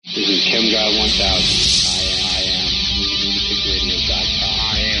This is ChemGuy 1000. I am lunaticradio.com.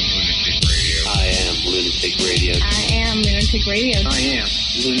 I am Lunatic Radio. I am Lunatic Radio. I am Lunatic Radio. I am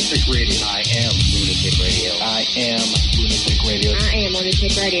Lunatic Radio. I am Lunatic Radio. I am Lunatic Radio. I am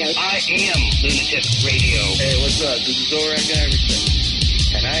Lunatic Radio. I am Lunatic Radio. Hey, what's up? This is Zorak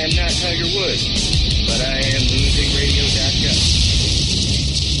Iverson. And I am not Tiger Woods, but I am lunaticradio.com.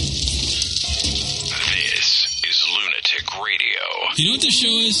 Radio. You know what this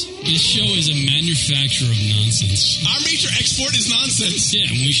show is? This show is a manufacturer of nonsense. Our major export is nonsense.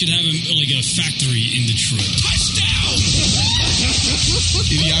 Yeah, and we should have a factory in Detroit. Touchdown!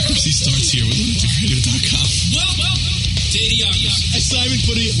 Idiocracy starts here with lunaticradio.com. Well, to Idiocracy. As Simon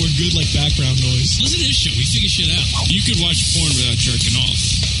put it, we're good like background noise. Listen to this show. We figure shit out. You could watch porn without jerking off.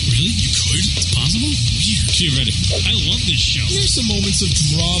 Really? You could? It's possible? Weird. Theoretically. I love this show. There's some moments of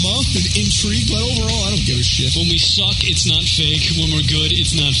drama and intrigue, but overall, I don't give a shit. When we suck, it's not fake. When we're good,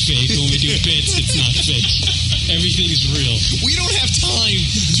 it's not fake. When we do bits, it's not fake. Everything is real. We don't have time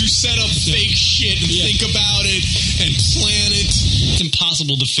to set up fake shit and think about it and plan it. It's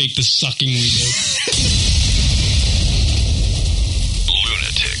impossible to fake the sucking we do.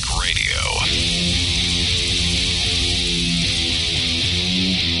 Lunatic Radio.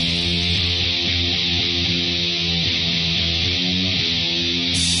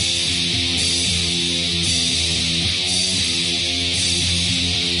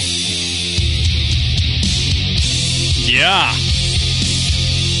 Yeah.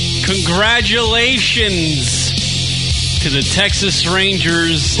 Congratulations to the Texas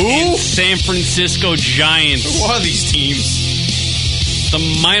Rangers and San Francisco Giants. Who are these teams? The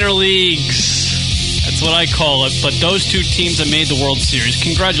minor leagues. That's what I call it. But those two teams that made the World Series.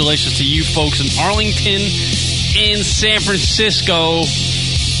 Congratulations to you folks in Arlington and San Francisco.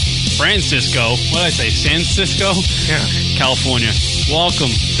 What did I say? San Francisco? Yeah. California.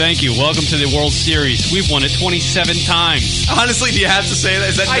 Welcome. Thank you. Welcome to the World Series. We've won it 27 times. Honestly, do you have to say that?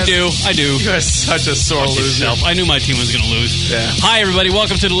 Is that I do. You are such a sore loser. I knew my team was going to lose. Yeah. Hi, everybody.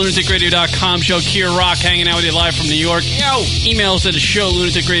 Welcome to the lunaticradio.com show. Kier Rock hanging out with you live from New York. Yo! Email us at the show,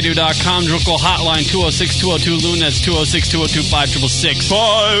 lunaticradio.com. Drunkle hotline, 206-202-LUN. That's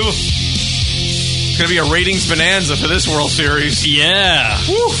 206-202-5666. It's going to be a ratings bonanza for this World Series. Yeah.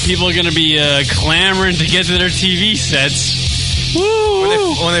 Woo. People are going to be clamoring to get to their TV sets.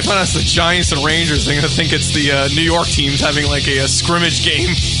 Woo. When they find out it's the Giants and Rangers, they're going to think it's the New York teams having like a scrimmage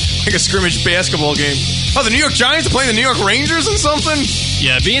game, like a scrimmage basketball game. Oh, the New York Giants are playing the New York Rangers and something?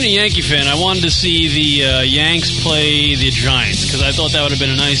 Yeah, being a Yankee fan, I wanted to see the Yanks play the Giants because I thought that would have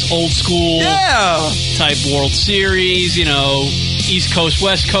been a nice old school type World Series, you know, East Coast,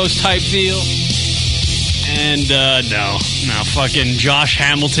 West Coast type deal. And, no, fucking Josh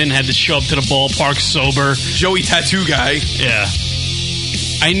Hamilton had to show up to the ballpark sober. Joey Tattoo Guy. Yeah.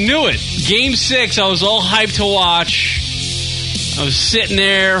 I knew it. Game 6, I was all hyped to watch. I was sitting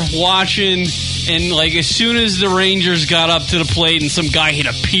there watching, and, like, as soon as the Rangers got up to the plate and some guy hit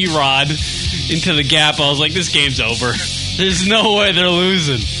a P-Rod into the gap, I was like, this game's over. There's no way they're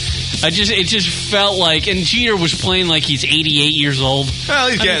losing. It just felt like, and Jeter was playing like he's 88 years old. Well,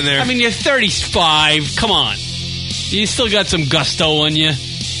 he's getting there. I mean, you're 35. Come on. You still got some gusto on you.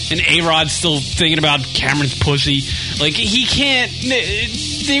 And A-Rod's still thinking about Cameron's pussy. Like, he can't,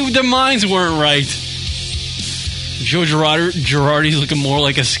 their minds weren't right. Joe Girardi's looking more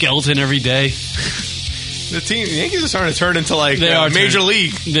like a skeleton every day. The Yankees are starting to turn into like Major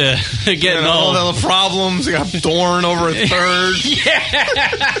League. Yeah, they're getting all the problems. They got Thorne over a third.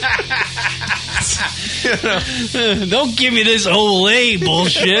 Don't give me this Olay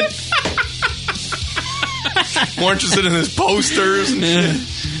bullshit. More interested in his posters and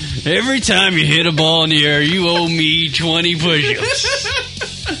shit. Every time you hit a ball in the air, you owe me 20 push-ups.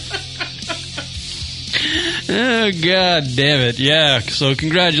 Oh, God damn it. Yeah, so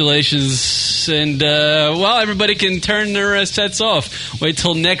congratulations. And, well, everybody can turn their sets off. Wait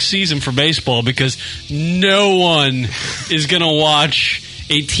till next season for baseball because no one is going to watch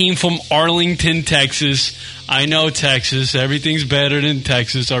a team from Arlington, Texas. I know Texas. Everything's better than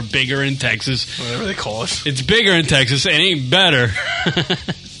Texas or bigger in Texas. Whatever they call it. It's bigger in Texas. It ain't better.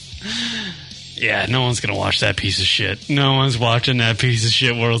 Yeah, no one's going to watch that piece of shit. No one's watching that piece of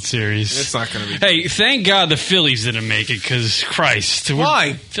shit World Series. It's not going to be. Hey, thank God the Phillies didn't make it because, Christ.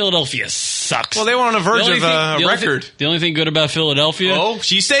 Why? Philadelphia sucks. Well, they were on the verge of a record. The only thing good about Philadelphia? Oh,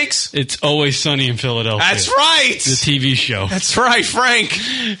 cheesesteaks? It's Always Sunny in Philadelphia. That's right! The TV show. That's right, Frank.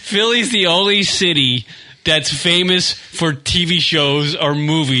 Philly's the only city that's famous for TV shows or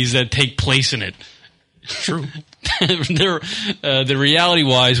movies that take place in it. True. The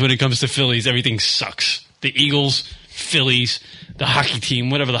reality-wise, when it comes to Phillies, everything sucks. The Eagles Phillies, the hockey team,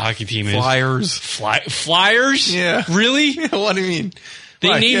 whatever the hockey team is. Flyers. Flyers? Yeah. Really? Yeah, what do you mean? They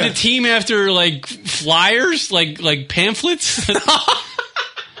Right, named yeah. the team after like flyers, like pamphlets,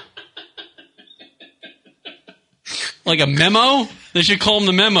 like a memo. They should call them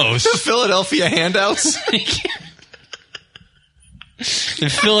the memos. Philadelphia handouts. The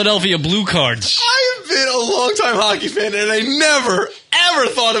Philadelphia Blue Cards. I have been a long-time hockey fan, and I never, ever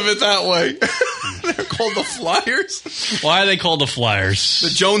thought of it that way. They're called the Flyers. Why are they called the Flyers? The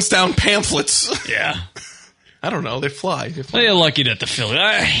Jonestown pamphlets. Yeah. I don't know. They fly. They're lucky that the Phillies.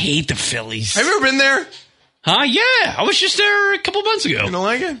 I hate the Phillies. Have you ever been there? Huh? Yeah. I was just there a couple months ago. You don't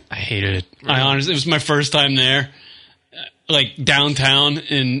like it? I hated it. I honestly, it was my first time there, like downtown,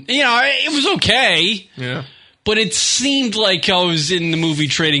 and it was okay. Yeah. But it seemed like I was in the movie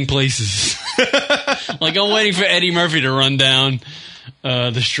Trading Places. Like I'm waiting for Eddie Murphy to run down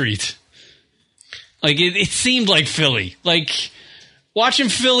the street. Like it seemed like Philly. Like watching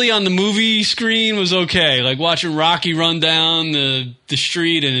Philly on the movie screen was okay. Like watching Rocky run down the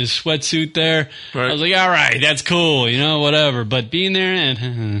street in his sweatsuit there. Right. I was like, all right, that's cool, whatever. But being there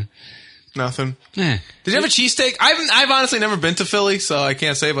and Nothing. Did you have a cheesesteak? I've honestly never been to Philly, so I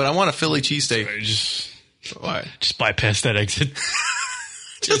can't say, but I want a Philly cheesesteak. Just bypass that exit.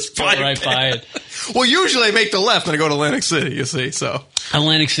 Just go right by it. Well, usually I make the left and I go to Atlantic City, you see, so.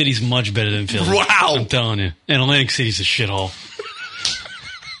 Atlantic City's much better than Philly. Wow. I'm telling you. And Atlantic City's a shithole.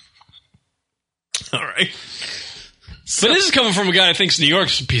 All right. But this is coming from a guy who thinks New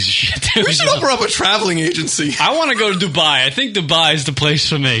York's a piece of shit. We should open up a traveling agency. I want to go to Dubai. I think Dubai is the place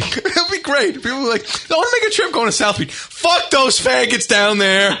for me. It'll be great. People are like, I want to make a trip going to South Beach. Fuck those faggots down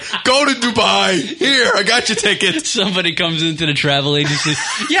there. Go to Dubai. Here, I got your ticket. Somebody comes into the travel agency.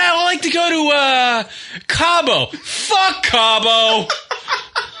 Yeah, I would like to go to Cabo. Fuck Cabo.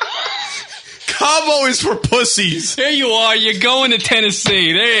 Cabo is for pussies. There you are. You're going to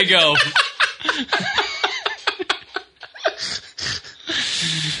Tennessee. There you go.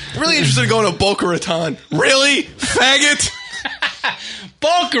 Really interested in going to Boca Raton. Really? Faggot?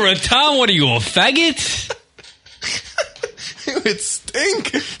 Boca Raton? What are you, a faggot? It would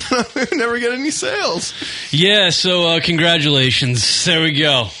stink. Never get any sales. Yeah, so congratulations. There we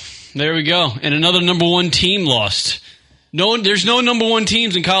go. And another number one team lost. There's no number one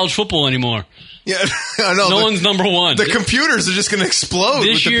teams in college football anymore. Yeah, I know. No one's number one. The computers are just going to explode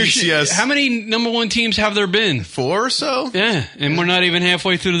with the BCS. How many number one teams have there been? 4 or so? Yeah, and we're not even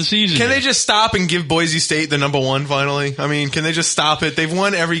halfway through the season. Can they just stop and give Boise State the number one finally? I mean, can they just stop it? They've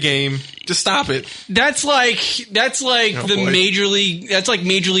won every game. Just stop it. That's like the boy. Major League. That's like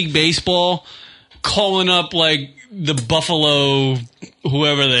Major League Baseball calling up like the Buffalo,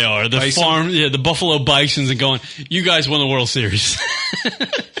 whoever they are, the Bison? the Buffalo Bisons, and going, "You guys won the World Series."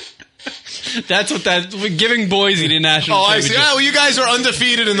 That's what giving Boise the national championship. I see. Oh, well, you guys are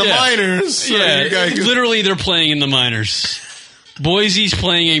undefeated in the minors. So Yeah, you guys- literally they're playing in the minors. Boise's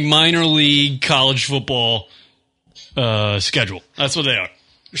playing a minor league college football schedule. That's what they are.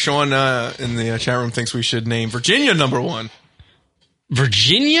 Sean in the chat room thinks we should name Virginia number one.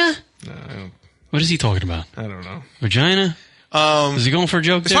 Virginia? No, What is he talking about? I don't know. Vagina? Is he going for a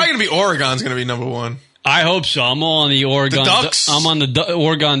joke It's there? probably going to be Oregon's going to be number one. I hope so. I'm all on the Oregon. The Ducks? I'm on the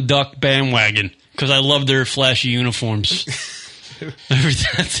Oregon Duck bandwagon because I love their flashy uniforms.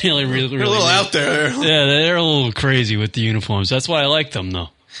 That's the only real. They're a little out there. Yeah, they're a little crazy with the uniforms. That's why I like them, though.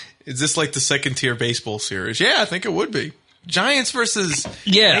 Is this like the second tier baseball series? Yeah, I think it would be. Giants versus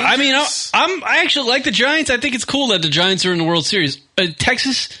Yeah, I mean, Rangers? I actually like the Giants. I think it's cool that the Giants are in the World Series.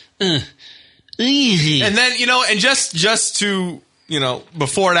 Texas, easy. And then and just to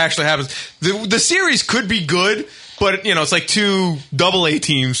before it actually happens, the series could be good, but it's like two AA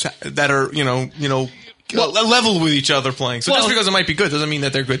teams that are level with each other playing. So just because it might be good doesn't mean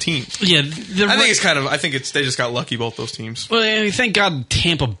that they're good teams. Yeah, I think they just got lucky, both those teams. Well, I mean, thank God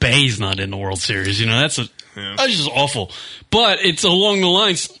Tampa Bay's not in the World Series. That's just awful. But it's along the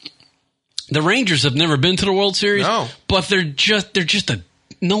lines. The Rangers have never been to the World Series. No. But they're just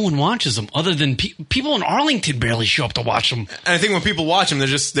no one watches them other than people in Arlington barely show up to watch them. And I think when people watch them, they're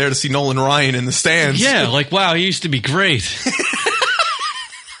just there to see Nolan Ryan in the stands. Yeah, like, wow, he used to be great.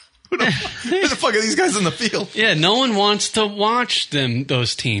 Who the fuck are these guys in the field? Yeah, no one wants to watch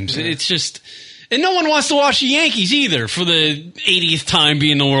those teams. Yeah. It's just... And no one wants to watch the Yankees either for the 80th time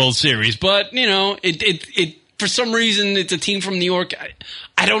being the World Series. But, it for some reason, it's a team from New York.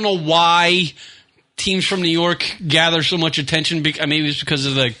 I don't know why teams from New York gather so much attention. Maybe it's because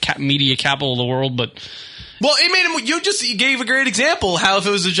of the media capital of the world, but Well, it made him. You gave a great example how if it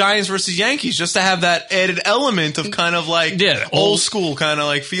was the Giants versus Yankees, just to have that added element of kind of like old school kind of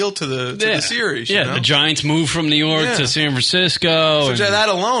like feel to the series. Yeah, you know? the Giants moved from New York to San Francisco. So that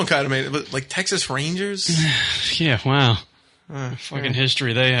alone kind of made it. But like Texas Rangers. Yeah, wow. Fucking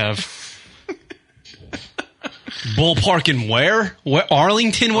history they have. Ballpark in where?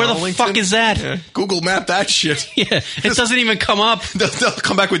 Arlington? Where the fuck is that? Yeah. Google map that shit. Yeah, it doesn't even come up. They'll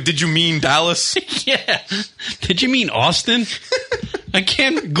come back with, did you mean Dallas? Yeah. Did you mean Austin?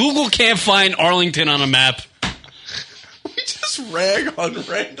 Google can't find Arlington on a map. We just rag on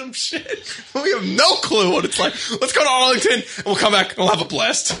random shit. We have no clue what it's like. Let's go to Arlington and we'll come back and we'll have a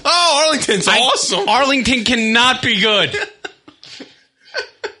blast. Oh, Arlington's awesome. Arlington cannot be good.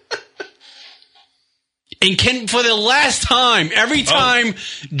 And for the last time, every time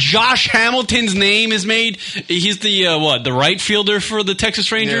Josh Hamilton's name is made, he's the the right fielder for the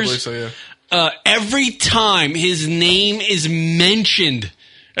Texas Rangers? Yeah, I believe so, yeah. Every time his name is mentioned,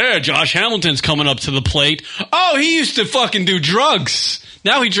 hey, Josh Hamilton's coming up to the plate. Oh, he used to fucking do drugs.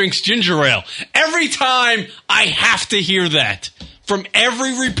 Now he drinks ginger ale. Every time I have to hear that from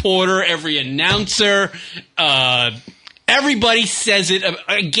every reporter, every announcer, everybody says it.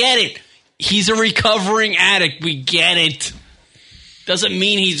 I get it. He's a recovering addict. We get it. Doesn't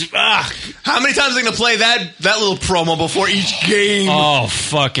mean he's... How many times are they going to play that little promo before each game? Oh,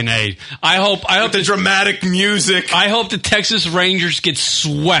 fucking A. I hope the dramatic music. I hope the Texas Rangers get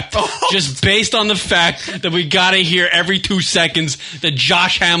swept just based on the fact that we got to hear every 2 seconds that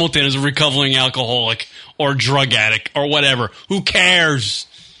Josh Hamilton is a recovering alcoholic or drug addict or whatever. Who cares?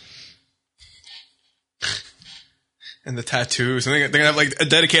 And the tattoos. And they're going to have like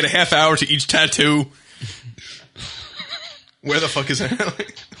dedicate a half hour to each tattoo. Where the fuck is that?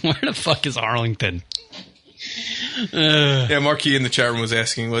 Where the fuck is Arlington? Yeah, Marquis in the chat room was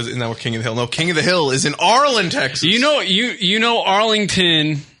asking, isn't that where King of the Hill? No, King of the Hill is in Arlen, Texas. You know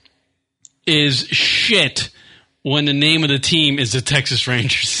Arlington is shit when the name of the team is the Texas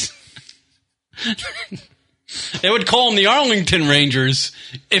Rangers. They would call them the Arlington Rangers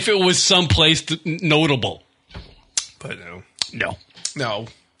if it was someplace notable. But no.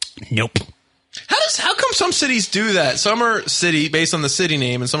 Nope. How come some cities do that? Some are city based on the city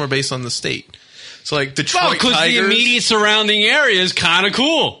name, and some are based on the state. So like Detroit because the immediate surrounding area is kind of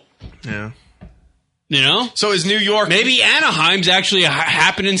cool. Yeah. You know? So is New York... Maybe Anaheim's actually a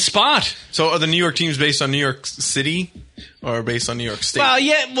happening spot. So are the New York teams based on New York City or based on New York State?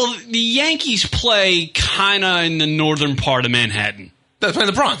 Well, the Yankees play kind of in the northern part of Manhattan. That's playing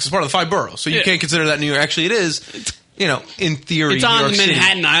the Bronx. It's part of the 5 boroughs. So you can't consider that New York. Actually, it is. It's, in theory, it's on New York the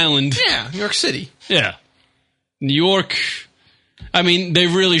Manhattan City. Island. Yeah, New York City. Yeah. New York... I mean, they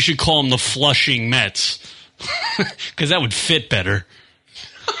really should call them the Flushing Mets. Because that would fit better.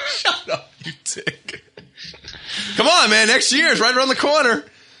 Shut up, you dick. Come on, man. Next year is right around the corner.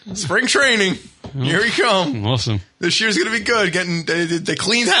 Spring training. Here we come. Awesome. This year's going to be good. They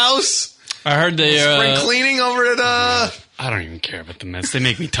cleaned house. I heard they... Spring cleaning over at... I don't even care about the Mets. They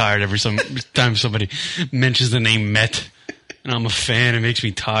make me tired every time somebody mentions the name Met. And I'm a fan. It makes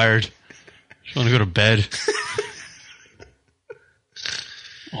me tired. I just want to go to bed.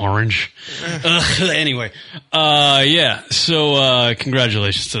 Orange. Anyway. Yeah. So,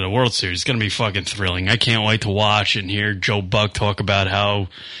 congratulations to the World Series. It's going to be fucking thrilling. I can't wait to watch and hear Joe Buck talk about how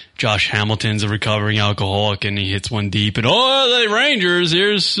Josh Hamilton's a recovering alcoholic and he hits one deep and, the Rangers,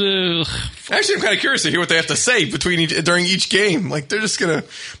 here's... Actually, I'm kind of curious to hear what they have to say during each game. Like, they're just going to...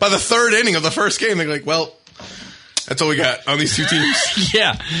 By the third inning of the first game, they're like, well... That's all we got on these two teams.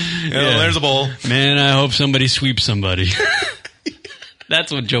 Yeah. There's a ball. Man, I hope somebody sweeps somebody. That's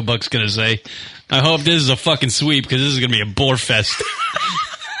what Joe Buck's going to say. I hope this is a fucking sweep because this is going to be a bore fest.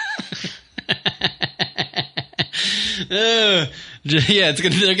 They're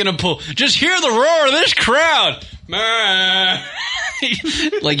going to pull. Just hear the roar of this crowd.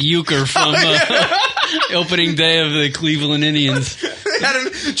 Like Euchre from opening day of the Cleveland Indians.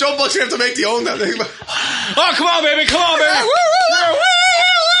 Joe Buck's going to have to make the own. Oh, come on, baby. Come on, baby.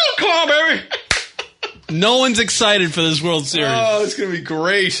 Come on, baby. No one's excited for this World Series. Oh, it's going to be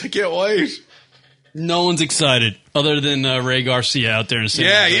great. I can't wait. No one's excited other than Ray Garcia out there in San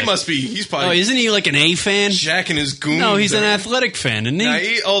Jose. He must be. He's probably... Oh, isn't he like an A fan? Jacking his goons. No, he's an Athletic fan, isn't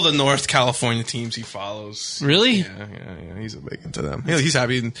he? All the North California teams he follows. Really? Yeah. He's a big into them. He's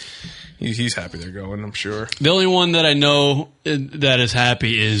happy. He's happy they're going, I'm sure. The only one that I know that is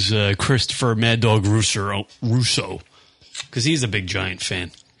happy is Christopher Mad Dog Russo. Because he's a big Giant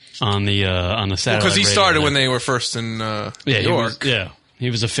fan. On the satellite because he radio started there. when they were first in New York. He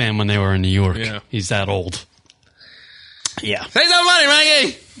was a fan when they were in New York. Yeah. He's that old. Yeah. Save some money,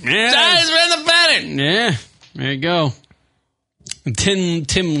 Mikey. Yeah. Time to spend the planet. Yeah. There you go. Tim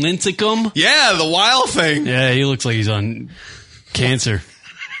Lincecum. Yeah, the wild thing. Yeah, he looks like he's on cancer.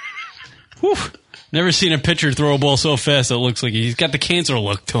 Whew. Never seen a pitcher throw a ball so fast that it looks like he's got the cancer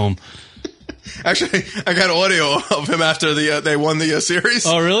look to him. Actually, I got audio of him after they won the series.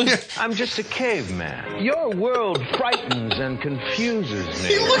 Oh, really? Yeah. I'm just a caveman. Your world frightens and confuses me.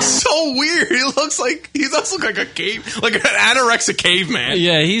 He looks so weird. He does look like like an anorexic caveman.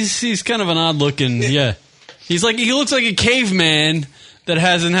 Yeah, he's kind of an odd looking. Yeah, he looks like a caveman that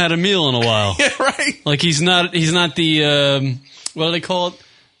hasn't had a meal in a while. Yeah, right. Like he's not the what do they call it?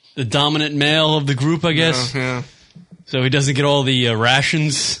 The dominant male of the group, I guess. Yeah. So he doesn't get all the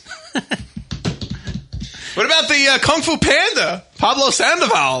rations. What about the Kung Fu Panda, Pablo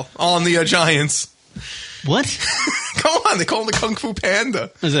Sandoval, on the Giants? What? Come on, they call him the Kung Fu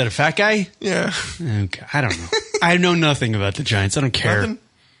Panda. Is that a fat guy? Yeah. Okay, I don't know. I know nothing about the Giants. I don't care. Nothing?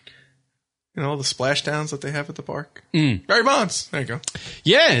 You know, all the splashdowns that they have at the park? Mm. Barry Bonds. There you go.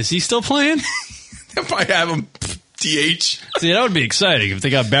 Yeah, is he still playing? They'll probably have him DH. See, that would be exciting if they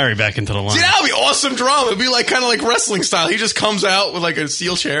got Barry back into the line. See, that would be awesome drama. It would be like kind of like wrestling style. He just comes out with like a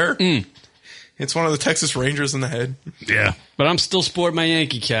steel chair. Mm. It's one of the Texas Rangers in the head. Yeah. But I'm still sporting my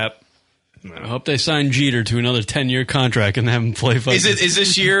Yankee cap. I hope they sign Jeter to another 10-year contract and have him play. Is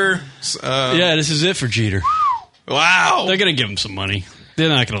this year? Yeah, this is it for Jeter. Wow. They're going to give him some money. They're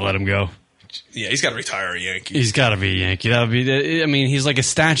not going to let him go. Yeah, he's got to retire a Yankee. He's got to be a Yankee. That would be. I mean, he's like a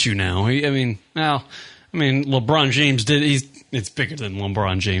statue now. LeBron James did. It's bigger than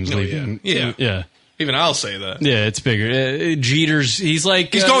LeBron James leaving. Yeah. Even I'll say that. Yeah, it's bigger. Jeter's. He's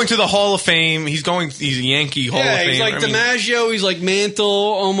like he's going to the Hall of Fame. He's a Yankee Hall of Fame. He's like DiMaggio. He's like Mantle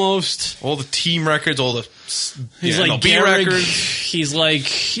almost. All the team records, all the he's like MLB records. He's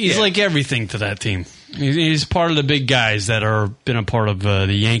like everything to that team. He's part of the big guys that are been a part of the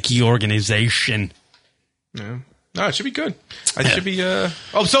Yankee organization. Yeah. No, it should be good. It should be.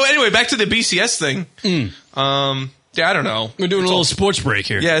 So anyway, back to the BCS thing. Yeah, I don't know. We're doing a little sports break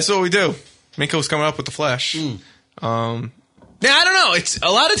here. Yeah, that's what we do. Minko's coming up with the Flash. Yeah, I don't know. It's a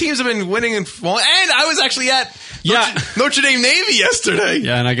lot of teams have been winning and I was actually at Notre Dame Navy yesterday.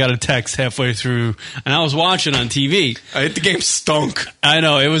 Yeah, and I got a text halfway through, and I was watching on TV. The game stunk. I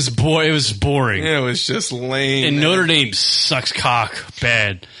know it was boring. Yeah, it was just lame. And Notre Dame sucks cock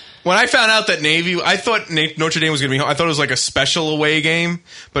bad. When I found out that Navy, I thought Notre Dame was going to be home. I thought it was like a special away game,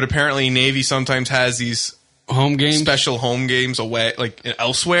 but apparently Navy sometimes has these home games, special home games away, like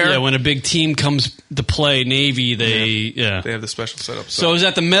elsewhere. Yeah, when a big team comes to play Navy, they have the special setup. So it was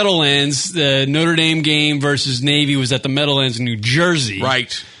at the Meadowlands. The Notre Dame game versus Navy was at the Meadowlands in New Jersey.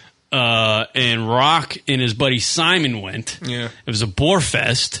 Right. And Rock and his buddy Simon went. Yeah. It was a bore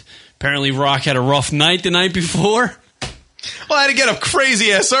fest. Apparently Rock had a rough night the night before. Well, I had to get up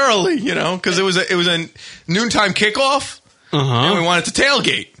crazy ass early, because it was a noontime kickoff, and we wanted to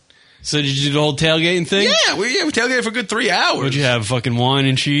tailgate. So did you do the whole tailgating thing? Yeah, we tailgated for a good 3 hours. What'd you have, fucking wine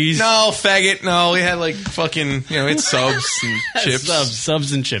and cheese? No, faggot. No, we had like fucking, it's subs and chips.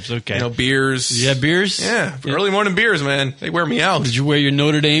 Subs and chips, okay. Beers. You had beers? Yeah, early morning beers, man. They wear me out. Did you wear your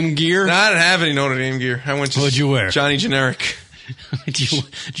Notre Dame gear? No, I didn't have any Notre Dame gear. I went to What'd you wear? Johnny Generic. Did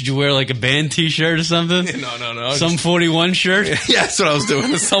you wear like a band t-shirt or something? No. Some 41 shirt? Yeah, that's what I was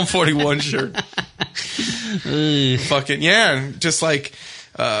doing. A Some 41 shirt. Fucking, yeah. Just like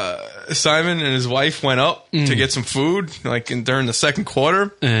Simon and his wife went up to get some food, like during the second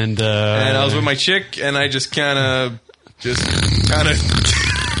quarter. And I was with my chick, and I just kind of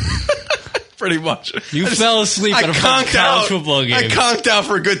pretty much. You fell asleep at a college football game. I conked out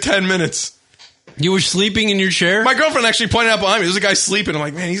for a good 10 minutes. You were sleeping in your chair? My girlfriend actually pointed out behind me. There's a guy sleeping. I'm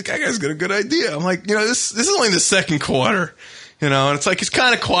like, man, this guy's got a good idea. I'm like, this is only the second quarter. And it's like, it's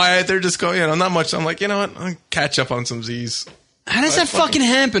kind of quiet. They're just going, not much. I'm like, you know what? I'll catch up on some Z's. How does that fucking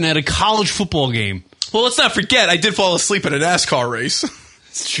happen at a college football game? Well, let's not forget, I did fall asleep at a NASCAR race.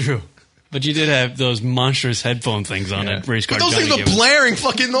 It's true. But you did have those monstrous headphone things on at race car. But those things were blaring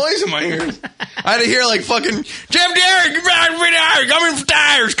fucking noise in my ears. I had to hear like fucking, Jeff Derrick, coming for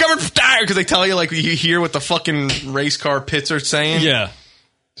tires. Because they tell you like you hear what the fucking race car pits are saying. Yeah.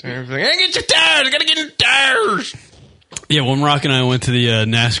 So everything, hey, get your tires. I got to get your tires. Yeah, when Rock and I went to the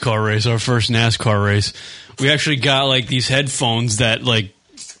NASCAR race, our first NASCAR race, we actually got like these headphones that like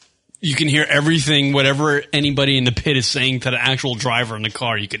you can hear everything, whatever anybody in the pit is saying to the actual driver in the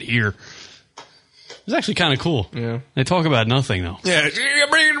car, you could hear. It was actually kind of cool. Yeah. They talk about nothing, though. Yeah.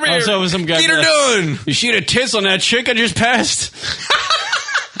 Also, was some guy. Get her done. You see the tits on that chick I just passed?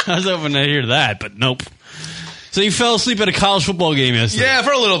 I was hoping to hear that, but nope. So you fell asleep at a college football game yesterday? Yeah,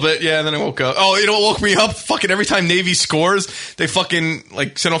 for a little bit. Yeah, and then I woke up. Oh, you know what woke me up? Fucking every time Navy scores, they fucking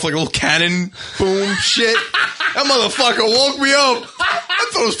like send off like a little cannon, boom, shit. That motherfucker woke me up. I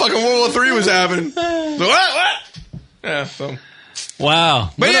thought it was fucking World War III was happening. So, what? Yeah, so. Wow.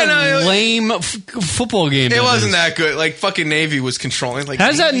 But what yeah, a no, lame football game. It wasn't that good. Like fucking Navy was controlling. Like,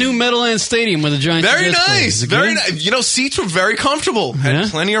 how's that new Meadowlands Stadium with the Giants? Very nice. Very nice. You know, seats were very comfortable. Had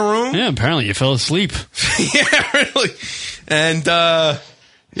plenty of room. Yeah, apparently you fell asleep. Yeah, really. And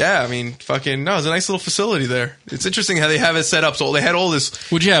yeah, I mean, fucking no, it was a nice little facility there. It's interesting how they have it set up. So they had all this.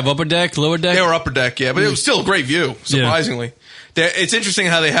 What'd you have? Upper deck, lower deck? They were upper deck, yeah, but it was still a great view. Surprisingly. It's interesting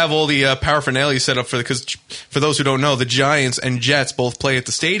how they have all the paraphernalia set up because for those who don't know, the Giants and Jets both play at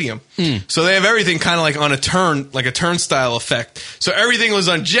the stadium. So they have everything kind of like on a turn, like a turnstile effect. So everything was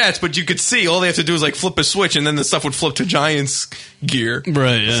on Jets, but you could see all they have to do is like flip a switch and then the stuff would flip to Giants gear.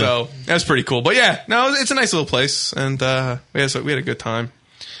 Right, yeah. So that's pretty cool. But yeah, no, it's a nice little place. And we had a good time.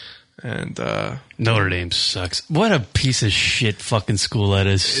 And Notre Dame sucks. What a piece of shit fucking school that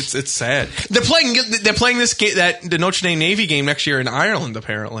is. It's sad. They're playing this game, the Notre Dame Navy game next year in Ireland.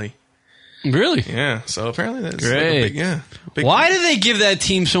 Apparently, really? Yeah. So apparently that's great. Why do they give that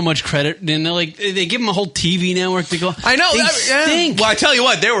team so much credit? And they're like they give them a whole TV network to go. I know. They stink. Well, I tell you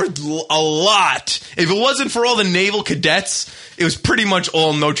what, there were a lot. If it wasn't for all the naval cadets, it was pretty much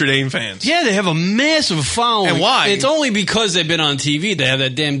all Notre Dame fans. Yeah, they have a massive following. And why? It's only because they've been on TV. They have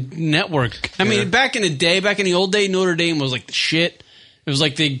that damn network. I mean, back in the old day, Notre Dame was like the shit. It was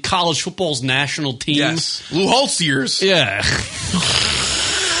like the college football's national team. Yes. Lou Holtz years. Yeah.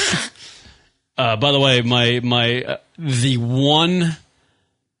 By the way, the one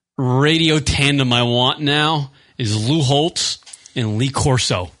radio tandem I want now is Lou Holtz and Lee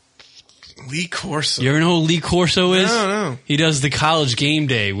Corso. Lee Corso. You ever know who Lee Corso is? No. He does the College Game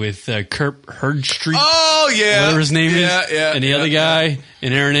Day with Kurt Herdstreet. Oh, yeah. Whatever his name is. Yeah. And the other guy,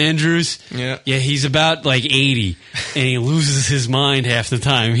 and Aaron Andrews. Yeah. Yeah, he's about like 80, and he loses his mind half the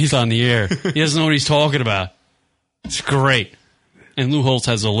time. He's on the air. He doesn't know what he's talking about. It's great. And Lou Holtz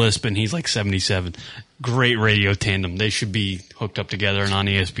has a lisp, and he's like 77. Great radio tandem. They should be hooked up together and on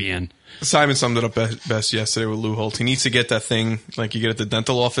ESPN. Simon summed it up best yesterday with Lou Holtz. He needs to get that thing like you get at the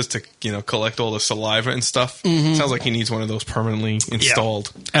dental office to collect all the saliva and stuff. Mm-hmm. Sounds like he needs one of those permanently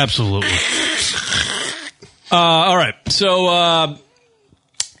installed. Yeah, absolutely. All right, so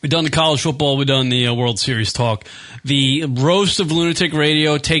we've done the college football. We've done the World Series talk. The Roast of Lunatic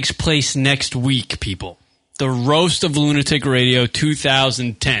Radio takes place next week, people. The Roast of Lunatic Radio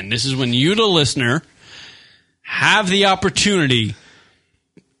 2010. This is when you, the listener, have the opportunity,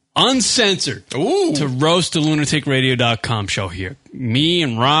 uncensored, to roast the lunaticradio.com show here. Me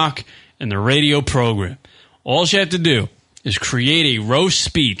and Rock and the radio program. All you have to do is create a roast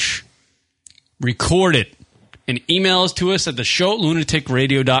speech, record it, and email it to us at the show at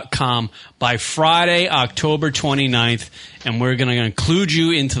lunaticradio.com by Friday, October 29th, and we're going to include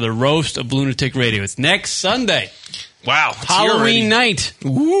you into the Roast of Lunatic Radio. It's next Sunday. Wow. Halloween night.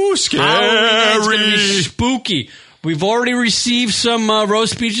 Ooh, scary. Halloween night's going to be spooky. We've already received some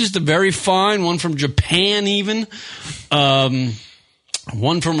roast speeches. They're very fine. One from Japan, even. One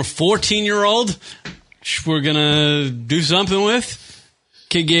from a 14-year-old. We're going to do something with.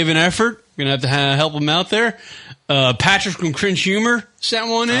 Kid gave an effort. We're going to have to help him out there. Patrick from Cringe Humor sent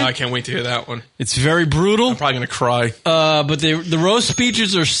one in. I can't wait to hear that one. It's very brutal. I'm probably going to cry. But the roast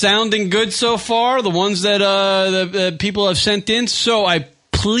speeches are sounding good so far, the ones that people have sent in. So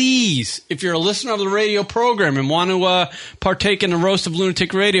please, if you're a listener of the radio program and want to partake in the Roast of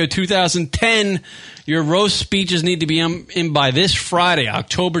Lunatic Radio 2010, your roast speeches need to be in by this Friday,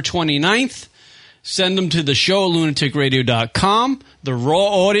 October 29th. Send them to the show at lunaticradio.com. The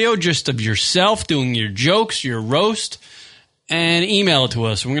raw audio just of yourself doing your jokes, your roast, and email it to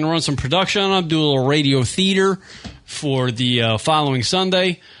us. We're going to run some production on it, do a little radio theater for the following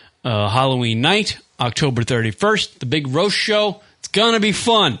Sunday, Halloween night, October 31st, the big roast show. It's going to be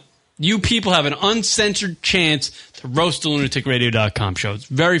fun. You people have an uncensored chance to roast the lunaticradio.com show. It's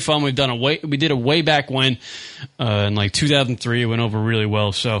very fun. We did it way back when, in like 2003. It went over really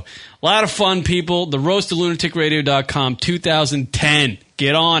well. So a lot of fun, people. The roast of lunaticradio.com 2010.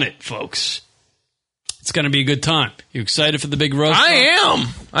 Get on it, folks. It's going to be a good time. You excited for the big roast? I am.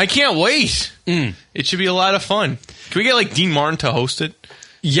 I can't wait. It should be a lot of fun. Can we get like Dean Martin to host it?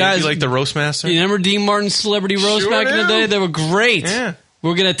 Yeah, like the roast master. You remember Dean Martin's Celebrity Roast back in the day? They were great. Yeah.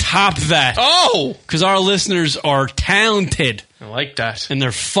 We're going to top that. Oh! Because our listeners are talented. I like that. And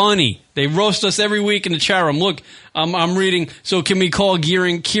they're funny. They roast us every week in the chat room. Look, I'm reading, so can we call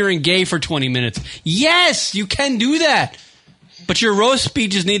Kieran gay for 20 minutes? Yes, you can do that. But your roast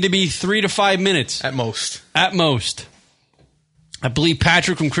speeches need to be 3 to 5 minutes. At most. At most. I believe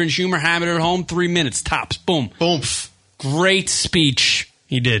Patrick from Cringe Humor had it at home, 3 minutes, tops. Boom. Boom. Great speech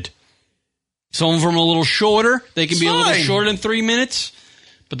he did. Some of them are a little shorter. They can be a little shorter than 3 minutes.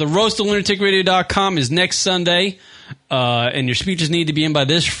 But the roast at lunaticradio.com is next Sunday. And your speeches need to be in by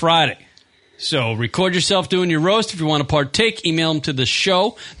this Friday. So record yourself doing your roast. If you want to partake, email them to the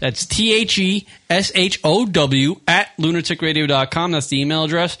show. That's THESHOW at lunaticradio.com. That's the email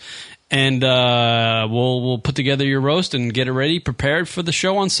address. And we'll put together your roast and get it ready, prepared for the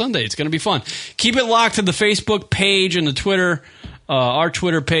show on Sunday. It's going to be fun. Keep it locked to the Facebook page and the Twitter, our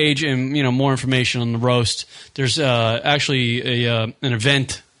Twitter page, and more information on the roast. There's actually an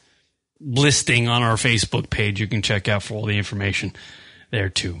event listing on our Facebook page you can check out for all the information there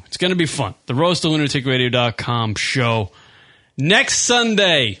too. It's going to be fun. The roast at lunaticradio.com show next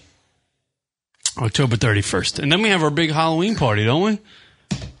Sunday, October 31st. And then we have our big Halloween party, don't we?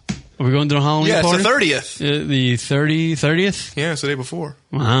 Are we going to the Halloween party? Yeah, it's the 30th. The 30th? Yeah, it's the day before.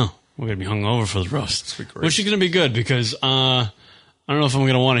 Wow. We're going to be hungover for the roast. Which is going to be good because I don't know if I'm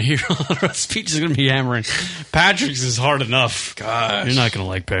going to want to hear all the roast speeches. Going to be hammering. Patrick's is hard enough. Gosh. You're not going to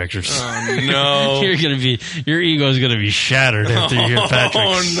like Patrick's. Oh, no. Your ego is going to be shattered after you hear Patrick's.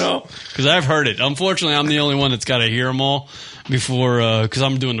 Oh, no. Because I've heard it. Unfortunately, I'm the only one that's got to hear them all before, because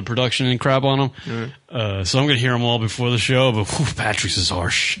I'm doing the production and crap on them. Mm-hmm. So I'm going to hear them all before the show, but Patrick's is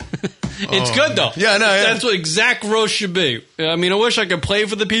harsh. It's good, though. Yeah, no, yeah. That's what exact roast should be. I mean, I wish I could play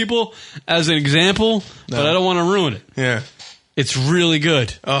for the people as an example, but I don't want to ruin it. Yeah. It's really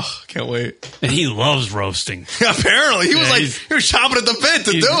good. Oh, can't wait. And he loves roasting. Apparently. He was chopping at the bit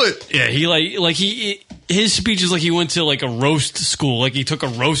to do it. Yeah, his speech is like he went to like a roast school, like he took a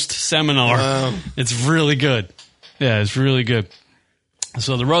roast seminar. Wow. It's really good. Yeah, it's really good.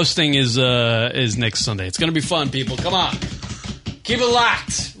 So the roasting is next Sunday. It's going to be fun, people. Come on. Keep it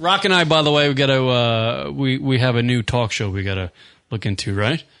locked. Rock and I, by the way, we got to we have a new talk show we got to look into,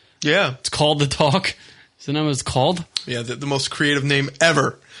 right? Yeah. It's called The Talk. Is that what it's called? Yeah, the most creative name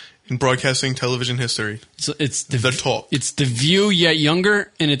ever in broadcasting television history. So it's The Talk. It's The View, yet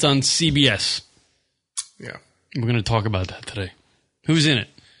younger, and it's on CBS. Yeah. We're going to talk about that today. Who's in it?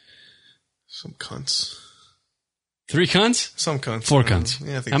 Some cunts. 3 cunts? Some cunts. 4 cunts.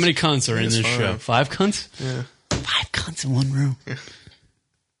 Yeah, I think How many cunts are in this 5. show? 5 cunts? Yeah. 5 cunts in one room. Yeah.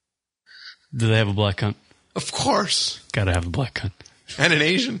 Do they have a black cunt? Of course. Got to have a black cunt. And an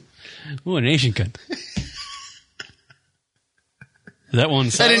Asian. Ooh, an Asian cunt. Is that one?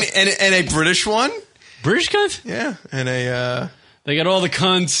 And a British one. British cunt? Yeah. And a... They got all the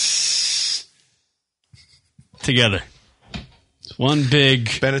cunts together. It's one big...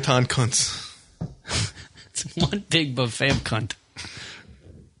 Benetton cunts. It's one big buffet of cunt.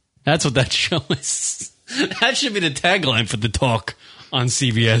 That's what that show is. That should be the tagline for The Talk on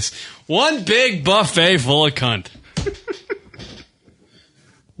CBS. One big buffet full of cunt.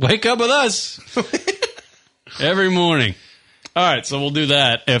 Wake up with us every morning. All right, so we'll do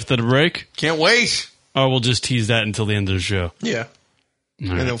that after the break. Can't wait. Or we'll just tease that until the end of the show. Yeah. All And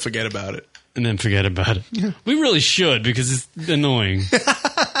right. then forget about it. And then forget about it. Yeah. We really should because it's annoying.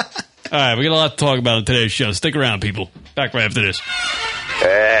 All right, we got a lot to talk about on today's show. Stick around, people. Back right after this.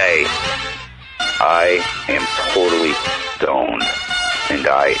 Hey, I am totally stoned, and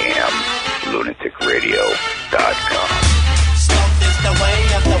I am lunaticradio.com.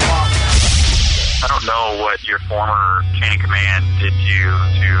 I don't know what your former chain of command did to you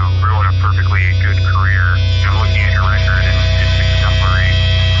to ruin a perfectly good career. I'm looking at your record, and it's exemplary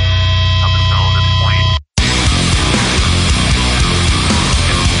up until this point.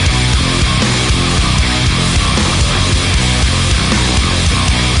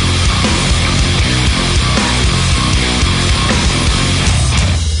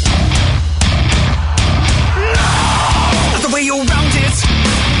 The way you're around it,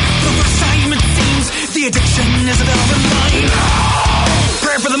 the worst time it seems, the addiction is a velvet line.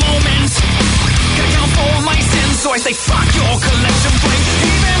 Prayer for the moment, gonna count for my sins, so I say fuck you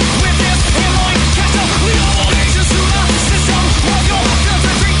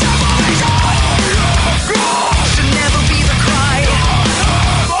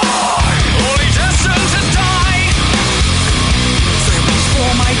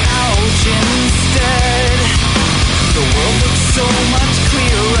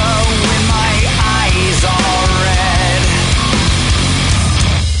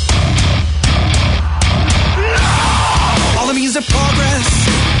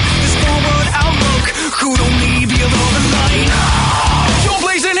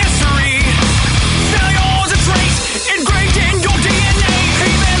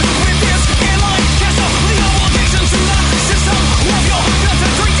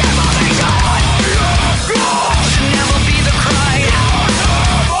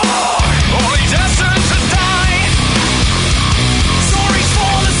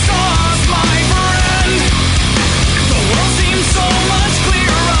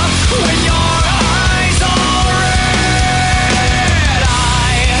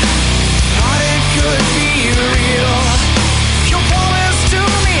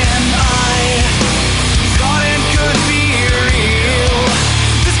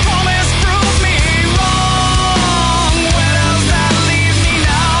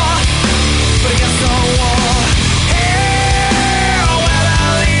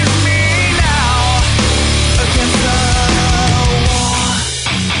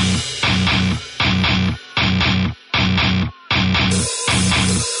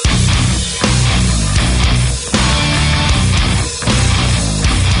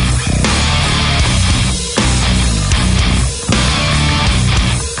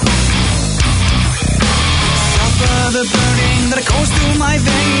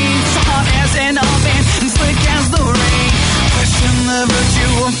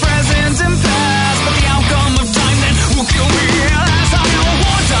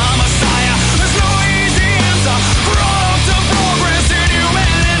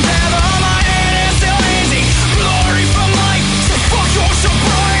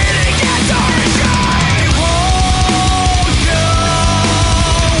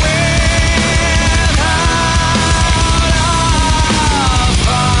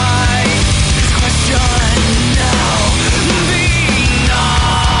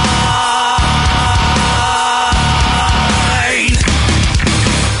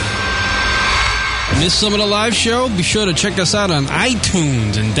missed some of the live show? Be sure to check us out on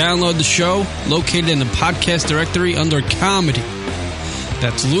iTunes and download the show located in the podcast directory under comedy.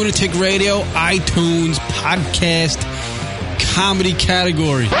 That's Lunatic Radio, iTunes, podcast, comedy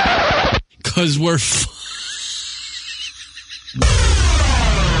category. Because we're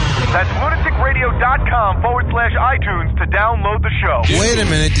That's lunaticradio.com/iTunes to download the show. Wait a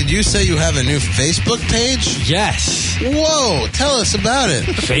minute, did you say you have a new Facebook page? Yes. Whoa, tell us about it.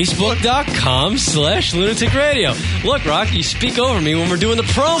 Facebook.com/Lunatic Radio. Look, Rock, you speak over me when we're doing the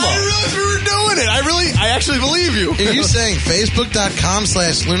promo. I realized we were doing it. I actually believe you. Are you saying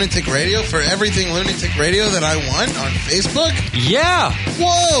Facebook.com/Lunatic Radio for everything Lunatic Radio that I want on Facebook? Yeah.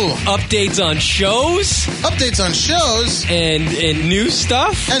 Whoa. Updates on shows. And new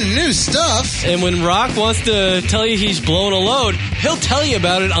stuff. And when Rock wants to tell you he's blowing a load, he'll tell you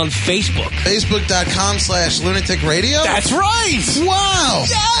about it on Facebook. Facebook.com/Lunatic Radio? That's right. Wow.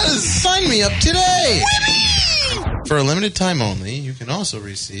 Yes. Sign me up today. For a limited time only, you can also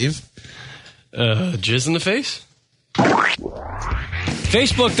receive... jizz in the face?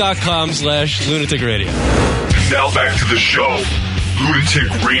 Facebook.com/Lunatic Radio. Now back to the show.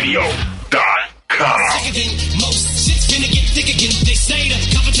 LunaticRadio.com. Most shit's finna get thick again. They say the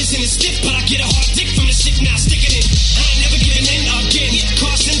competition is stiff, but I get a hard dick from the shit now. Stick it in. I ain't never giving in again.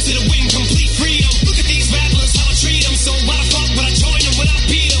 Caution to the wind, complete freedom. Look at these rappers, how I treat them. So why the fuck would I join them when I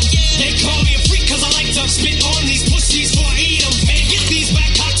beat them? They call me a freak cause I like to spit on these pussies before I eat them. Man, get these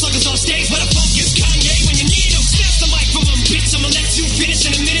whack cocksuckers off stage. Where the fuck is Kanye when you need them? Snatch the mic from them, bitch. I'ma let you finish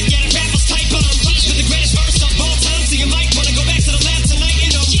in a minute. Yeah, the rappers type on them. With the greatest verse of all time. So you might wanna go back to the lab tonight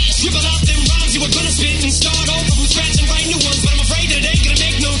and scribble out them rhymes you were gonna spit and start over from scratch and write new ones. But I'm afraid that it ain't gonna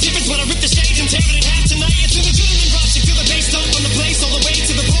make no difference when I rip the stage and tear it in half tonight. It's an adrenaline rush. You feel the bass dump on the place all the way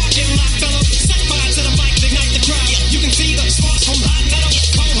to the parking lot, fellas. Set fire to the mic, ignite the crowd. You can see the sparks from hot metal.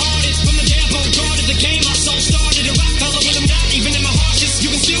 Cold-hearted from the day I guarded the game. My soul started a rap fella when I'm not even in my harshest. You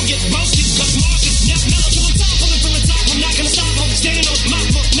can still get roasted cause Martians. Now mellow to the top, pulling from the top. I'm not gonna stop. I'm standing on my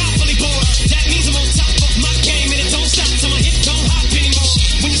foot, not fully bored. That means I'm on top of my game and it don't stop till my hip don't hop anymore.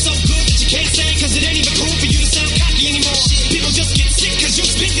 When you're so good that you can't say cause it ain't even cool for you to sound cocky anymore. People just get sick cause you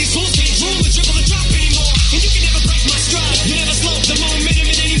spit these fools can't drool or dribble or drop anymore. And you can never break my stride. You never slow the momentum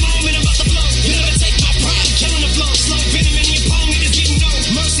in any moment I'm about to blow. You never take my pride, killing the flow. Slow venom in your opponent is getting no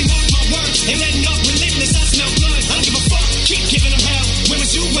mercy. Mark my words, ain't letting up relentless. I smell blood, I don't give a fuck. Keep giving them hell. Where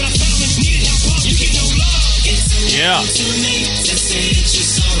was you when I fell and needed help? You get no love. Yeah.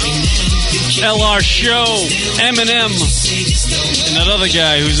 LR Show, Eminem, and that other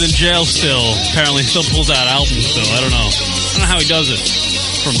guy who's in jail still. Apparently still pulls out albums still. I don't know how he does it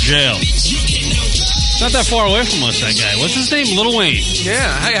from jail. Not that far away from us, that guy. What's his name? Lil Wayne.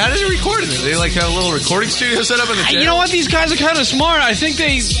 Yeah. Hey, how does he record it? They like have a little recording studio set up in the jail? You know what? These guys are kind of smart. I think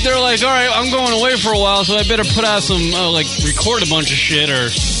they're like, all right, I'm going away for a while, so I better put out some, record a bunch of shit or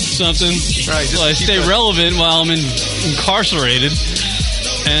something. Right. So I stay relevant while I'm incarcerated.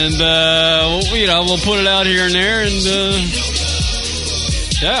 And, we'll put it out here and there, and,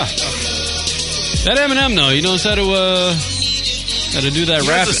 yeah. That Eminem, though, he knows how to do that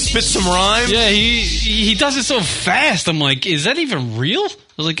rap. To spit some rhyme? Yeah, he does it so fast. I'm like, is that even real? I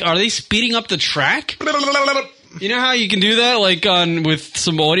was like, are they speeding up the track? You know how you can do that, like, with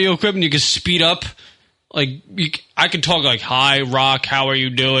some audio equipment, you can speed up? Like, I can talk like, hi, Rock, how are you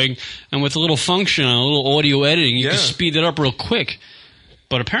doing? And with a little function, a little audio editing, you can speed it up real quick.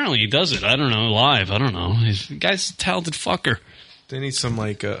 But apparently he does it. I don't know, live. I don't know. The guy's a talented fucker. They need some,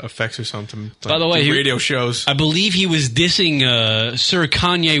 effects or something. By the way, radio shows. I believe he was dissing Sir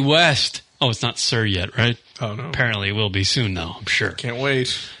Kanye West. Oh, it's not Sir yet, right? Oh, no. Apparently it will be soon, though, I'm sure. Can't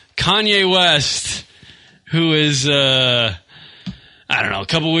wait. Kanye West, who is, I don't know, a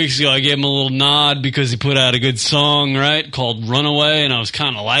couple weeks ago I gave him a little nod because he put out a good song, right, called Runaway, and I was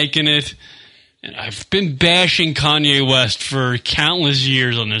kind of liking it. And I've been bashing Kanye West for countless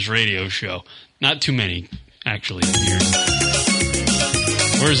years on this radio show. Not too many, actually, years.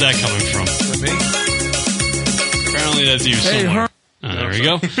 Where's that coming from? Me? Apparently that's you somewhere. There we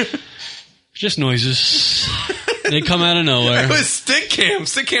go. Just noises. They come out of nowhere. It was Stickcam.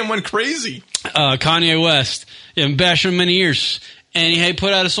 Stickcam went crazy. Kanye West. Yeah, I've bashed him many years. And he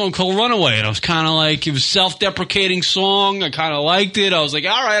put out a song called Runaway. And I was kind of like, it was a self-deprecating song. I kind of liked it. I was like,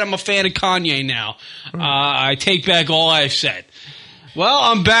 all right, I'm a fan of Kanye now. I take back all I've said. Well,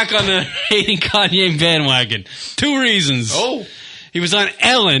 I'm back on the hating Kanye bandwagon. 2 reasons. Oh. He was on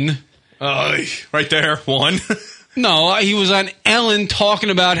Ellen. Right there, one. No, he was on Ellen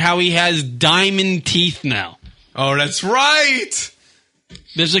talking about how he has diamond teeth now. Oh, that's right.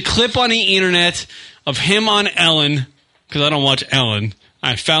 There's a clip on the internet of him on Ellen, because I don't watch Ellen.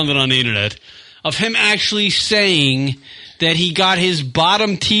 I found it on the internet, of him actually saying that he got his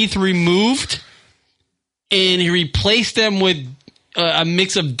bottom teeth removed and he replaced them with a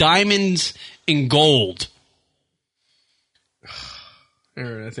mix of diamonds and gold.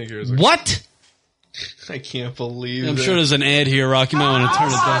 Aaron, I think yours. What? I can't believe I'm sure there's an ad here, Rock. You might want to turn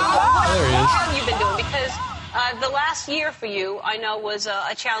it down. There he is. How have you been doing? Because the last year for you, I know, was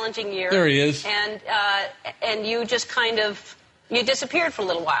a challenging year. There he is. And you just kind of, you disappeared for a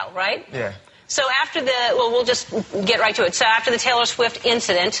little while, right? Yeah. So after we'll just get right to it. So after the Taylor Swift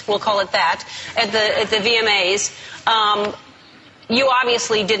incident, we'll call it that, at the VMAs, you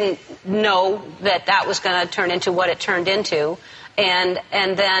obviously didn't know that was going to turn into what it turned into. And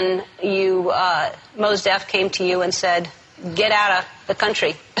then Mos Def came to you and said, get out of the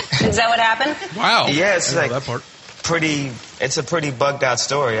country. Is that what happened? Wow. Yeah, it's like that part. It's a pretty bugged out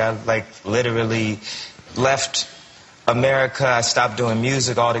story. I literally left America. I stopped doing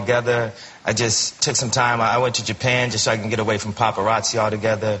music altogether. I just took some time. I went to Japan just so I can get away from paparazzi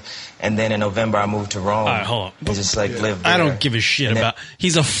altogether. And then in November, I moved to Rome. All right, hold on. And just lived there. I don't give a shit about.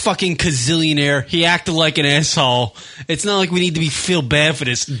 He's a fucking gazillionaire. He acted like an asshole. It's not like we need to feel bad for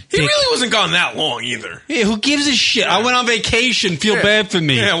this. He really wasn't gone that long either. Yeah, who gives a shit? I went on vacation. Feel bad for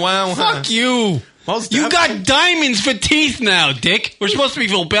me. Yeah, wow. Fuck you. You got diamonds for teeth now, Dick. We're supposed to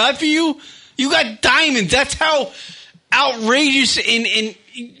feel bad for you. You got diamonds. That's how outrageous and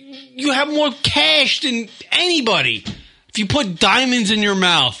you have more cash than anybody. If you put diamonds in your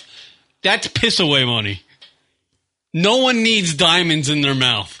mouth, that's piss away money. No one needs diamonds in their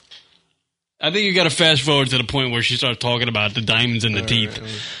mouth. I think you got to fast forward to the point where she starts talking about the diamonds in the teeth.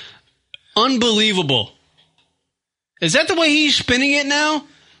 Unbelievable. Is that the way he's spinning it now?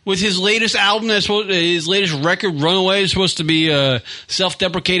 With his latest album, his latest record, Runaway, is supposed to be a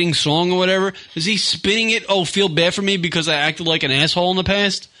self-deprecating song or whatever. Is he spinning it? Oh, feel bad for me because I acted like an asshole in the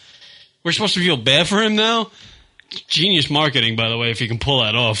past? We're supposed to feel bad for him now? Genius marketing, by the way, if he can pull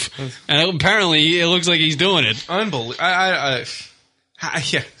that off. And apparently, it looks like he's doing it. Unbelievable. I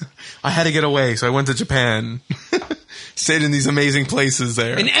had to get away, so I went to Japan. Stayed in these amazing places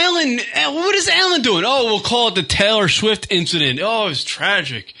there. And Ellen, what is Ellen doing? Oh, we'll call it the Taylor Swift incident. Oh, it's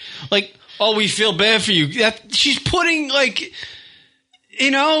tragic. Oh, we feel bad for you. She's putting,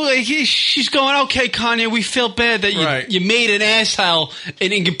 she's going, okay, Kanye, we feel bad that you made an asshole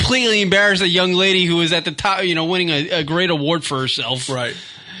and completely embarrassed a young lady who was at the top, winning a great award for herself. Right.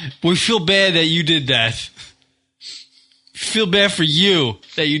 We feel bad that you did that. Feel bad for you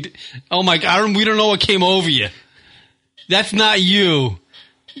that you did. Oh, my God, we don't know what came over you. That's not you.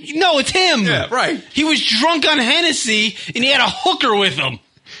 No, it's him. Yeah, right. He was drunk on Hennessy, and he had a hooker with him.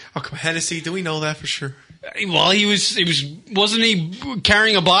 Oh, come on, Hennessy? Do we know that for sure? Well, wasn't he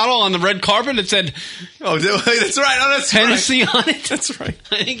carrying a bottle on the red carpet that said... Oh, that's right. Oh, that's Hennessy right. on it? That's right.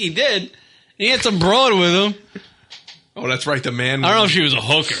 I think he did. He had some broad with him. Oh, that's right. The man... I don't know if she was a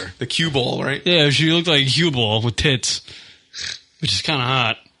hooker. The cue ball, right? Yeah, she looked like a cue ball with tits, which is kind of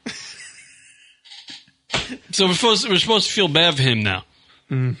hot. So we're supposed to feel bad for him now.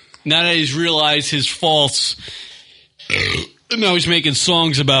 Mm. Now that he's realized his faults. Now he's making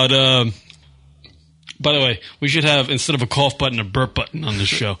songs about... by the way, we should have, instead of a cough button, a burp button on this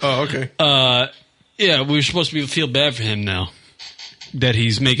show. Oh, okay. Yeah, we're supposed to feel bad for him now. That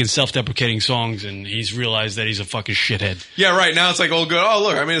he's making self-deprecating songs and he's realized that he's a fucking shithead. Yeah, right. Now it's like all good. Oh,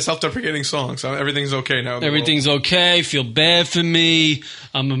 look, I made a self-deprecating song, so everything's okay now. Everything's okay. Feel bad for me.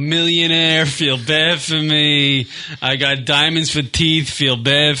 I'm a millionaire. Feel bad for me. I got diamonds for teeth. Feel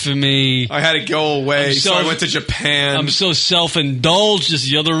bad for me. I had to go away, so I went to Japan. I'm so self-indulged. This is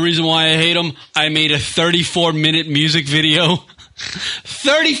the other reason why I hate him. I made a 34-minute music video.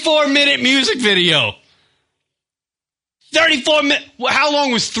 34-minute music video. 34 minutes. How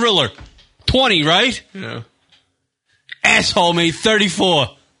long was Thriller? 20, right? Yeah. Asshole made 34.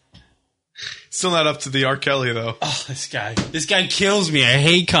 Still not up to the R. Kelly, though. Oh, this guy kills me. I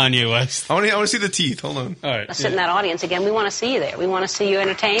hate Kanye West. I want to see the teeth. Hold on. All right. Let's sit in that audience again. We want to see you there. We want to see you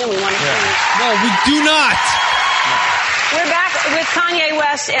entertain. We want to see you. No, we do not. We're back with Kanye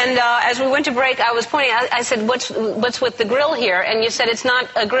West, and as we went to break, I was pointing out, I said, what's with the grill here? And you said it's not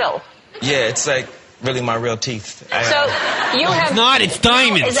a grill. Yeah, it's really my real teeth. So you have... It's not, it's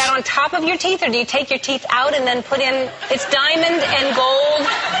diamonds. Is that on top of your teeth, or do you take your teeth out and then put in... It's diamond and gold.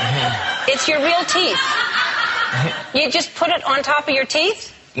 Mm-hmm. It's your real teeth. You just put it on top of your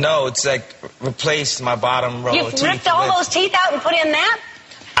teeth? No, it's replaced my bottom row of teeth. You've ripped all those teeth out and put in that?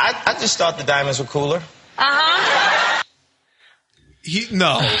 I just thought the diamonds were cooler. Uh-huh.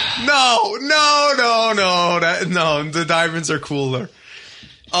 No, the diamonds are cooler.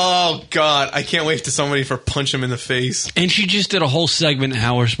 Oh, God. I can't wait to somebody for punch him in the face. And she just did a whole segment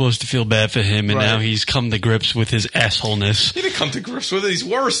how we're supposed to feel bad for him, and now he's come to grips with his assholeness. He didn't come to grips with it. He's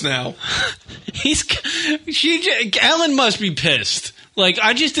worse now. Ellen must be pissed. Like,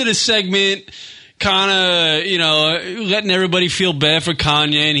 I just did a segment kind of, letting everybody feel bad for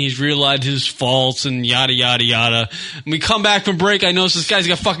Kanye, and he's realized his faults and yada, yada, yada. And we come back from break, I notice this guy's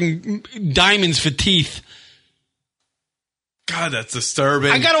got fucking diamonds for teeth. God, that's disturbing.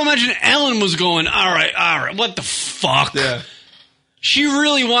 I got to imagine Ellen was going, all right, what the fuck? Yeah. She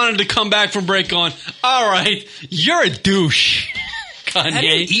really wanted to come back from break going, all right, you're a douche, Kanye. How do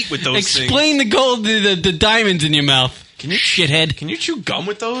you eat with those Explain things? the diamonds in your mouth. Can you, shithead? Can you chew gum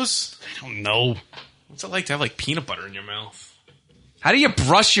with those? I don't know. What's it like to have like peanut butter in your mouth? How do you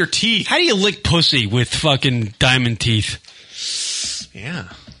brush your teeth? How do you lick pussy with fucking diamond teeth? Yeah.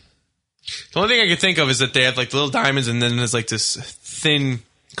 The only thing I could think of is that they have like little diamonds, and then there's like this thin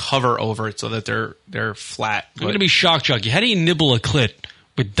cover over it so that they're flat. I'm gonna be shock jockey. How do you nibble a clit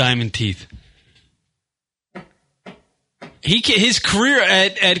with diamond teeth? His career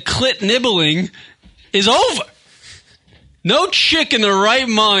at clit nibbling is over. No chick in the right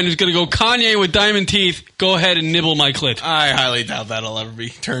mind is going to go, Kanye with diamond teeth, go ahead and nibble my clit. I highly doubt that'll ever be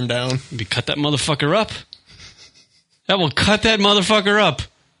turned down. Maybe cut that motherfucker up. That will cut that motherfucker up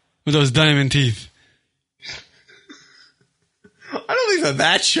with those diamond teeth. I don't think they're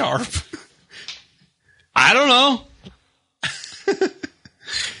that sharp. I don't know.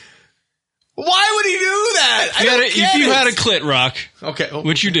 Why would he do that? If you had a clit, Rock, okay,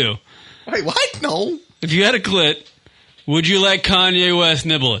 which you do. Wait, what? No. If you had a clit, would you let Kanye West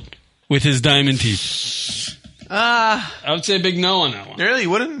nibble it with his diamond teeth? I would say big no on that one. Really? You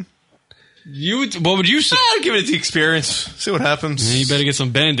wouldn't? What would you say? I'd give it the experience. See what happens. Yeah, you better get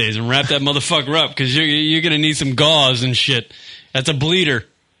some Band-Aids and wrap that motherfucker up, because you're going to need some gauze and shit. That's a bleeder.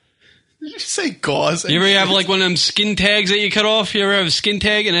 Did you say gauze? You ever have like one of them skin tags that you cut off? You ever have a skin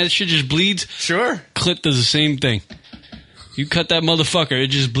tag and that shit just bleeds? Sure. Clit does the same thing. You cut that motherfucker, it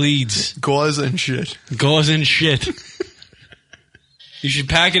just bleeds. Gauze and shit. Gauze and shit. You should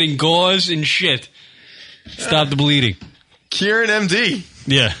pack it in gauze and shit. Stop the bleeding. Kieran MD.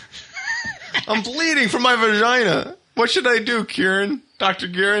 Yeah. I'm bleeding from my vagina. What should I do, Kieran? Dr.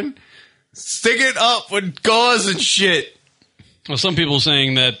 Kieran? Stick it up with gauze and shit. Well, some people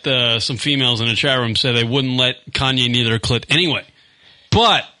saying that some females in the chat room said they wouldn't let Kanye near their clit anyway.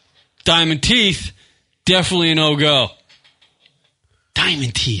 But diamond teeth, definitely a no-go.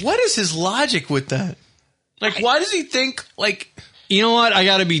 Diamond teeth. What is his logic with that? Like, why does he think, like... You know what? I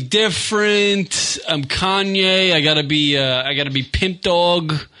gotta be different. I'm Kanye. I gotta be pimp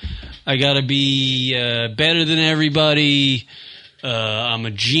dog. I gotta be better than everybody. I'm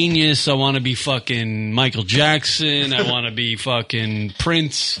a genius. I want to be fucking Michael Jackson. I want to be fucking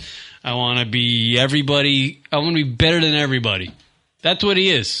Prince. I want to be everybody. I want to be better than everybody. That's what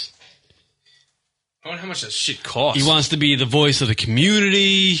he is. I wonder how much that shit costs. He wants to be the voice of the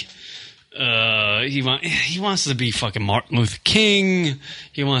community. He wants to be fucking Martin Luther King.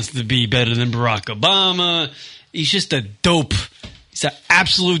 He wants to be better than Barack Obama. He's just a dope. He's an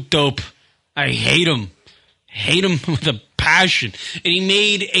absolute dope. I hate him. Hate him with a passion. And he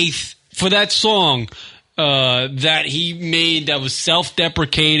made for that song that he made that was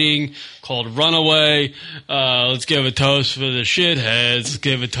self-deprecating called Runaway. Let's give a toast for the shitheads. Let's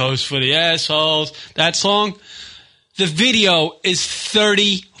give a toast for the assholes. That song. The video is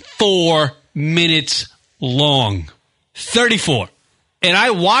 34 minutes long. 34. And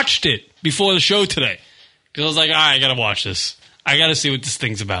I watched it before the show today. Because I was like, all right, I got to watch this. I got to see what this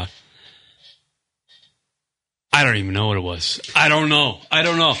thing's about. I don't even know what it was. I don't know.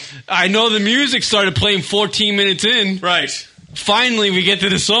 I know the music started playing 14 minutes in. Right. Finally, we get to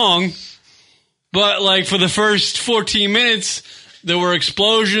the song. But, like, for the first 14 minutes, there were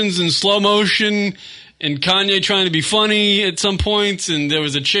explosions and slow motion and Kanye trying to be funny at some points, and there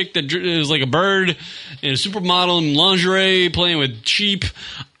was a chick that was like a bird and a supermodel in lingerie playing with sheep.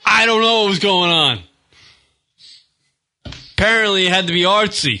 I don't know what was going on. Apparently, it had to be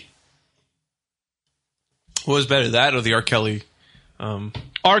artsy. What was better, that or the R. Kelly?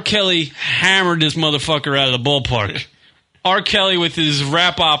 R. Kelly hammered this motherfucker out of the ballpark. R. Kelly with his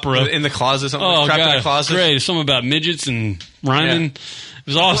rap opera. In the closet, something? Oh, Trapped God. in the closet? Great. Something about midgets and rhyming. Yeah. It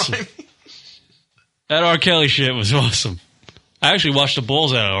was awesome. That R. Kelly shit was awesome. I actually watched the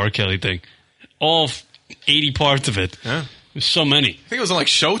balls out of R. Kelly thing. All 80 parts of it. Yeah. There's so many. I think it was on like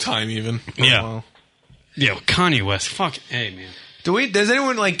Showtime even. Yeah. Wow. Yeah, Kanye West. Fuck. Hey, man. Does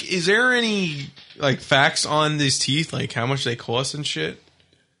anyone, like, is there any, like, facts on these teeth? Like, how much they cost and shit?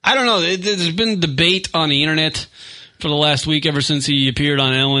 I don't know. There's been debate on the internet for the last week ever since he appeared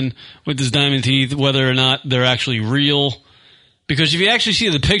on Ellen with his diamond teeth, whether or not they're actually real. Because if you actually see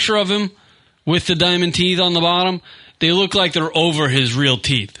the picture of him with the diamond teeth on the bottom, they look like they're over his real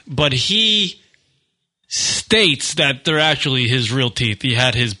teeth. But he states that they're actually his real teeth. He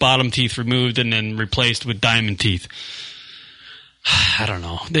had his bottom teeth removed and then replaced with diamond teeth. I don't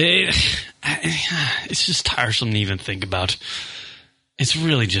know. It's just tiresome to even think about. It's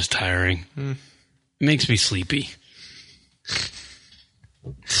really just tiring. It makes me sleepy.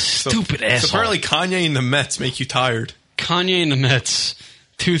 Stupid asshole. So apparently Kanye and the Mets make you tired. Kanye and the Mets.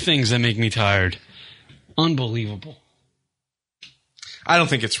 Two things that make me tired. Unbelievable. I don't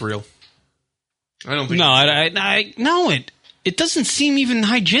think it's real. I don't think. No, I no. It doesn't seem even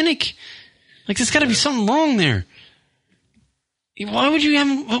hygienic. Like there's got to be something wrong there. Why would you have?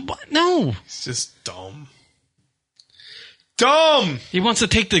 No, it's just dumb. Dumb. He wants to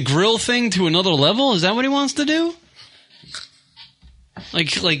take the grill thing to another level. Is that what he wants to do?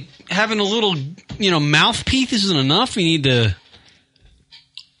 Like having a little, mouthpiece isn't enough. You need to.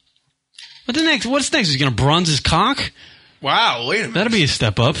 What's next? He's going to bronze his cock? Wow, wait a minute. That'll be a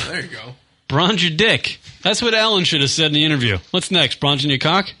step up. There you go. Bronze your dick. That's what Ellen should have said in the interview. What's next? Bronzing your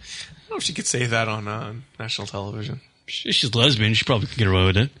cock? I don't know if she could say that on national television. She's lesbian. She probably could get away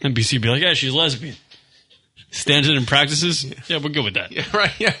with it. NBC would be like, yeah, she's lesbian. Stands it in practices? Yeah, we're good with that. Yeah,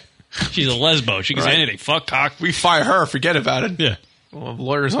 right, yeah. She's a lesbo. She can say anything. Fuck cock. We fire her. Forget about it. Yeah. Well,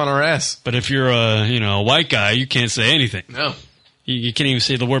 lawyers on our ass. But if you're a white guy, you can't say anything. No. You can't even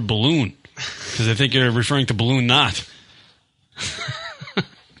say the word balloon. Because I think you're referring to balloon knot.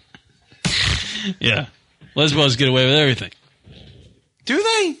 Yeah. Lesbos get away with everything. Do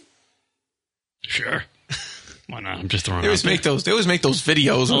they? Sure. Why not? I'm just throwing They always make those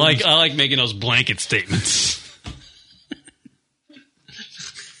videos. I like making those blanket statements.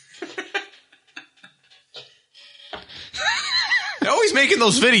 They're always making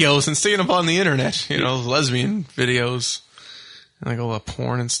those videos and sticking them on the internet. Lesbian videos. And all that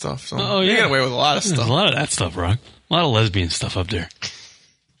porn and stuff. So they get away with a lot of stuff. There's a lot of that stuff, Rock. A lot of lesbian stuff up there.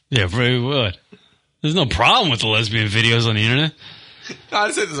 Yeah, very good. There's no problem with the lesbian videos on the internet. No,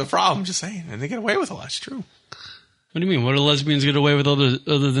 I said there's a problem. I'm just saying. And they get away with a lot. It's true. What do you mean? What do lesbians get away with other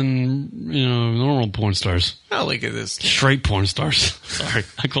than, normal porn stars? Oh, look at this. Straight porn stars. Sorry.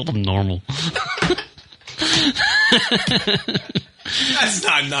 I called them normal. That's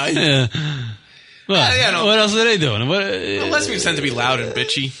not nice. Yeah. Well, what else are they doing? Lesbians tend to be loud and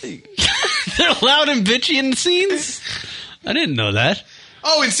bitchy. They're loud and bitchy in the scenes? I didn't know that.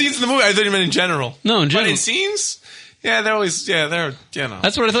 Oh, in scenes in the movie? I thought you meant in general. No, in general. But in scenes? Yeah, they're always, they're.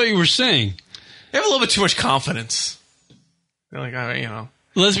 That's what I thought you were saying. They have a little bit too much confidence. They're like,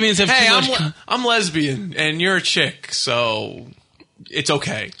 lesbians have too much... I'm lesbian, and you're a chick, so it's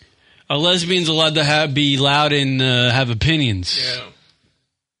okay. Are lesbians allowed to be loud and have opinions? Yeah.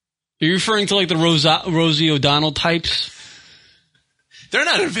 Are you referring to like the Rosie O'Donnell types? They're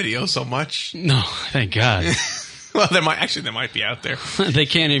not in video so much. No, thank God. Well, they might be out there. They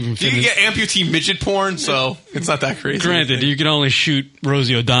can't even finish. You can get amputee midget porn, so it's not that crazy. Granted, you can only shoot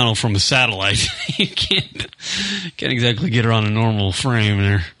Rosie O'Donnell from a satellite. You can't exactly get her on a normal frame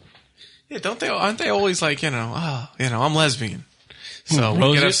there. Yeah, aren't they always like, I'm lesbian, so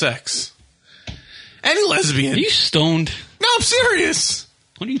we can have sex. Any lesbian. Are you stoned? No, I'm serious.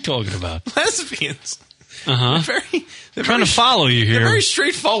 What are you talking about? Lesbians. Uh-huh. They're trying to follow you here. They're very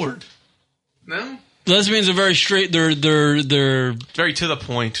straightforward. No? Lesbians are very straight. They're very to the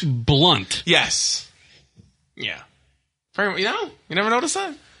point. Blunt. Yes. Yeah. Very, you never noticed that?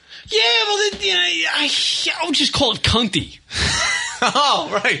 Yeah, well, I would just call it cunty.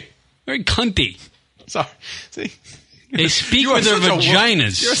 Oh, right. Very cunty. Sorry. See? They speak with their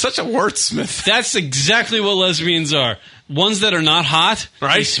vaginas. You're such a wordsmith. That's exactly what lesbians are. Ones that are not hot,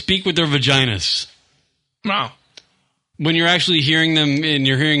 right? They speak with their vaginas. Wow. When you're actually hearing them and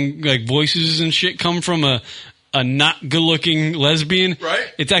you're hearing like voices and shit come from a not good-looking lesbian,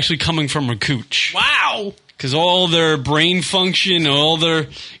 right? It's actually coming from a cooch. Wow. Because all their brain function, all their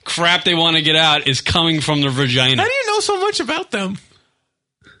crap they want to get out is coming from their vagina. How do you know so much about them?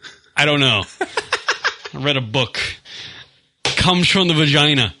 I don't know. I read a book. Comes from the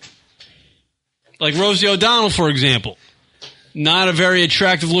vagina. Like Rosie O'Donnell, for example. Not a very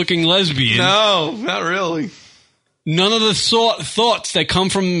attractive-looking lesbian. No, not really. None of the thoughts that come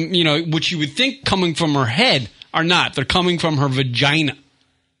from, which you would think coming from her head are not. They're coming from her vagina.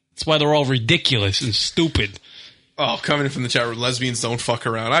 That's why they're all ridiculous and stupid. Oh, coming in from the chat room, lesbians don't fuck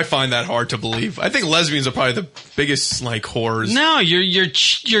around. I find that hard to believe. I think lesbians are probably the biggest, whores. No,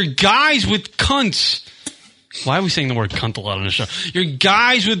 you're guys with cunts. Why are we saying the word cunt a lot on the show? You're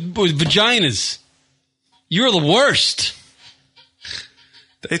guys with vaginas. You're the worst.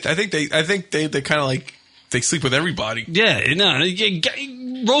 I think they kind of like they sleep with everybody. Yeah, no.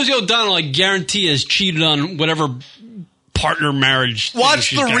 Rosie O'Donnell, I guarantee, has cheated on whatever partner marriage.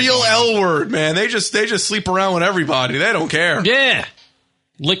 Watch the real L Word, man. They just sleep around with everybody. They don't care. Yeah.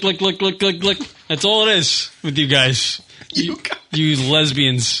 Lick, lick, lick, lick, lick, lick. That's all it is with you guys. You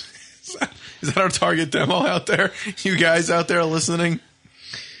lesbians. Is that our target demo out there? You guys out there listening?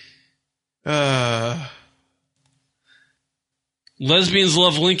 Lesbians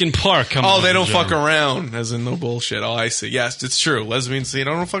love Linkin Park. They don't fuck around, as in no bullshit. Oh, I see. Yes, it's true. Lesbians, they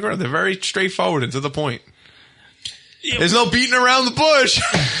don't fuck around. They're very straightforward and to the point. There's no beating around the bush.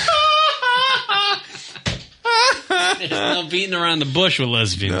 There's no beating around the bush with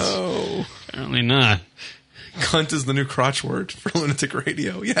lesbians. No. Apparently not. Cunt is the new crotch word for Lunatic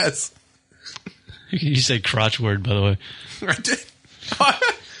Radio. Yes. You said crotch word, by the way. I did.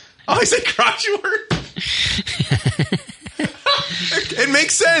 I said crotch word. It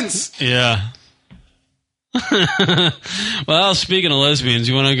makes sense. Yeah. Well, speaking of lesbians,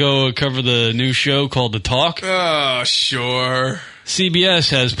 you want to go cover the new show called The Talk? Oh, sure. CBS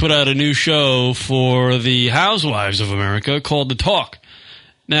has put out a new show for the housewives of America called The Talk.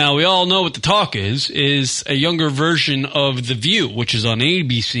 Now, we all know what The Talk is a younger version of The View, which is on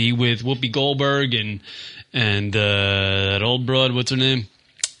ABC with Whoopi Goldberg and that old broad, what's her name?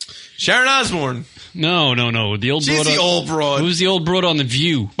 Sharon Osbourne. No. The old broad. She's the old broad. Who's the old broad on The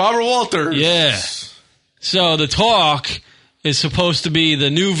View? Barbara Walters. Yeah. So The Talk is supposed to be the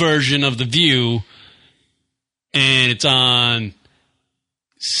new version of The View, and it's on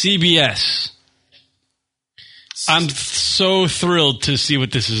CBS. I'm so thrilled to see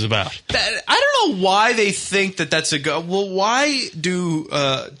what this is about. I don't know why they think that that's a good... Well, why do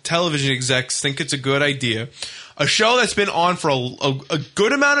television execs think it's a good idea? A show that's been on for a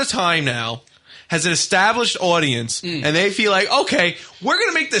good amount of time now, has an established audience, and they feel like, okay, we're going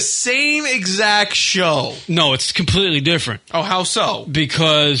to make the same exact show. No, it's completely different. Oh, how so?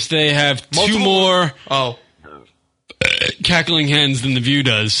 Because they have two more cackling hens than The View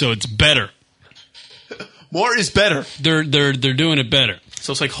does, so it's better. More is better. They're doing it better.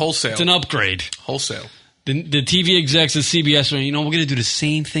 So it's like wholesale. It's an upgrade. Wholesale. The TV execs at CBS are, we're going to do the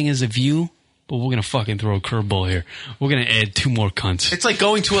same thing as The View, but we're going to fucking throw a curveball here. We're going to add 2 more cunts. It's like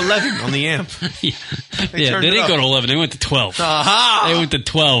going to 11 on the amp. They didn't go to 11. They went to 12. Aha! They went to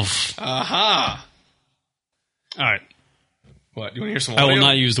 12. Aha! All right. What? You want to hear some audio? I will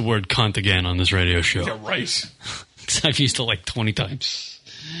not use the word cunt again on this radio show. Yeah, right. I've used it like 20 times.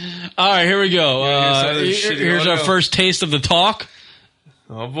 All right, here we go. Here's our first taste of The Talk.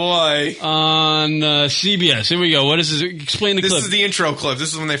 Oh, boy. On CBS. Here we go. What is this? Explain the clip. This is the intro clip.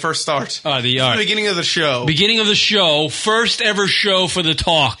 This is when they first start. The beginning of the show. Beginning of the show. First ever show for The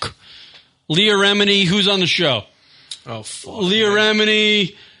Talk. Leah Remini. Who's on the show? Oh, fuck. Leah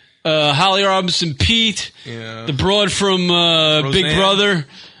Remini, Holly Robinson Pete, the broad from Big Brother.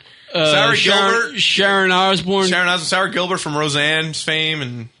 Sarah Gilbert. Sharon Osbourne. Sarah Gilbert from Roseanne's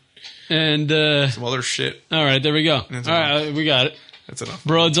fame and some other shit. All right, there we go. That's all right, we got it. That's enough.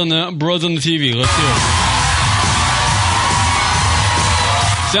 Broads on the TV. Let's do it.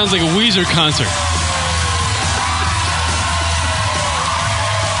 Sounds like a Weezer concert.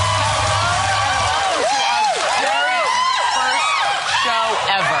 Very first show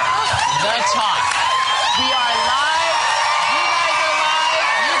ever. The Talk. We are live. You guys are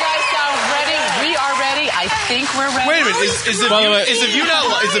live. You guys sound ready. We are ready. I think we're ready. Wait a minute. Is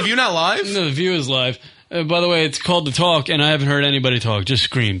the View not live? No, The View is live. By the way, it's called The Talk, and I haven't heard anybody talk. Just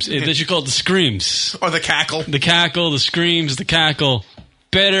screams. They should call it The Screams. Or The Cackle. The Cackle, The Screams, The Cackle.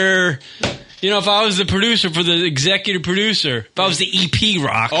 Better. If I was the producer for the executive producer, if I was the EP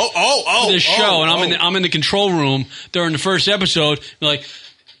Rock for this show, and I'm in the control room during the first episode, be like,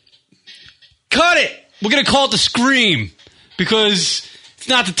 cut it! We're going to call it The Scream, because it's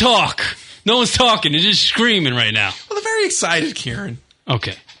not The Talk. No one's talking. They're just screaming right now. Well, they're very excited, Kieran.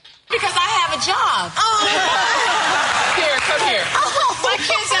 Okay. Because I have a job. Here, come here. My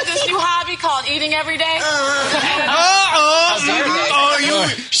kids have this new hobby called eating every day.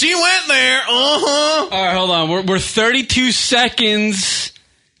 She went there. All right, hold on. We're 32 seconds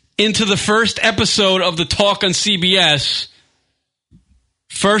into the first episode of The Talk on CBS.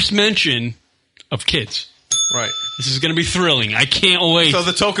 First mention of kids. Right. This is going to be thrilling. I can't wait. So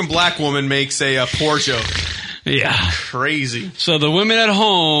the token black woman makes a poor joke. Yeah. Crazy. So the women at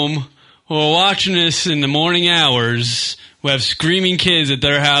home who are watching this in the morning hours, who have screaming kids at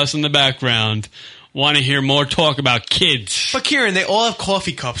their house in the background, want to hear more talk about kids. But Kieran, they all have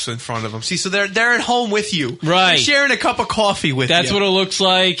coffee cups in front of them. See, so they're at home with you. Right. They're sharing a cup of coffee with you. That's what it looks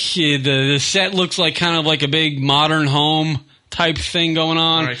like. The set looks like kind of like a big modern home type thing going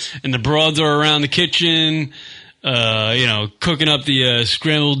on. Right. And the broads are around the kitchen, cooking up the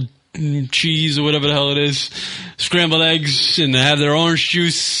scrambled cheese or whatever the hell it is, scrambled eggs, and they have their orange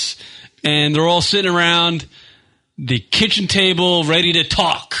juice, and they're all sitting around the kitchen table ready to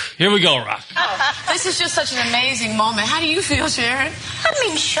talk. Here we go, Rock. Oh, this is just such an amazing moment. How do you feel, Sharon?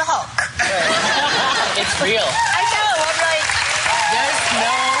 I'm in shock. It's real. I know. I'm like, there's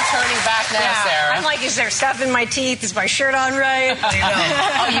no turning back now, Sarah. I'm like, is there stuff in my teeth? Is my shirt on right?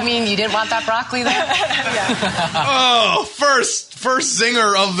 Oh, you mean you didn't want that broccoli there? Oh, first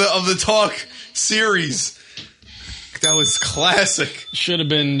zinger of the talk series. That was classic. Should have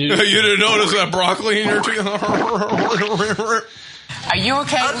been. You didn't notice that broccoli in your teeth? Are you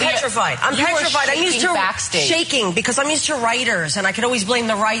okay? I'm petrified. I'm petrified. I'm used to backstage. shaking because I'm used to writers, and I could always blame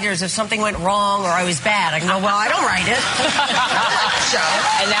the writers if something went wrong or I was bad. I can go, well, I don't write it.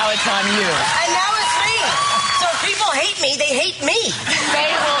 And now it's on you. And now it's me. So if people hate me, they hate me. They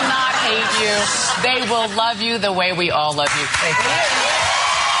will not hate you. They will love you the way we all love you.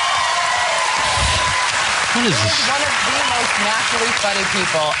 What is this? One of the most naturally funny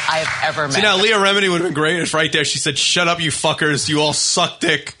people I've ever met. See, now Leah Remini would have been great if right there she said, "Shut up, you fuckers! You all suck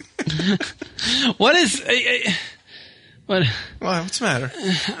dick." What is? What? What's the matter?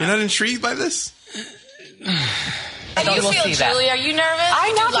 You're not intrigued by this? How do you feel, Julie? Are you nervous?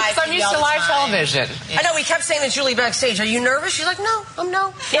 I'm not, because I'm used to live television. I know, we kept saying to Julie backstage, are you nervous? She's like, no.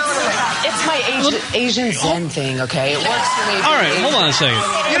 It's my Asian Zen thing, okay? It works for me. All right, hold on a second.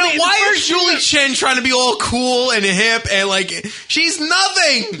 Why is Julie Chen trying to be all cool and hip and she's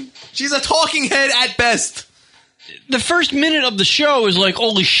nothing? She's a talking head at best. The first minute of the show is like,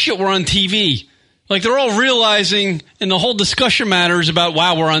 holy shit, we're on TV. Like, they're all realizing, and the whole discussion matters about,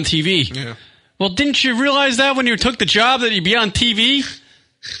 wow, we're on TV. Yeah. Well, didn't you realize that when you took the job that you'd be on TV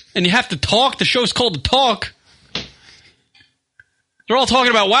and you have to talk? The show's called The Talk. They're all talking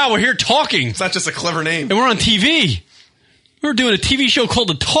about, wow, we're here talking. It's not just a clever name. And we're on TV. We're doing a TV show called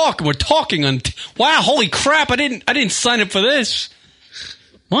The Talk, and we're talking on. Wow, holy crap! I didn't sign up for this.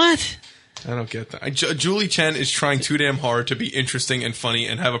 What? I don't get that. Julie Chen is trying too damn hard to be interesting and funny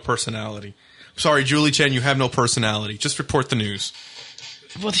and have a personality. Sorry, Julie Chen, you have no personality. Just report the news.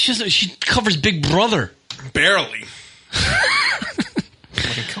 Well, she covers Big Brother. Barely.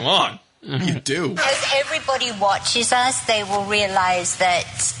 Come on. You do. As everybody watches us, they will realize that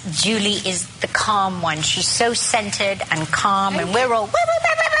Julie is the calm one. She's so centered and calm, and we're all...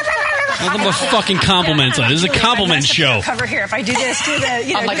 Nothing but fucking compliments on it. This is a compliment show. Cover here. If I do this, do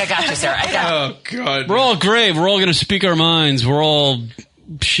the... I'm like, I got you, Sarah. I got you. Oh, God. We're all great. We're all going to speak our minds. We're all...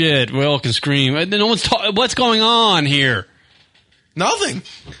 Shit. We all can scream. No one's what's going on here? Nothing.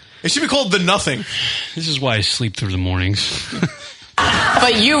 It should be called The Nothing. This is why I sleep through the mornings.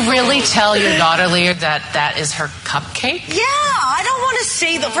 But you really tell your daughter, Leah, that is her cupcake? Yeah, I don't want to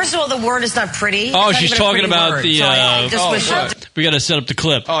say that. First of all, the word is not pretty. Oh, she's talking about word. the... So I just we got to set up the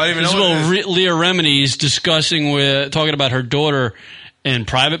clip. Oh, I didn't even know This is what Leah Remini's talking about her daughter in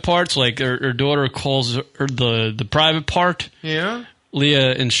private parts. Like, her daughter calls her the private part. Yeah?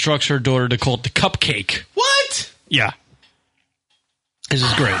 Leah instructs her daughter to call it the cupcake. What? Yeah. This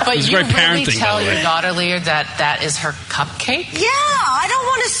is great. But this is you great parenting. Really tell your daughter, Leah, that is her cupcake? Yeah, I don't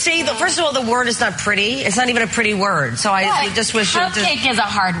want to say that. First of all, the word is not pretty. It's not even a pretty word. So I just wish... Cupcake is a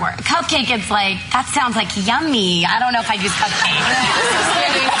hard word. Cupcake is like, that sounds like yummy. I don't know if I'd use cupcake.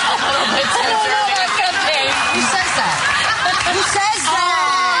 Who says that? Who says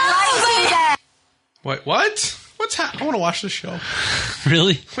that? What? I want to watch this show.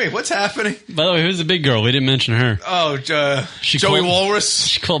 Really? Wait, what's happening? By the way, who's the big girl? We didn't mention her. Oh, Joey Walrus.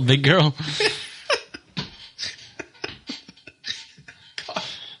 She called Big Girl.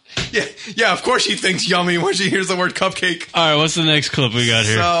 Yeah, of course she thinks yummy when she hears the word cupcake. All right, what's the next clip we got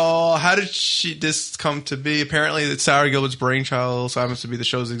here? So, how did this come to be? Apparently, it's Sarah Gilbert's brainchild, so happens to be the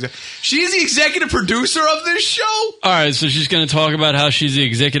show's She's the executive producer of this show? All right, so she's going to talk about how she's the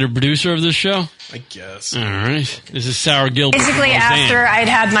executive producer of this show? I guess. All right. This is Sarah Gilbert. Basically, after I'd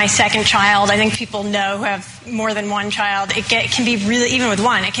had my second child, I think people know who have more than one child, it can be really, even with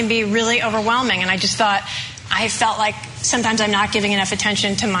one, it can be really overwhelming. And I just thought, I felt like sometimes I'm not giving enough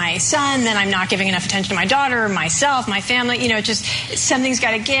attention to my son, then I'm not giving enough attention to my daughter, myself, my family. You know, just something's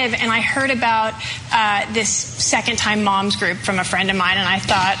got to give. And I heard about this second-time moms group from a friend of mine, and I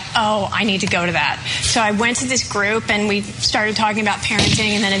thought, oh, I need to go to that. So I went to this group, and we started talking about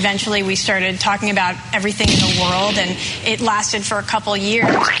parenting, and then eventually we started talking about everything in the world, and it lasted for a couple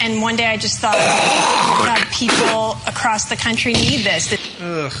years. And one day I just thought, God, people across the country need this.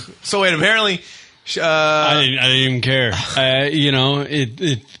 Ugh. So wait, apparently... I didn't even care. You know,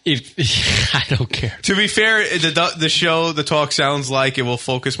 I don't care. To be fair, the show, the talk sounds like it will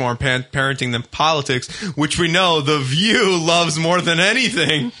focus more on parenting than politics, which we know The View loves more than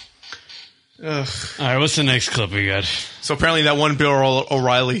anything. Ugh. All right, what's the next clip we got? So apparently that one Bill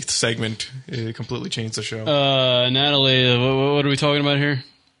O'Reilly segment completely changed the show. Natalie, what are we talking about here?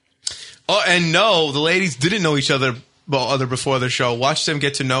 Oh, and no, the ladies didn't know each other before the show. Watch them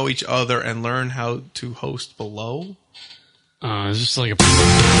get to know each other and learn how to host below. It's just like a...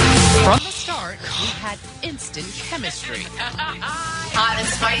 From the start, we had instant chemistry. Hot and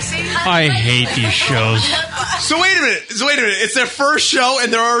spicy. I hate these shows. So wait a minute. It's their first show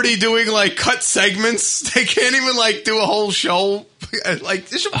and they're already doing like cut segments. They can't even like do a whole show.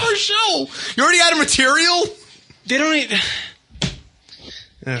 Like, it's your first show. You already had a material? They don't need...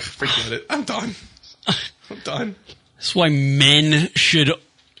 Forget it. I'm done. That's why men should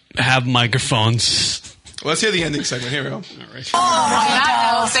have microphones. Well, let's hear the ending segment. Here we go. All right.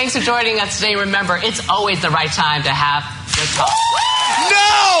 Oh, thanks for joining us today. Remember, it's always the right time to have the talk.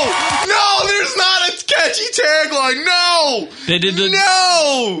 No, there's not a catchy tagline. No, they did the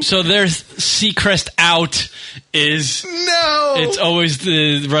So their Seacrest out is It's always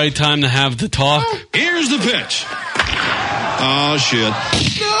the right time to have the talk. Here's the pitch. Oh shit!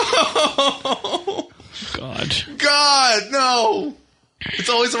 No. God, no. It's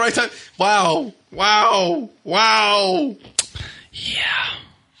always the right time. Wow. Yeah.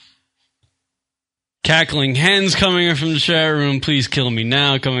 Cackling hens coming in from the chat room. Please kill me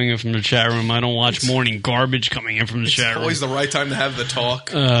now. Coming in from the chat room. I don't watch morning garbage coming in from the chat room. It's always the right time to have the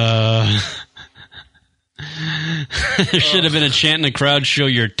talk. There should have been a chant in the crowd, show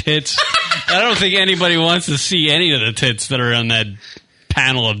your tits. I don't think anybody wants to see any of the tits that are on that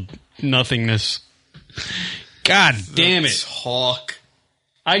panel of nothingness. God damn it. Talk.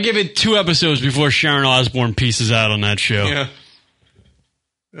 I give it 2 episodes before Sharon Osbourne pieces out on that show. Yeah.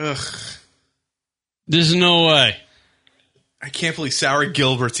 Ugh. There's no way. I can't believe Sarah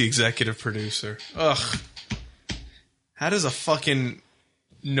Gilbert's the executive producer. Ugh. How does a fucking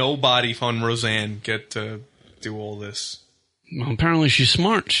nobody from Roseanne get to do all this? Well, apparently she's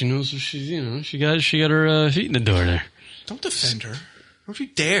smart. She knows what she's, she got her feet in the door there. Don't defend her. Don't you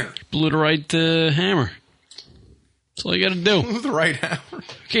dare. Blew the right hammer. That's all you got to do. Blew the right hammer.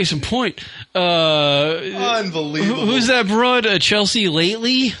 Case in point. Unbelievable. Who's that broad? Chelsea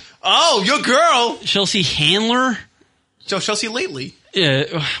Lately? Oh, your girl. Chelsea Handler? Chelsea Lately.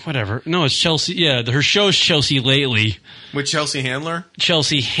 Yeah, whatever. No, it's Chelsea. Yeah, her show's Chelsea Lately. With Chelsea Handler?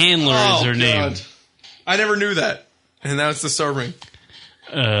 Chelsea Handler is her name. I never knew that. And now it's disturbing.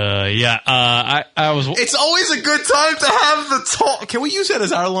 I was... It's always a good time to have the talk. Can we use that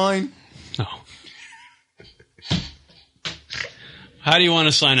as our line? No. How do you want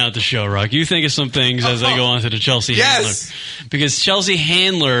to sign out the show, Rock? You think of some things as I go on to the Chelsea Handler. Because Chelsea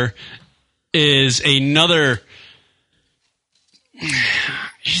Handler is another...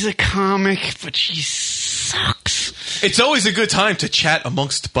 She's a comic, but she sucks. It's always a good time to chat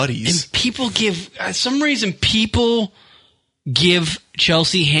amongst buddies. And people give... For some reason, people give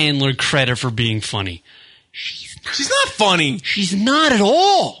Chelsea Handler credit for being funny. She's not funny. She's not at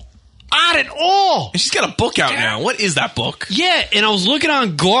all. Not at all. And she's got a book out now. What is that book? Yeah, and I was looking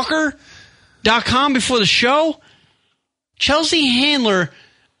on Gawker.com before the show. Chelsea Handler,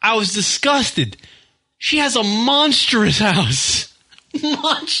 I was disgusted. She has a monstrous house.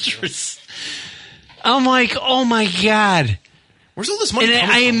 Monstrous. I'm like, oh my God. Where's all this money and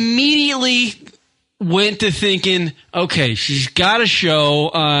coming I from? immediately went to thinking, okay, she's got a show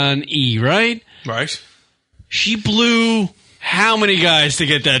on E, right? Right. She blew how many guys to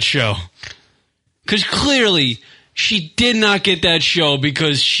get that show? Because clearly she did not get that show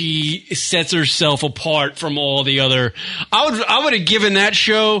because she sets herself apart from all the other. I would have given that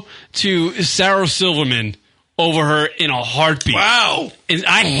show to Sarah Silverman over her in a heartbeat. Wow. And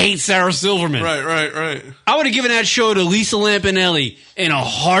I hate Sarah Silverman. Right. I would have given that show to Lisa Lampanelli in a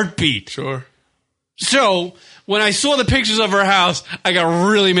heartbeat. Sure. So when I saw the pictures of her house, I got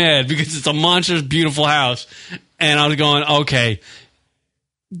really mad because it's a monstrous, beautiful house. And I was going, okay,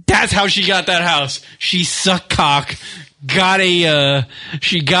 that's how she got that house. She sucked cock,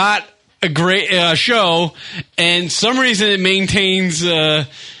 she got a great show, and some reason it maintains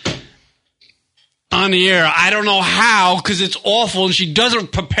on the air. I don't know how, because it's awful, and she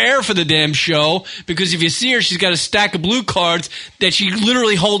doesn't prepare for the damn show, because if you see her, she's got a stack of blue cards that she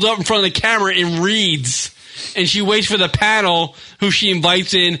literally holds up in front of the camera and reads. And she waits for the panel, who she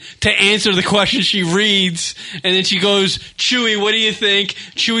invites in, to answer the question she reads. And then she goes, Chewy, what do you think?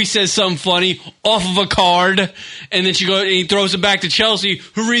 Chewy says something funny off of a card. And then he throws it back to Chelsea,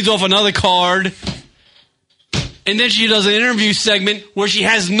 who reads off another card. And then she does an interview segment where she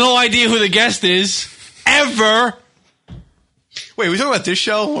has no idea who the guest is, ever. Wait, we talking about this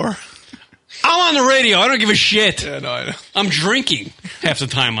show, or? I'm on the radio. I don't give a shit. Yeah, no, I know. I'm drinking half the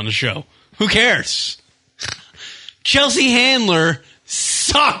time on the show. Who cares? Chelsea Handler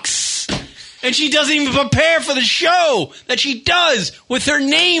sucks. And she doesn't even prepare for the show that she does with her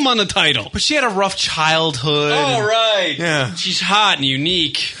name on the title. But she had a rough childhood. Oh, right. Yeah. She's hot and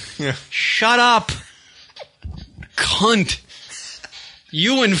unique. Yeah. Shut up. Cunt.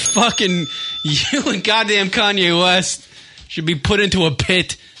 You and goddamn Kanye West should be put into a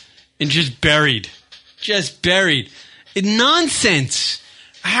pit and just buried. Just buried. Nonsense.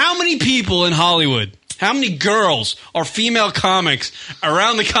 How many people in Hollywood, how many girls or female comics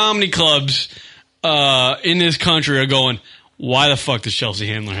around the comedy clubs in this country are going, why the fuck does Chelsea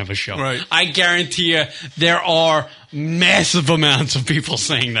Handler have a show? Right. I guarantee you there are massive amounts of people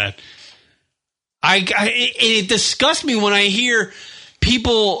saying that. It disgusts me when I hear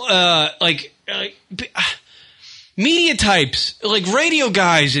people media types, like radio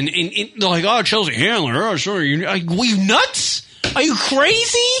guys, and they're like, oh, Chelsea Handler, oh, sure. Are you nuts? Are you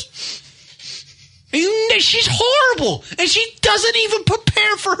crazy? She's horrible, and she doesn't even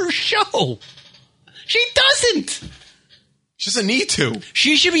prepare for her show. She doesn't. She doesn't need to.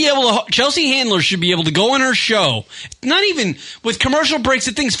 She should be able to. Chelsea Handler should be able to go on her show, not even with commercial breaks.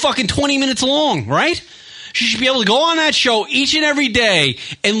 The thing's fucking 20 minutes long, right? She should be able to go on that show each and every day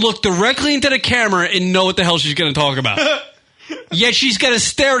and look directly into the camera and know what the hell she's going to talk about. Yet she's got to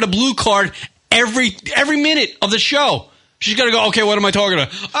stare at a blue card every minute of the show. She's got to go, okay, what am I talking about?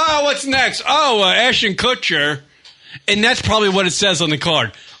 Oh, what's next? Oh, Ashton Kutcher. And that's probably what it says on the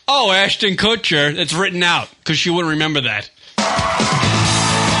card. Oh, Ashton Kutcher. That's written out because she wouldn't remember that. There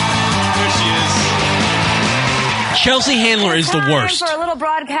she is. Chelsea Handler is the worst. For a little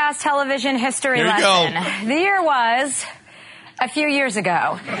broadcast television history Here you lesson. go. The year was a few years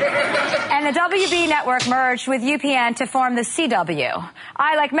ago. And the WB network merged with UPN to form the CW.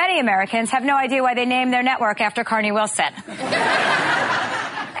 I, like many Americans, have no idea why they named their network after Carney Wilson.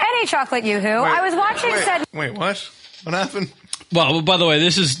 Any chocolate yoo-hoo. I was watching said... Wait, what? What happened? Well, by the way,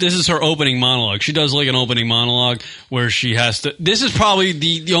 this is her opening monologue. She does like an opening monologue where she has to... This is probably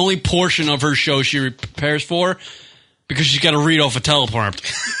the only portion of her show she prepares for because she's got to read off a teleprompter.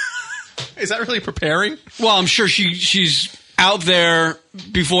 Is that really preparing? Well, I'm sure she's out there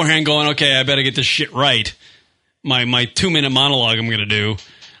beforehand going, okay, I better get this shit right. My 2-minute monologue I'm going to do.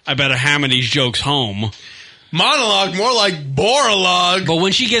 I better hammer these jokes home. Monologue, more like boralogue. But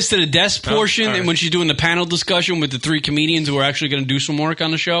when she gets to the desk portion all right. and when she's doing the panel discussion with the 3 comedians who are actually going to do some work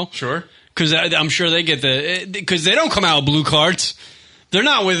on the show. Sure. Because I'm sure they get because they don't come out with blue cards. They're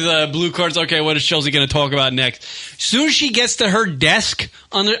not with blue cards. Okay, what is Chelsea going to talk about next? As soon as she gets to her desk,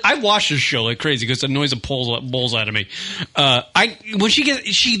 I watch this show like crazy because it annoys the balls out of me. When she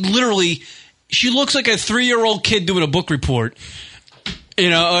looks like a 3-year-old kid doing a book report, or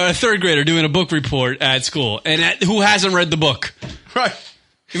a 3rd grader doing a book report at school, and who hasn't read the book? Right.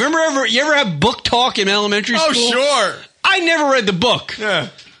 You ever have book talk in elementary school? Oh, sure. I never read the book. Yeah.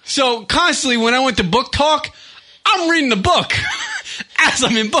 So constantly when I went to book talk, I'm reading the book as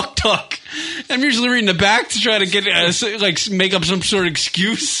I'm in book talk. I'm usually reading the back to try to get make up some sort of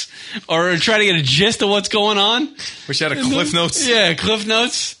excuse or try to get a gist of what's going on. Wish you had a Cliff Notes. Yeah, Cliff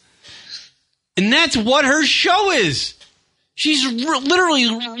Notes. And that's what her show is. She's literally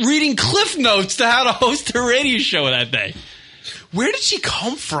reading Cliff Notes to how to host her radio show that day. Where did she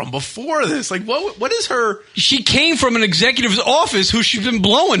come from before this? Like, what is her... She came from an executive's office who she's been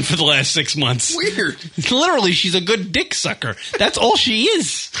blowing for the last 6 months. Weird. Literally, she's a good dick sucker. That's all she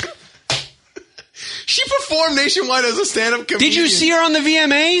is. She performed nationwide as a stand-up comedian. Did you see her on the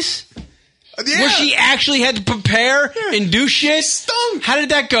VMAs? Yeah. Where she actually had to prepare and do shit? Stunk. How did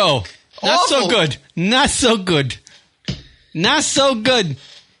that go? Not so good. Not so good. Not so good.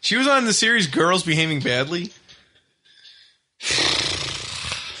 She was on the series Girls Behaving Badly.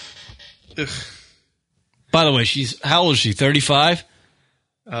 Ugh. By the way, how old is she? 35?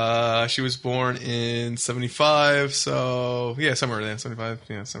 She was born in 75, so yeah, somewhere there, 75,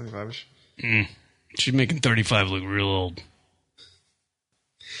 yeah, 75ish. She's making 35 look real old.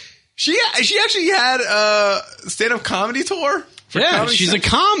 She actually had a stand-up comedy tour. Yeah, Comedy she's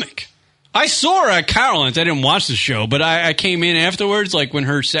Central. a comic. I saw her at Caroline's. I didn't watch the show, but I came in afterwards, like when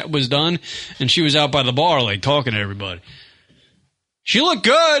her set was done, and she was out by the bar, like talking to everybody. She looked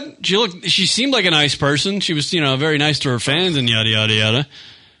good. She seemed like a nice person. She was, very nice to her fans and yada yada yada.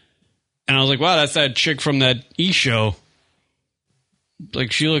 And I was like, wow, that's that chick from that E! show.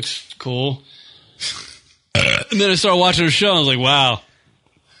 Like, she looks cool. And then I started watching her show, and I was like, wow.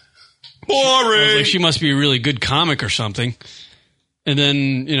 Boring. She must be a really good comic or something. And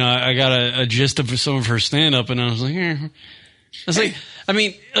then, I got a gist of some of her stand-up, and I was like,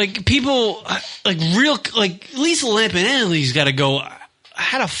 people, Lisa Lampanelli's got to go,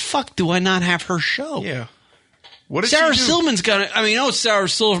 how the fuck do I not have her show? Yeah. What did Sarah she do? Silverman's got it. I mean, Sarah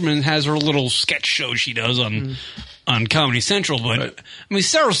Silverman has her little sketch show she does on Comedy Central, but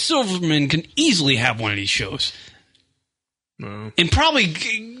Sarah Silverman can easily have one of these shows. No. And probably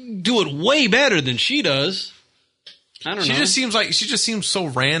do it way better than she does. I don't know. She just seems so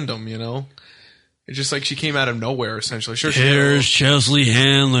random, It's just like she came out of nowhere, essentially. Sure, Here's Chesley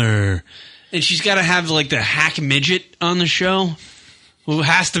Handler. And she's got to have, the hack midget on the show, who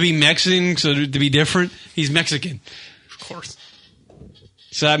has to be Mexican, so to be different. He's Mexican. Of course.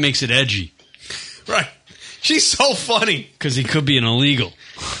 So that makes it edgy. Right. She's so funny. Because he could be an illegal.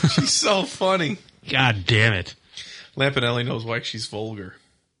 She's so funny. God damn it. Lampanelli knows why she's vulgar.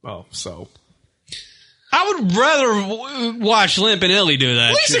 Oh, so. I would rather watch Lampanelli do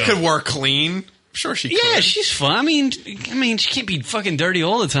that. Lisa could work clean. I'm sure she could. Yeah, she's fun. I mean, she can't be fucking dirty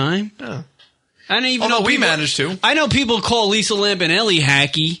all the time. Yeah. I don't even know we managed to. I know people call Lisa Lampanelli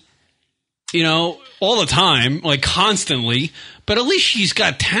hacky, all the time, like constantly. But at least she's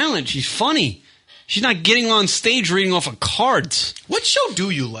got talent. She's funny. She's not getting on stage reading off of cards. What show do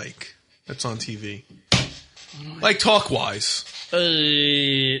you like that's on TV? Like talk-wise.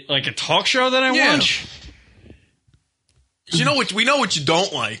 Like a talk show that I watch? We know what you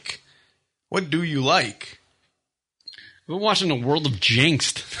don't like. What do you like? We're watching The World of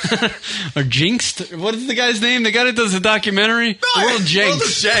Jinxed. Or Jinxed? What is the guy's name? The guy that does the documentary? No, The World of Jinx. World of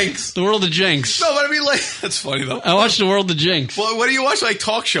Jinx. The World of Jinx. No, but I mean, that's funny, though. I watched The World of Jinx. Well, what do you watch,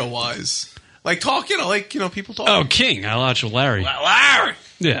 talk show-wise? People talk. Oh, King. I watch Larry. Larry!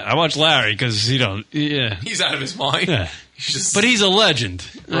 Yeah, I watch Larry because, yeah. He's out of his mind. Yeah. But he's a legend.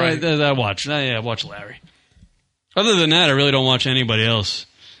 Right. I watch Larry. Other than that, I really don't watch anybody else.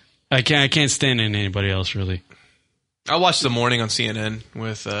 I can't stand anybody else, really. I watched The Morning on CNN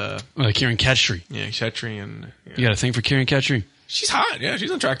with Kieran Ketchery. Yeah, Ketchery and You got a thing for Kieran Ketchery? She's hot. Yeah,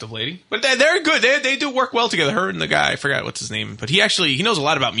 she's an attractive lady. But they're good. They do work well together. Her and the guy, I forgot what's his name, but he knows a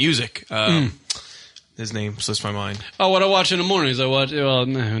lot about music. His name slips my mind. Oh, what I watch in the mornings, no one's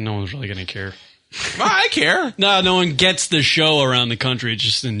really going to care. Well, I care. No one gets the show around the country. It's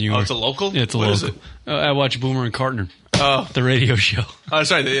just in New York. Oh, it's a local? Yeah, it's a What local. is it? I watch Boomer and Cartner. Oh. The radio show. Oh,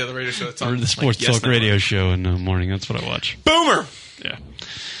 sorry. The radio show. That's on, Or the sports talk radio show in the morning. That's what I watch. Boomer! Yeah.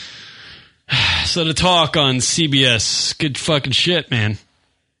 So the talk on CBS. Good fucking shit, man.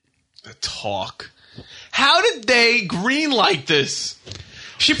 The talk. How did they greenlight this?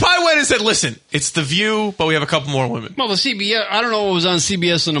 She probably went and said, listen, it's The View, but we have a couple more women. Well, the CBS, I don't know what was on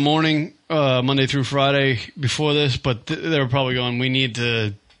CBS in the morning, Monday through Friday before this, but they were probably going, we need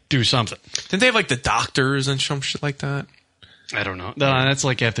to do something. Didn't they have the doctors and some shit like that? I don't know. No, that's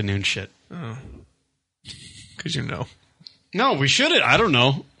like afternoon shit. Oh. Because you know. No, we should have. I don't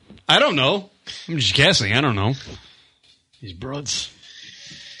know. I'm just guessing. I don't know. These broads.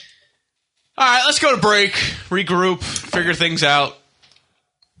 All right, let's go to break, regroup, figure things out,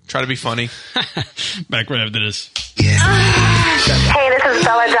 try to be funny. Back right after this. Hey, this is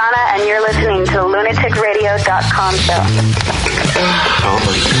Belladonna, and you're listening to lunaticradio.com show.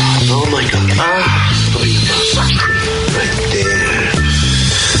 Oh my god. Right there.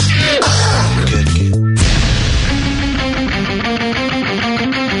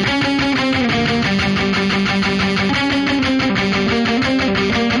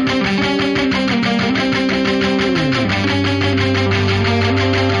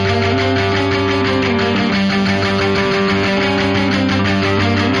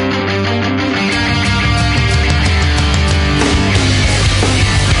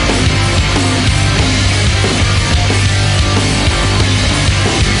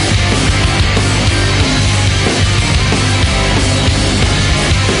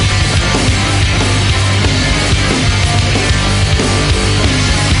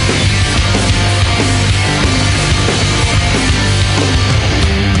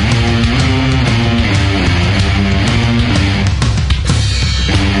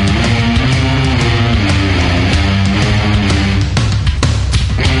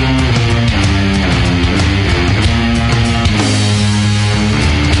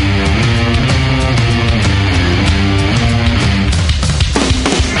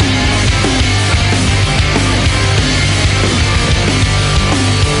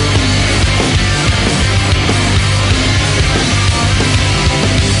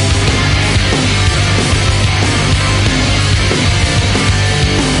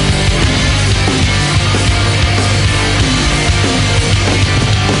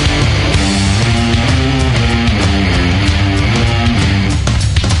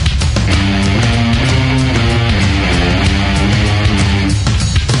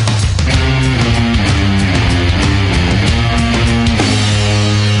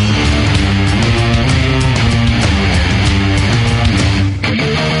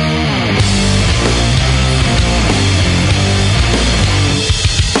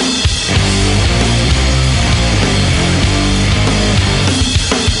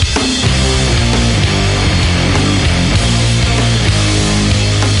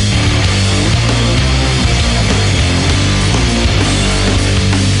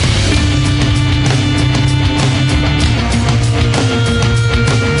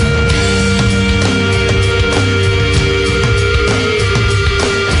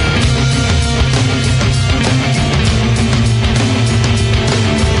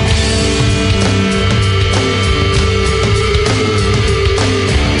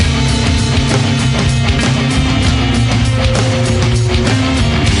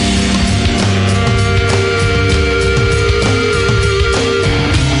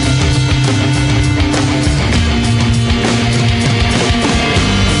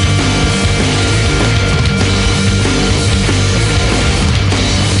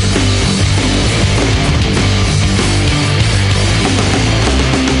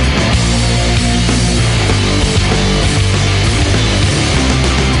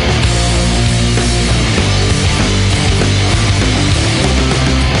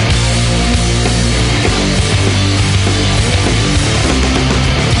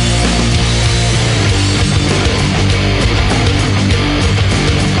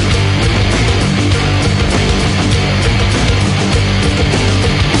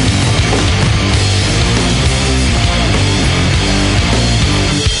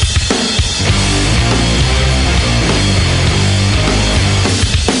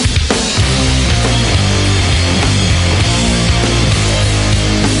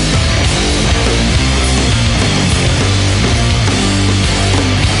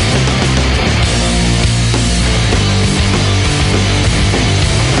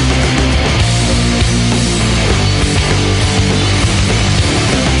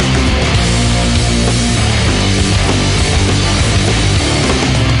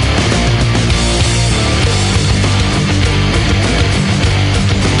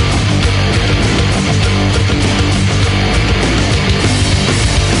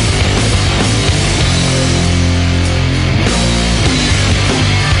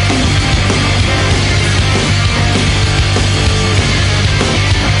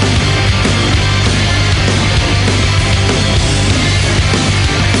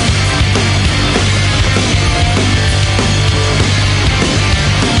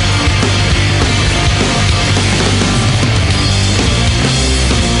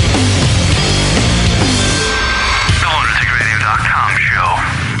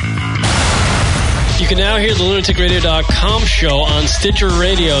 can now hear the lunaticradio.com show on Stitcher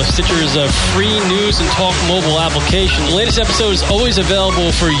Radio. Stitcher is a free news and talk mobile application. The latest episode is always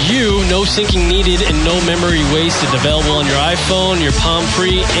available for you. No syncing needed and no memory wasted. Available on your iPhone, your Palm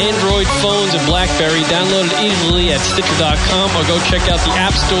Pre, Android phones, and BlackBerry. Download it easily at Stitcher.com or go check out the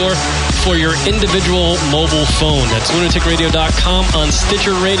App Store for your individual mobile phone. That's lunaticradio.com on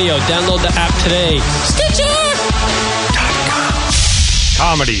Stitcher Radio. Download the app today. Stitcher!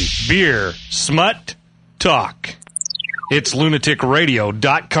 Comedy, beer, smut, talk. It's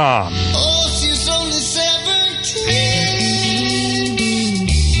lunaticradio.com. Oh, she's only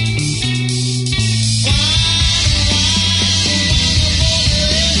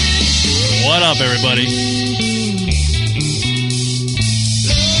 17. What up, everybody?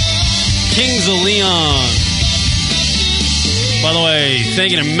 Kings of Leon. By the way,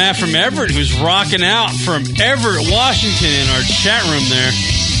 thanking to Matt from Everett, who's rocking out from Everett, Washington, in our chat room there.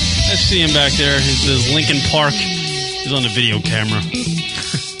 I see him back there. This Lincoln Park. He's on the video camera.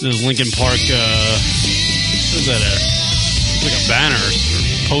 This Lincoln Park, what is that? It's like a banner or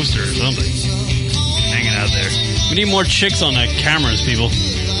poster or something. Hanging out there. We need more chicks on the cameras, people.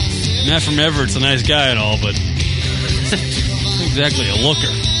 Matt from Everett's a nice guy and all, but not exactly a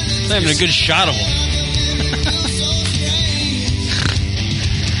looker. Not even a good shot of him.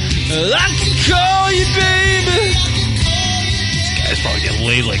 I can call you, baby. These guys probably get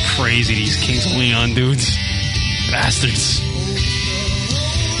laid like crazy, these Kings of Leon dudes. Bastards.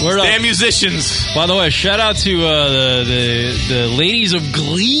 Damn musicians. By the way, shout out to the ladies of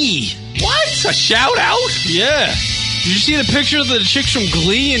Glee. What? A shout out? Yeah. Did you see the picture of the chicks from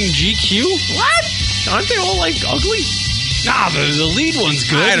Glee and GQ? What? Aren't they all like ugly? Nah, the lead one's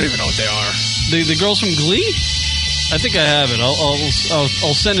good. I don't even know what they are. The girls from Glee? I think I have it.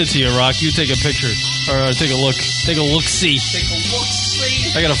 I'll send it to you, Rock. You take a picture or take a look. Take a look. See. Take a look.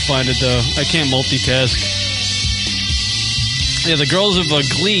 See. I gotta find it though. I can't multitask. Yeah, the girls of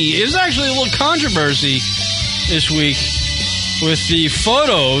Glee. It was actually a little controversy this week with the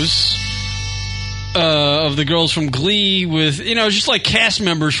photos of the girls from Glee with, just like cast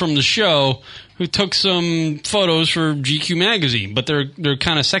members from the show who took some photos for GQ magazine, but they're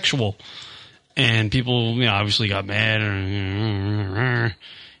kind of sexual. And people, obviously got mad.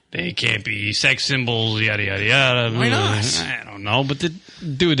 They can't be sex symbols, yada, yada, yada. Why not? I don't know. But the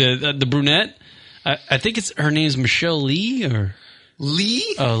brunette, I think her name's Michelle Lee or...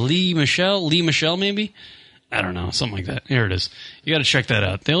 Lee? Lee Michelle, maybe? I don't know. Something like that. Here it is. You got to check that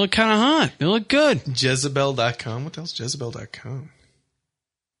out. They look kind of hot. They look good. Jezebel.com. What the hell's Jezebel.com?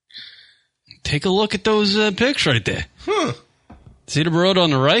 Take a look at those pics right there. Huh. See the road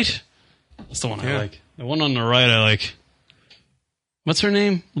on the right? That's the one I like. The one on the right I like. What's her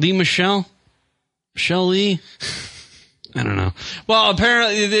name? Lee Michelle? Michelle Lee? I don't know. Well,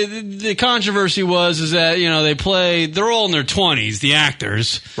 apparently the controversy is that, they're all in their 20s, the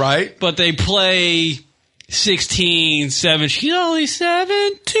actors. Right. But they play 16, 17. She's only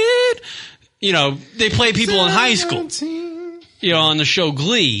 17. They play people in high school. On the show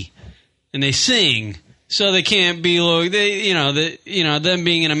Glee. And they sing. So they can't be them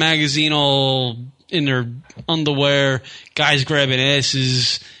being in a magazine all in their underwear, guys grabbing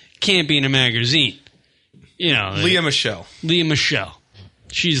asses, can't be in a magazine. Leah Michelle.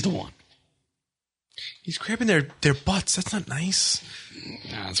 She's the one. He's grabbing their butts. That's not nice.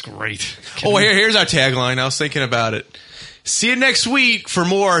 No, that's great. Here's our tagline. I was thinking about it. See you next week for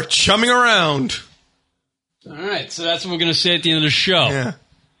more chumming around. All right, so that's what we're going to say at the end of the show. Yeah.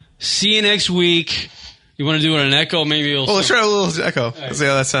 See you next week. You want to do it an echo? Maybe let's try a little echo. Right. Let's see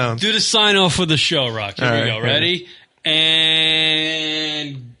how that sounds. Do the sign off for the show, Rock. Here we go. Ready?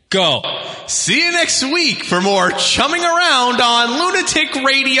 And go. See you next week for more chumming around on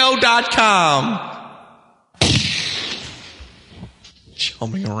lunaticradio.com.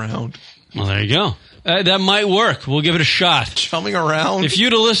 Chumming around. Well, there you go. That might work. We'll give it a shot. Chumming around. If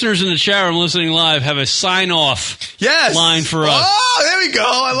you, the listeners in the chat room listening live, have a sign-off line for us. Oh, there we go.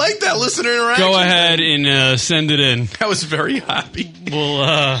 I like that listener interaction. Go ahead and send it in. I was very happy.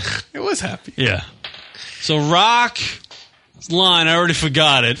 Well, it was happy. Yeah. So, Rock's line, I already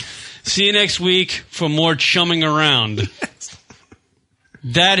forgot it. See you next week for more chumming around. Yes.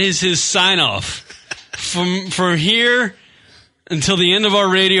 That is his sign-off. From here until the end of our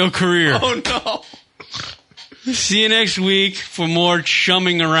radio career. Oh, no. See you next week for more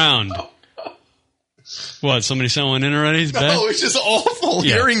chumming around. What, somebody sent one in already? It's bad? No, it's just awful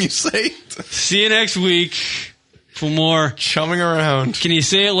hearing you say it. See you next week for more chumming around. Can you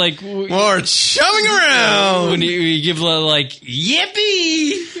say it like... More chumming around. When you give like,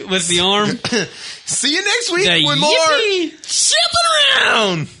 yippee with the arm. See you next week The with more yippee. jumping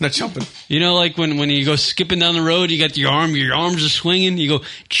around. Not jumping. You know, like when you go skipping down the road, you got your arms are swinging, you go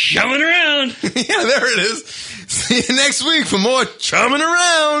chumming around. Yeah, there it is. See you next week for more chumming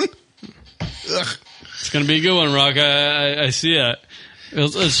around. Ugh. It's going to be a good one, Rock. I see that.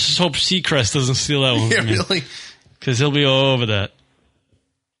 Let's just hope Seacrest doesn't steal that one Yeah, from you. really. Because he'll be all over that.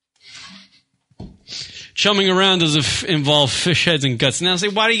 Chumming around doesn't involve fish heads and guts. Now, say,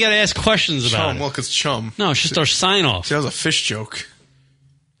 why do you got to ask questions about Chum. it? Well, because chum. No, it's just our sign-off. That was a fish joke.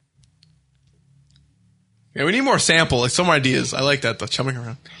 Yeah, we need more sample. Like some more ideas. I like that, though. Chumming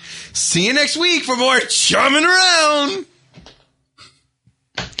around. See you next week for more chumming around.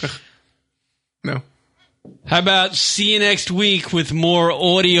 No. How about see you next week with more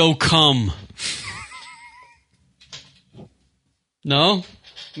audio cum? No?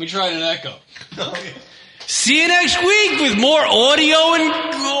 Let me try an echo. See you next week with more audio and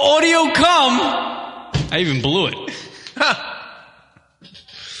audio cum. I even blew it.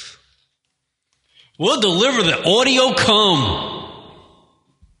 We'll deliver the audio cum.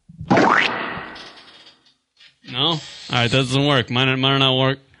 No? All right, that doesn't work. Mine not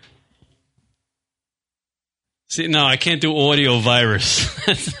work. See, no, I can't do audio virus.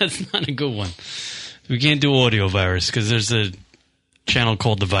 That's not a good one. We can't do audio virus because there's a channel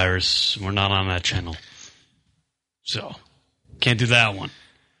called The Virus. We're not on that channel. So, can't do that one.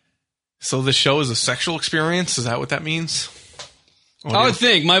 So this show is a sexual experience? Is that what that means? I would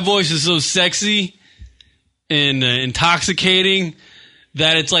think. My voice is so sexy and intoxicating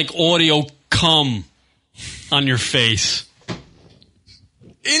that it's like audio cum on your face.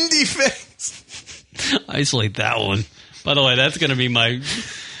 Indie face. Isolate that one. By the way, that's going to be my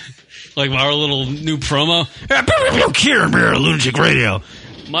our little new promo. Here, Lunatic Radio.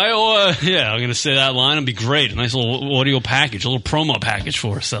 I'm going to say that line. It'll be great. A nice little audio package, a little promo package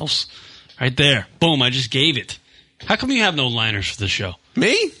for ourselves. Right there. Boom, I just gave it. How come you have no liners for the show?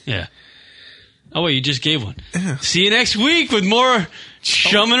 Me? Yeah. Oh, wait, you just gave one. Yeah. See you next week with more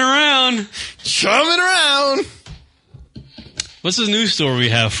chumming around. Chumming around. What's the news story we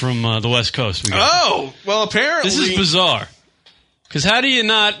have from the West Coast? Well, apparently. This is bizarre. Because how do you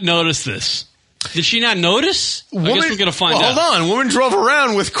not notice this? Did she not notice? I guess we're going to find out. Hold on. Woman drove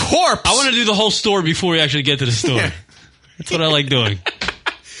around with corpse. I want to do the whole story before we actually get to the story. Yeah. That's what I like doing.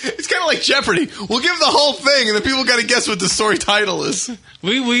 It's kind of like Jeopardy. We'll give the whole thing, and then people got to guess what the story title is.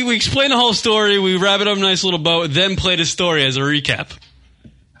 We explain the whole story, we wrap it up in a nice little bow, then play the story as a recap.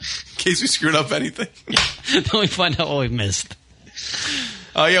 In case we screwed up anything. Then we find out what we missed.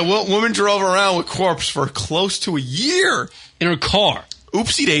 Woman drove around with corpse for close to a year. In her car.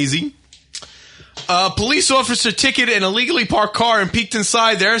 Oopsie daisy. Police officer ticketed an illegally parked car and peeked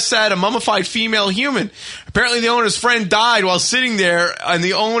inside. There sat a mummified female human. Apparently the owner's friend died while sitting there, and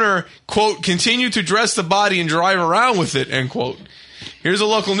the owner, quote, continued to dress the body and drive around with it, end quote. Here's a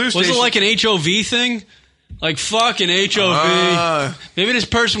local news station. Was it like an HOV thing? Like, fucking HOV. Maybe this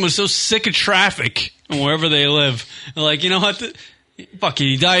person was so sick of traffic wherever they live. They're like, you know what? Fuck it,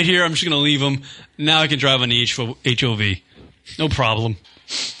 he died here. I'm just going to leave him. Now I can drive on the HOV. No problem.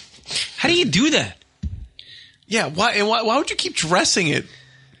 How do you do that? Yeah, why would you keep dressing it?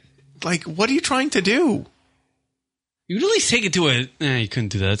 Like, what are you trying to do? You'd at least take it to a... you couldn't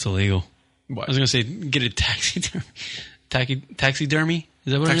do that. That's illegal. What? I was going to say, get a taxidermy?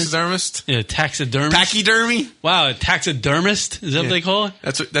 Is that what Taxidermist? it is? Yeah, taxidermist. Pachydermy? Wow, a taxidermist? Is that what they call it?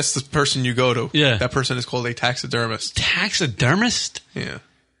 That's the person you go to. Yeah. That person is called a taxidermist. Taxidermist? Yeah.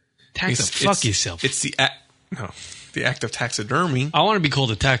 Fuck yourself. It's the act... No. The act of taxidermy. I want to be called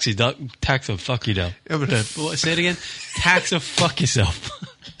a taxi fuck you though. Say it again. Tax of fuck yourself.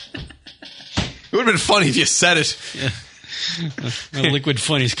 It would have been funny if you said it. Yeah. My liquid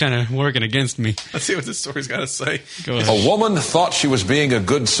funny's kind of working against me. Let's see what this story's got to say. Go ahead. A woman thought she was being a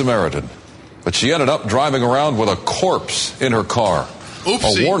good Samaritan, but she ended up driving around with a corpse in her car.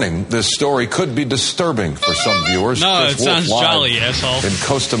 Oopsie. A warning, this story could be disturbing for some viewers. No, Chris it sounds Wolf live jolly, asshole. in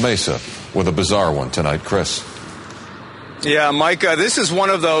Costa Mesa with a bizarre one tonight. Chris. Yeah, Micah, this is one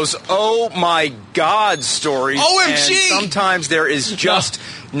of those oh my God stories. OMG! And sometimes there is just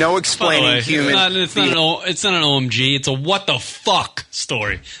no explaining human. It's not an OMG. It's a what the fuck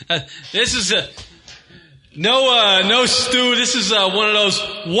story. This is a no Stu. This is one of those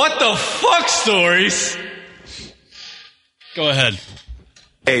what the fuck stories. Go ahead.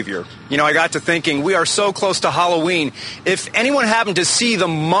 Behavior. You know, I got to thinking, we are so close to Halloween. If anyone happened to see the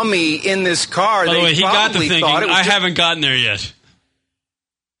mummy in this car, By the way, he got to thinking, I haven't gotten there yet.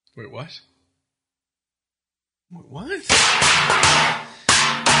 Wait, what? What? You see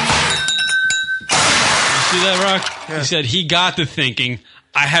that, Rock? Yeah. He said he got to thinking,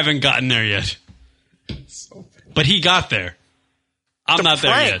 I haven't gotten there yet. But he got there. I'm not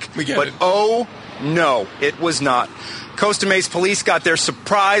there yet. But oh no, it was not. Costa Mesa police got their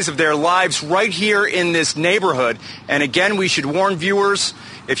surprise of their lives right here in this neighborhood. And again, we should warn viewers,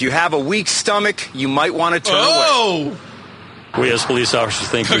 if you have a weak stomach, you might want to turn away. We as police officers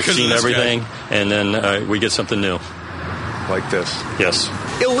think we've seen everything, and then we get something new. Like this? Yes.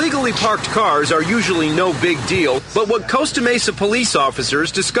 Illegally parked cars are usually no big deal, but what Costa Mesa police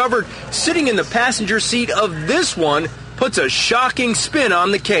officers discovered sitting in the passenger seat of this one puts a shocking spin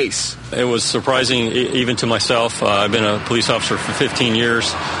on the case. It was surprising even to myself. I've been a police officer for 15 years.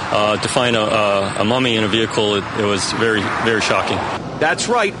 To find a mummy in a vehicle, it was very, very shocking. That's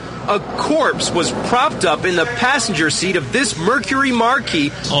right. A corpse was propped up in the passenger seat of this Mercury Marquis,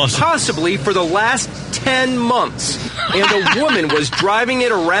 possibly for the last 10 months. And a woman was driving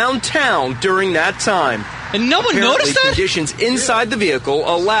it around town during that time. And no one noticed that? Conditions inside the vehicle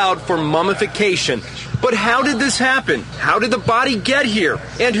allowed for mummification. But how did this happen? How did the body get here?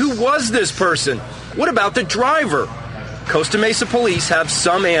 And who was this person? What about the driver? Costa Mesa police have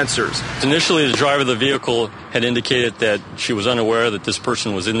some answers. Initially, the driver of the vehicle had indicated that she was unaware that this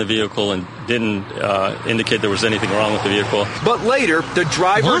person was in the vehicle and didn't indicate there was anything wrong with the vehicle. But later, the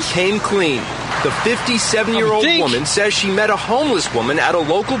driver came clean. The 57-year-old woman says she met a homeless woman at a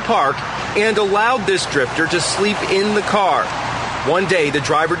local park and allowed this drifter to sleep in the car. One day, the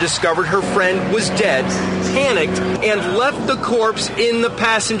driver discovered her friend was dead, panicked, and left the corpse in the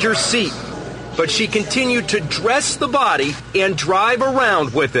passenger seat. But she continued to dress the body and drive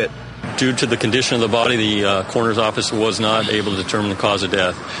around with it. Due to the condition of the body, the coroner's office was not able to determine the cause of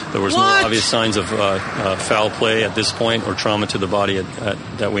death. There was no obvious signs of foul play at this point or trauma to the body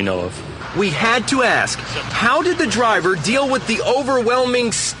that we know of. We had to ask, how did the driver deal with the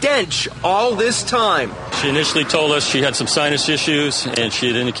overwhelming stench all this time? She initially told us she had some sinus issues, and she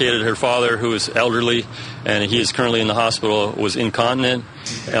had indicated her father, who is elderly, and he is currently in the hospital, was incontinent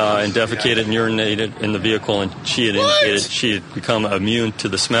and defecated and urinated in the vehicle, and she had indicated she had become immune to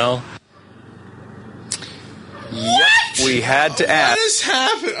the smell. Yep, we had to ask. What has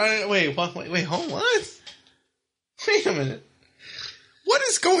happened? Wait, hold on. Wait a minute. What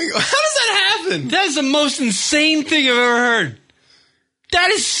is going on? How does that happen? That is the most insane thing I've ever heard. That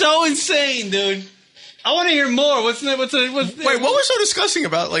is so insane, dude. I want to hear more. Wait, what was so disgusting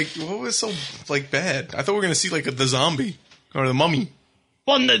about, like, what was so, like, bad? I thought we were going to see, like, the zombie or the mummy.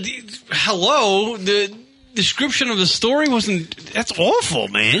 Well, hello? The description of the story wasn't... That's awful,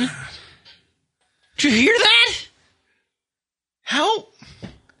 man. Did you hear that? How?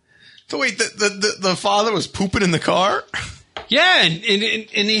 So wait, the father was pooping in the car? Yeah, and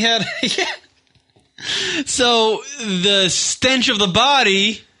he had... Yeah. So the stench of the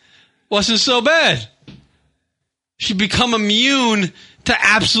body wasn't so bad. She'd become immune to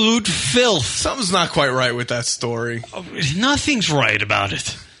absolute filth. Something's not quite right with that story. Nothing's right about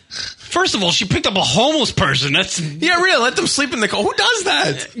it. First of all, she picked up a homeless person. Yeah, really, let them sleep in the car. Who does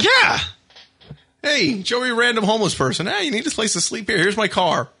that? Yeah. Hey, Joey, random homeless person. Hey, you need a place to sleep here. Here's my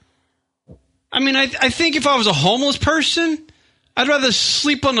car. I mean, I think if I was a homeless person, I'd rather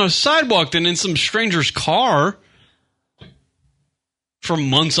sleep on the sidewalk than in some stranger's car for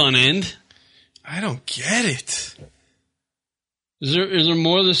months on end. I don't get it. Is there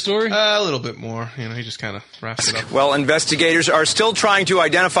more of the story? A little bit more. You know, he just kind of wraps it up. Well, investigators are still trying to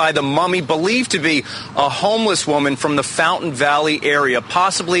identify the mummy believed to be a homeless woman from the Fountain Valley area,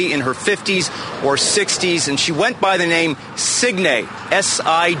 possibly in her 50s or 60s, and she went by the name Signe,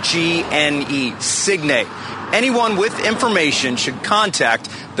 S-I-G-N-E, Signe. Anyone with information should contact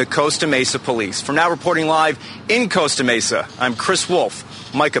the Costa Mesa Police. For now, reporting live in Costa Mesa, I'm Chris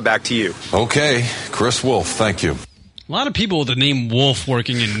Wolf. Micah, back to you. Okay, Chris Wolf, thank you. A lot of people with the name Wolf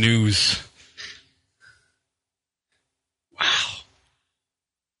working in news. Wow.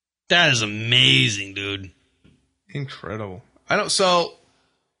 That is amazing, dude. Incredible. So,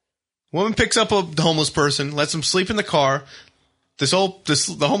 woman picks up a homeless person, lets him sleep in the car. The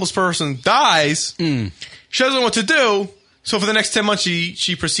homeless person dies. She doesn't know what to do. So for the next 10 months,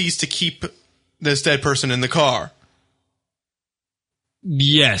 she proceeds to keep this dead person in the car.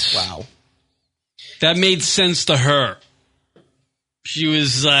 Yes. Wow. That made sense to her. She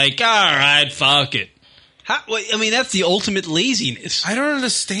was like, all right, fuck it. I mean, that's the ultimate laziness. I don't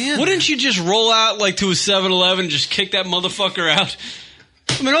understand. Wouldn't you just roll out like to a 7-Eleven and just kick that motherfucker out?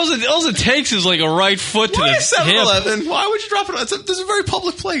 I mean, all it takes is like a right foot to the 7-Eleven? hip. Why would you drop it on? This is a very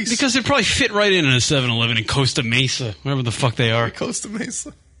public place. Because it'd probably fit right in a 7-Eleven in Costa Mesa, wherever the fuck they are. Costa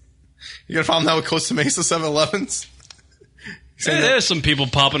Mesa. You got a problem now with Costa Mesa 7-Elevens? There's some people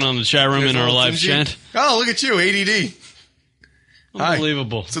popping on the chat room in our live chat. Oh, look at you, ADD.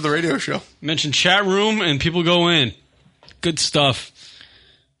 Unbelievable. To the radio show. Mention chat room and people go in. Good stuff.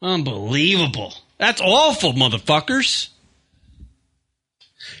 Unbelievable. That's awful, motherfuckers.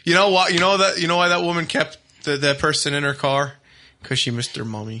 You know what? You know why that woman kept that person in her car? Because she missed her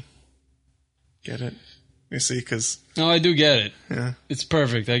mommy. Get it? You see? Because No, I do get it. Yeah. It's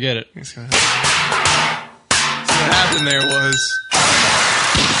perfect. I get it. So what happened there was,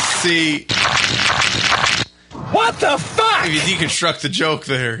 see, What the fuck? if you deconstruct the joke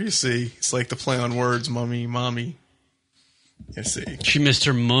there, you see, it's like the play on words, mummy, mommy. You see. She missed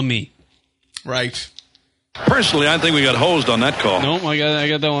her mummy. Right. Personally, I think we got hosed on that call. Nope, I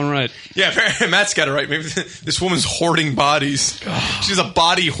got that one right. Yeah, Matt's got it right. Maybe this woman's hoarding bodies. She's a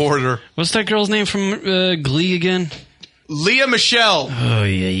body hoarder. What's that girl's name from Glee again? Leah Michelle. Oh,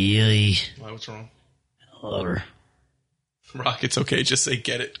 yeah. Why, what's wrong? I love her. Rock, it's okay. Just say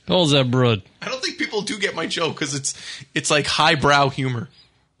get it. How old's that broad? I don't think people do get my joke because it's like highbrow humor.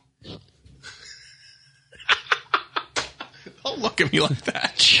 Don't look at me like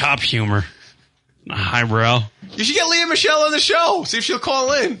that. Chop humor. Highbrow. You should get Leah Michelle on the show. See if she'll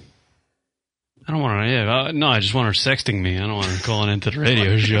call in. I don't want her. Yeah, no, I just want her sexting me. I don't want her calling into the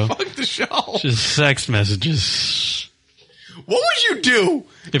radio show. Fuck the show. Just sex messages. What would you do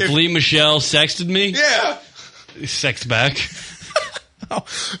if Leah Michelle sexted me? Yeah. Sext back.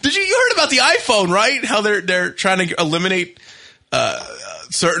 Did you heard about the iPhone, right? How they're trying to eliminate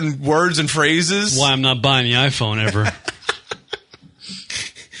certain words and phrases. Why I'm not buying the iPhone ever.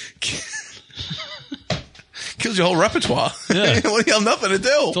 Kills your whole repertoire. Yeah. Well, you have nothing to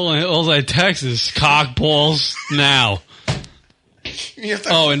do. All I text is cock, balls, now. You have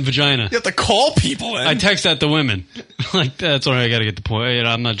to, and vagina. You have to call people in. I text that to women. Like, that's all right, I gotta get the point. You know,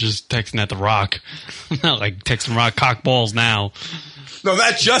 I'm not just texting at the Rock. I'm not like texting Rock, cock, balls, now. No,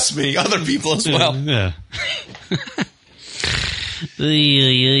 not just me. Other people as well. Yeah.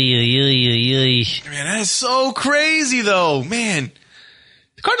 Man, that is so crazy, though. Man,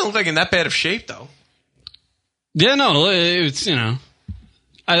 the car don't look like in that bad of shape, though. Yeah, no, it's, you know.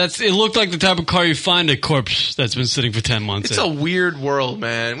 It looked like the type of car you find a corpse that's been sitting for 10 months It's a weird world,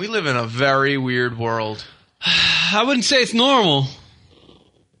 man. We live in a very weird world. I wouldn't say it's normal.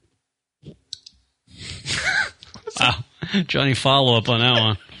 Wow. Johnny follow-up on that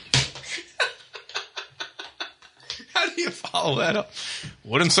one. How do you follow that up?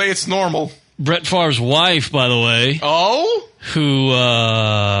 Wouldn't say it's normal. Brett Favre's wife, by the way. Oh? Who,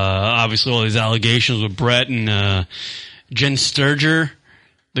 obviously all these allegations with Brett and Jen Sturger.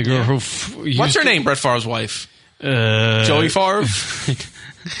 The girl who... What's her name, Brett Favre's wife? Joey Favre?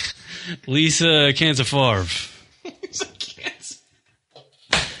 Lisa Cancer Favre.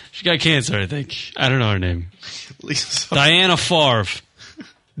 She got cancer, I think. I don't know her name. Lisa. Diana Favre.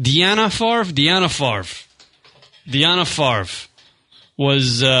 Diana Favre? Diana Favre. Diana Favre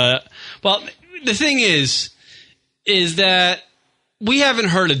was... well, the thing is that we haven't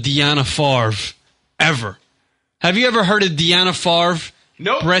heard of Diana Favre ever. Have you ever heard of Diana Favre?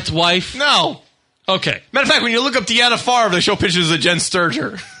 Nope. Brett's wife? No. Okay. Matter of fact, when you look up Diana Favre, they show pictures of Jen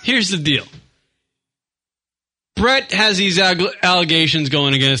Sturger. Here's the deal. Brett has these allegations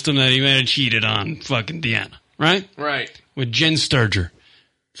going against him that he might have cheated on fucking Diana, right? Right. With Jen Sturger.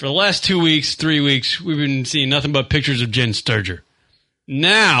 For the last 2 weeks, 3 weeks, we've been seeing nothing but pictures of Jen Sturger.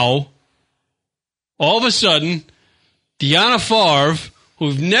 Now, all of a sudden, Diana Favre, who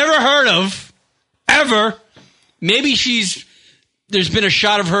we've never heard of, ever, maybe there's been a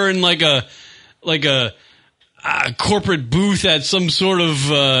shot of her in like a corporate booth at some sort of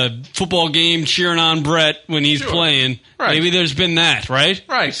football game cheering on Brett when he's playing. Right. Maybe there's been that, right?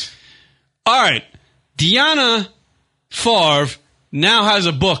 Right. All right. Diana Favre now has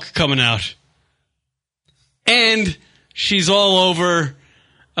a book coming out. And she's all over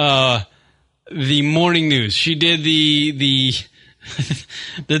the morning news. She did the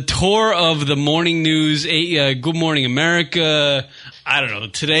the tour of the morning news, Good Morning America, I don't know,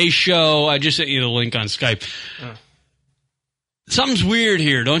 Today Show. I just sent you the link on Skype. Something's weird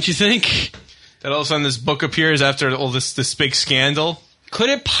here, don't you think? That all of a sudden this book appears after all this big scandal. Could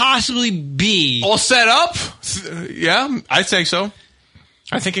it possibly be all set up? Yeah, I think so.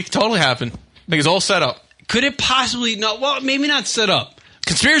 I think it could totally happen. I think it's all set up. Could it possibly maybe not set up.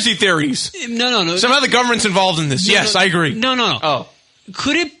 Conspiracy theories. No. Somehow the government's involved in this. Yes, I agree. No. Oh.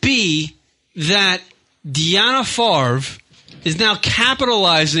 Could it be that Diana Favre is now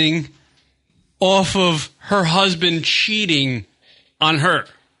capitalizing off of her husband cheating on her?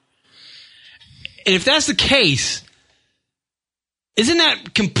 And if that's the case, isn't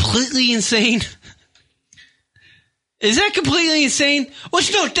that completely insane? Is that completely insane? Well,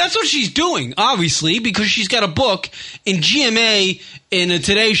 no, that's what she's doing, obviously, because she's got a book, and GMA in the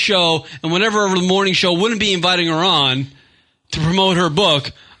Today Show and whatever the morning show wouldn't be inviting her on to promote her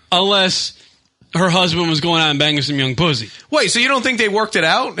book unless her husband was going out and banging some young pussy. Wait, so you don't think they worked it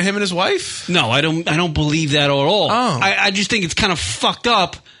out, him and his wife? No, I don't believe that at all. Oh. I just think it's kind of fucked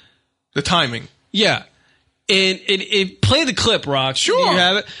up. The timing. Yeah. And it play the clip, Rock. Sure. Do you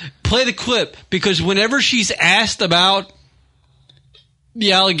have it? Play the clip, because whenever she's asked about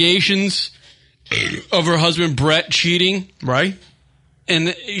the allegations of her husband Brett cheating, right?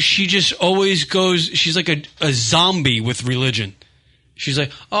 And she just always goes, she's like a zombie with religion. She's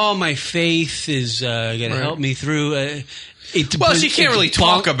like, oh, my faith is going to help me through. Well, she can't really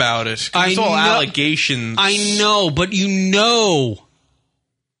talk about it. 'Cause it's all allegations. I know, but you know.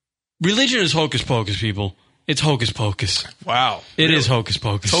 Religion is hocus pocus, people. It's hocus pocus. Wow. It is hocus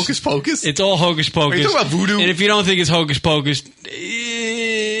pocus. Hocus pocus? It's all hocus pocus. Are you talking about voodoo? And if you don't think it's hocus pocus,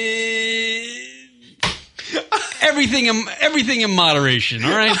 everything in moderation,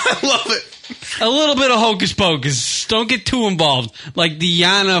 all right? I love it. A little bit of hocus pocus. Don't get too involved. Like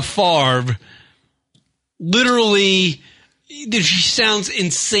Deanna Favre. Literally, she sounds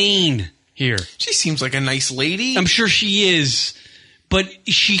insane here. She seems like a nice lady. I'm sure she is. But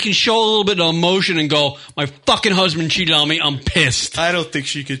she can show a little bit of emotion and go, my fucking husband cheated on me, I'm pissed. I don't think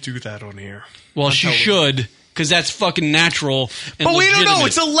she could do that on here. Well, she should, because that's fucking natural and But we don't know. legitimate.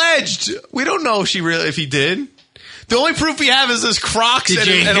 It's alleged. We don't know if he did. The only proof we have is this Crocs Did and,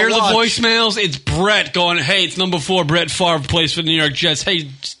 you and hear a the watch. voicemails? It's Brett going, hey, it's number 4, Brett Favre, plays for the New York Jets. Hey,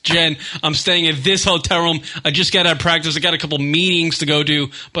 Jen, I'm staying at this hotel room. I just got out of practice. I got a couple meetings to go to,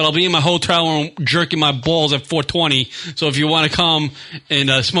 but I'll be in my hotel room jerking my balls at 4:20. So if you want to come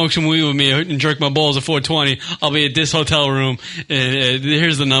and smoke some weed with me and jerk my balls at 4:20, I'll be at this hotel room. And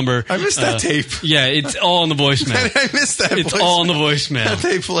here's the number. I missed that tape. Yeah, it's all in the voicemail. I missed that It's voicemail. all in the voicemail. That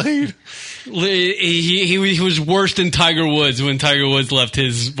they played. He was worse than Tiger Woods when Tiger Woods left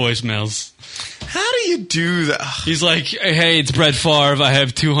his voicemails. How do you do that? He's like, hey, it's Brett Favre. I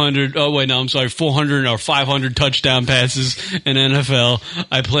have 400 or 500 touchdown passes in NFL.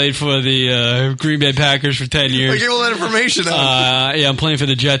 I played for the Green Bay Packers for 10 years. I gave all that information out. Yeah, I'm playing for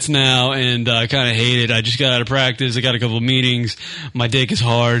the Jets now, and I kind of hate it. I just got out of practice. I got a couple of meetings. My dick is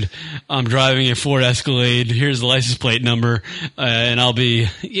hard. I'm driving a Ford Escalade. Here's the license plate number, and I'll be...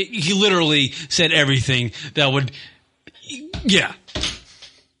 He literally said everything that would... Yeah.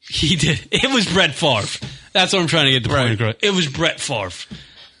 He did. It was Brett Favre. That's what I'm trying to get the point across. It was Brett Favre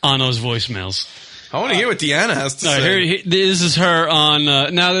on those voicemails. I want to hear what Deanna has to All right, say. this is her on...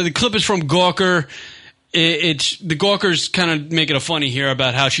 now, the clip is from Gawker. It's the Gawker's kind of making a funny here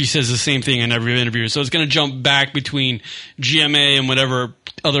about how she says the same thing in every interview. So it's going to jump back between GMA and whatever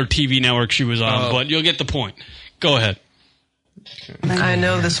other TV network she was on. But you'll get the point. Go ahead. I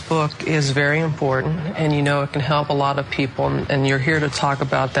know this book is very important, and you know it can help a lot of people, and you're here to talk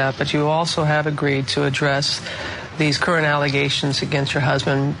about that, but you also have agreed to address these current allegations against your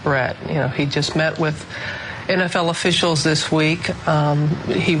husband, Brett. You know, he just met with NFL officials this week.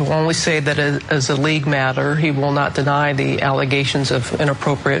 He will only say that as a league matter. He will not deny the allegations of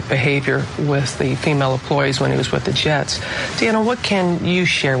inappropriate behavior with the female employees when he was with the Jets. Deanna, what can you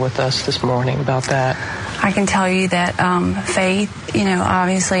share with us this morning about that? I can tell you that faith, you know,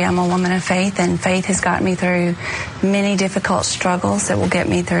 obviously I'm a woman of faith, and faith has gotten me through many difficult struggles that will get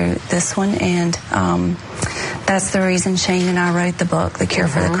me through this one, and that's the reason Shane and I wrote the book, The Cure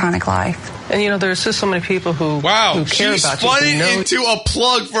for the Chronic Life. And you know, there's just so many people who care she about spun you. it into a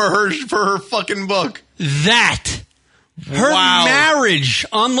plug for her fucking book. That. Her marriage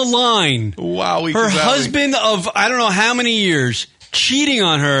on the line. Wow. Her husband of I don't know how many years cheating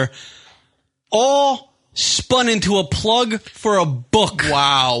on her, all spun into a plug for a book.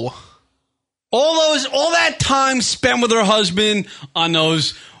 Wow. All that time spent with her husband on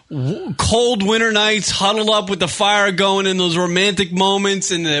those cold winter nights, huddled up with the fire going, in those romantic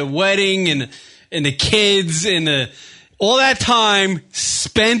moments, and the wedding, and the kids, and all that time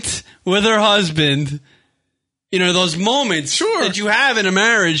spent with her husband. You know, those moments that you have in a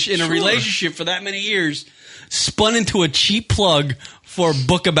marriage, in a relationship for that many years, spun into a cheap plug for a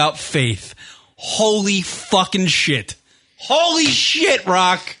book about faith. Holy fucking shit. Holy shit,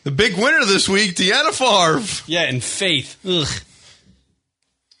 Rock. The big winner this week, Deanna Favre. Yeah, and faith. Ugh.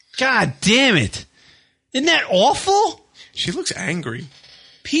 God damn it. Isn't that awful? She looks angry.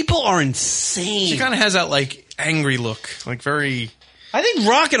 People are insane. She kind of has that, like, angry look. Like, very... I think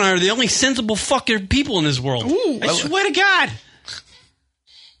Rock and I are the only sensible fucking people in this world. Ooh, I swear to God.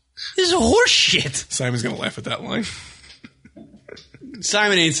 This is horse shit. Simon's going to laugh at that line.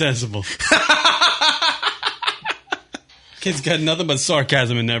 Simon ain't sensible. Kid's got nothing but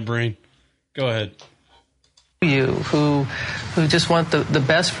sarcasm in that brain. Go ahead. You who just want the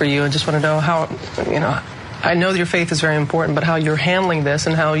best for you and just want to know how, I know that your faith is very important, but how you're handling this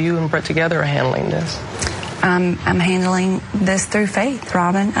and how you and Brett together are handling this. I'm handling this through faith,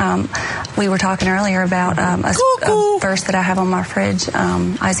 Robin. We were talking earlier about a verse that I have on my fridge,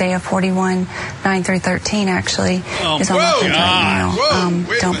 Isaiah 41, 9 through 13, actually, is on my fridge right now.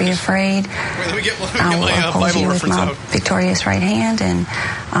 Don't be afraid. I will uphold you with my victorious right hand, and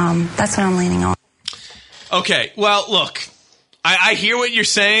that's what I'm leaning on. Okay, well, look, I hear what you're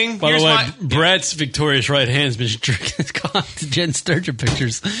saying. By the way, Brett's victorious right hand's been gone to Jen Sturgeon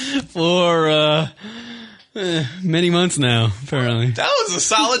pictures for many months now, apparently. That was a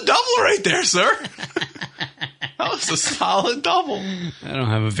solid double right there, sir. That was a solid double. I don't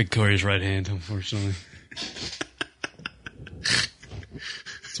have a victorious right hand, unfortunately.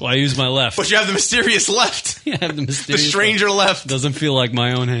 That's why I use my left. But you have the mysterious left. Yeah, I have the mysterious The stranger left. Doesn't feel like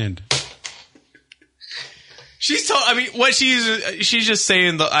my own hand. What she's just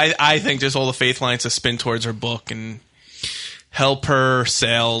saying. I think just all the faith lines to spin towards her book and help her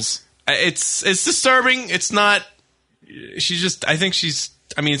sales. It's disturbing. It's not. I think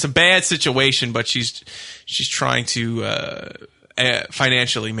it's a bad situation, but she's trying to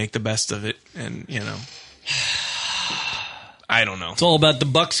financially make the best of it, and I don't know. It's all about the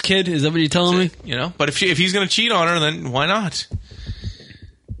Bucks, kid. Is that what you're telling me? But if he's going to cheat on her, then why not?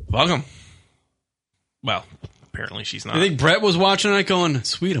 Welcome. Well, apparently she's not. I think Brett was watching it going,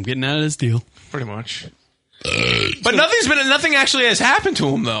 sweet, I'm getting out of this deal. Pretty much. But nothing actually has happened to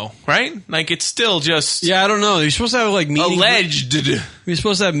him, though, right? Like, it's still just... Yeah, I don't know. You're supposed to have, meetings... Alleged. You're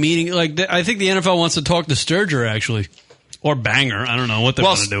supposed to have meetings... I think the NFL wants to talk to Sturger, actually. Or Banger. I don't know what they're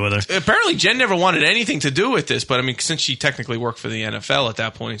going to do with her. Apparently, Jen never wanted anything to do with this, but, since she technically worked for the NFL at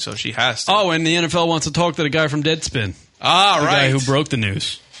that point, so she has to. Oh, and the NFL wants to talk to the guy from Deadspin. Ah, the right. guy who broke the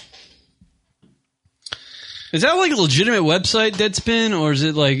news. Is that, a legitimate website, Deadspin? Or is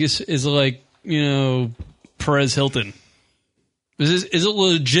it, Perez Hilton? Is it a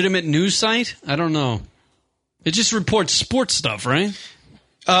legitimate news site? I don't know. It just reports sports stuff, right?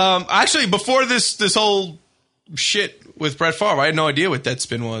 Actually, before this whole shit with Brett Favre, I had no idea what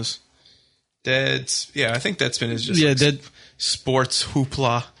Deadspin was. I think Deadspin is just sports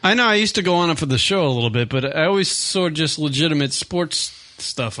hoopla. I know. I used to go on it for the show a little bit, but I always saw just legitimate sports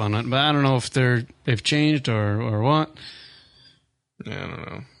stuff on it. But I don't know if they've changed or what. Yeah, I don't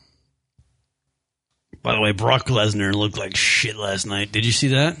know. By the way, Brock Lesnar looked like shit last night. Did you see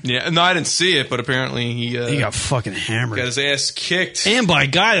that? Yeah, no, I didn't see it, but apparently he got fucking hammered. Got his ass kicked. And by a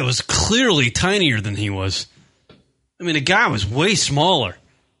guy that was clearly tinier than he was. The guy was way smaller.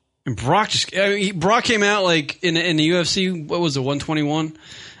 And Brock Brock came out in the UFC, what was it, 121?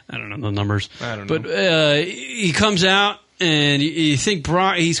 I don't know the numbers. I don't know. But he comes out and you think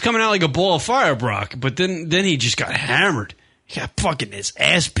Brock, he's coming out like a ball of fire, Brock, but then he just got hammered. He got fucking his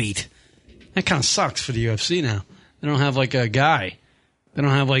ass beat. That kind of sucks for the UFC now. They don't have a guy. They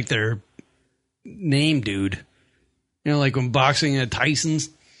don't have their name dude. Like when boxing at Tyson's.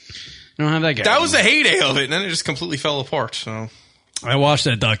 They don't have that guy. That was the heyday of it, and then it just completely fell apart. So I watched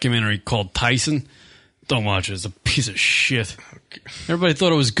that documentary called Tyson. Don't watch it. It's a piece of shit. Everybody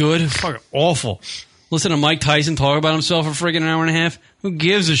thought it was good. Fucking awful. Listen to Mike Tyson talk about himself for friggin' an hour and a half. Who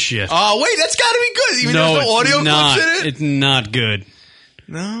gives a shit? Oh, wait, that's got to be good. Even no, there's no audio not. clips in it? It's not good.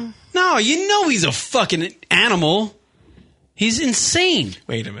 No? No, he's a fucking animal. He's insane.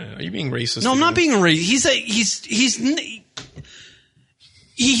 Wait a minute. Are you being racist? No, I'm not being racist.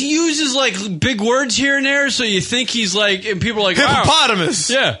 He uses big words here and there, so you think he's and people are hippopotamus.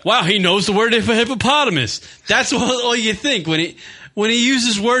 Wow. Yeah, wow, he knows the word for hippopotamus. That's all you think when he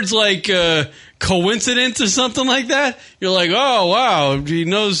uses words like coincidence or something like that. You're like, oh wow, he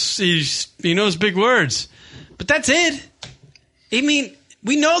knows big words, but that's it.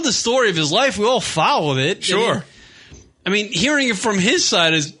 We know the story of his life. We all followed it. Sure. Hearing it from his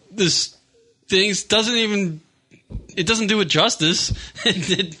side is this things doesn't do it justice.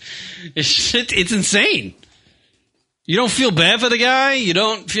 It's insane. You don't feel bad for the guy. You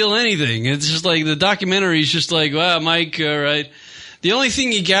don't feel anything. It's just the documentary is just wow, Mike, all right. The only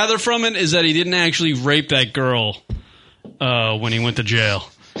thing you gather from it is that he didn't actually rape that girl when he went to jail.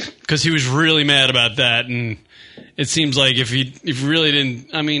 Because he was really mad about that, and it seems like if he really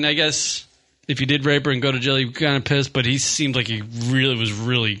didn't, I guess if he did rape her and go to jail, he was kind of pissed, but he seemed like he really was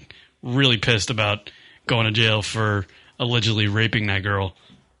really, really pissed about going to jail for allegedly raping that girl.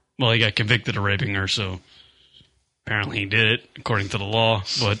 Well, he got convicted of raping her, so apparently he did it, according to the law,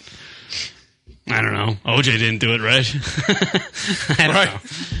 but I don't know. OJ didn't do it, right?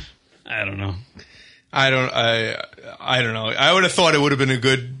 I don't know. I don't know. I would have thought it would have been a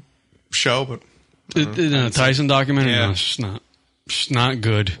good show, but The Tyson documentary? Yeah. No, it's just not. It's not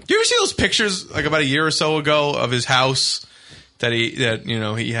good. You ever see those pictures like about a year or so ago of his house that he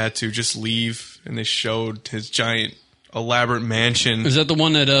had to just leave, and they showed his giant elaborate mansion. Is that the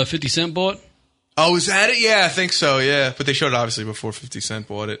one that 50 Cent bought? Oh, is that it? Yeah, I think so. Yeah, but they showed it obviously before 50 Cent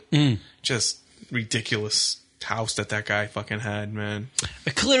bought it. Just ridiculous house that guy fucking had, man.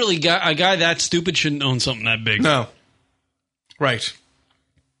 Clearly, a guy that stupid shouldn't own something that big. No. Right.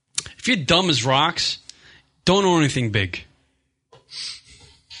 If you're dumb as rocks, don't own anything big.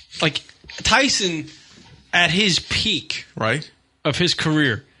 Like, Tyson, at his peak of his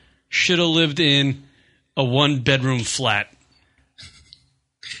career, should have lived in a one-bedroom flat.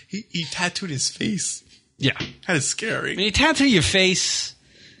 He tattooed his face. Yeah. That is scary. When you tattoo your face,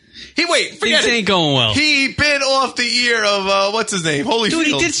 forget things ain't going well. He bit off the ear of, what's his name? Holyfield. Dude,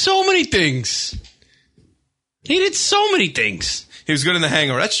 he did so many things. He did so many things. He was good in The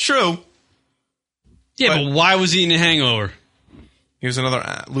Hangover. That's true. Yeah, but why was he in The Hangover? He was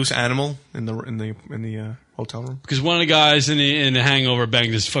another loose animal in the hotel room. Because one of the guys in the Hangover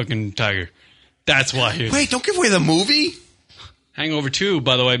banged this fucking tiger. That's why. Wait, don't give away the movie. Hangover 2,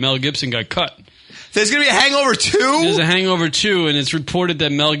 by the way, Mel Gibson got cut. There's going to be a Hangover 2? There's a Hangover 2, and it's reported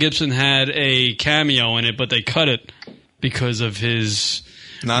that Mel Gibson had a cameo in it, but they cut it because of his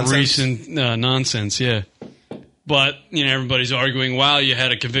recent nonsense, yeah. But, everybody's arguing, wow, you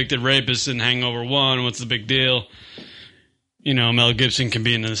had a convicted rapist in Hangover 1, what's the big deal? Mel Gibson can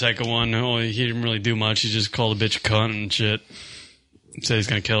be in the second one. Oh, he didn't really do much. He just called a bitch a cunt and shit. Said he's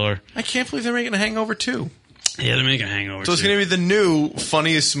going to kill her. I can't believe they're making a Hangover 2. Yeah, they're making a Hangover 2. So it's going to be the new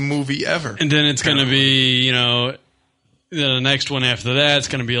funniest movie ever. And then it's going to be, the next one after that, it's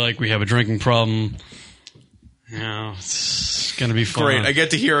going to be like, we have a drinking problem. It's going to be fun. Great. I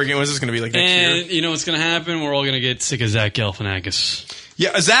get to hear again. What's this going to be like next year? And you know what's going to happen? We're all going to get sick of Zach Galifianakis.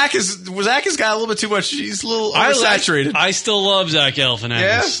 Yeah, Zach has got a little bit too much. He's a little oversaturated. I still love Zach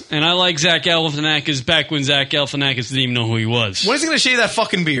Galifianakis. Yeah? And I like Zach Galifianakis back when Zach Galifianakis didn't even know who he was. When is he going to shave that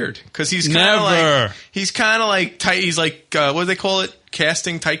fucking beard? Because he's kind of like tight. He's like, what do they call it?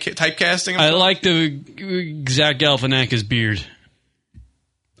 Typecasting? I like the Zach Galifianakis beard.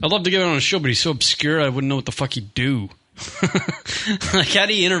 I'd love to get him on a show, but he's so obscure I wouldn't know what the fuck he'd do. Like, how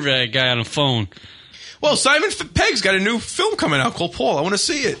do you interview that guy on a phone? Well, Simon Pegg's got a new film coming out called Paul. I want to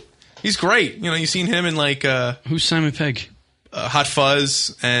see it. He's great. You've seen him in like... Who's Simon Pegg? Hot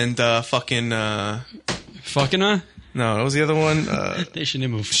Fuzz and fucking... Fucking her? No, what was the other one? They should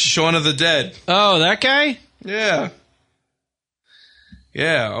move. Shaun of the Dead. Oh, that guy? Yeah.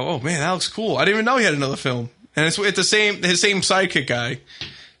 Yeah. Oh, man, that looks cool. I didn't even know he had another film. And it's his same sidekick guy.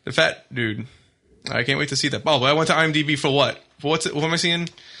 The fat dude. I can't wait to see that. Oh, but I went to IMDb for what? What am I seeing?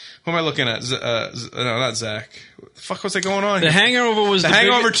 Who am I looking at? No, not Zach. What the fuck was that going on? The Hangover was the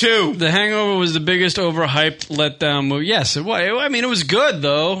Hangover 2. The Hangover was the biggest overhyped letdown movie. Yes, it was. I mean, it was good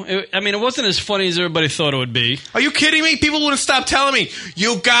though. It wasn't as funny as everybody thought it would be. Are you kidding me? People wouldn't stop telling me,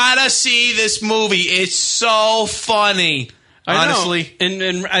 you gotta see this movie. It's so funny. Honestly.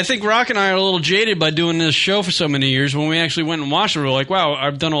 And I think Rock and I are a little jaded by doing this show for so many years. When we actually went and watched it, we were like, wow,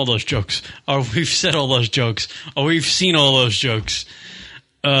 I've done all those jokes. Or we've said all those jokes. Or we've seen all those jokes.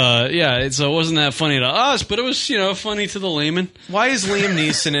 So it wasn't that funny to us, but it was, funny to the layman. Why is Liam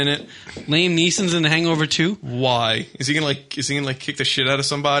Neeson in it? Liam Neeson's in The Hangover 2? Why? Is he gonna kick the shit out of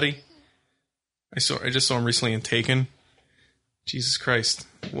somebody? I just saw him recently in Taken. Jesus Christ.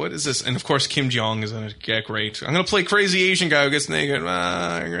 What is this? And of course Kim Jong is in it. Yeah, great. I'm gonna play crazy Asian guy who gets naked.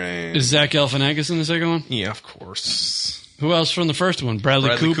 Great. Is Zach Galifianakis in the second one? Yeah, of course. Who else from the first one?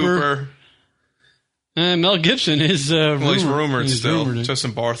 Bradley Cooper. Mel Gibson is he's rumored he's still. Rumored.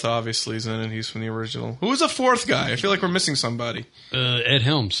 Justin Bartha obviously is in it. He's from the original. Who was the fourth guy? I feel like we're missing somebody. Ed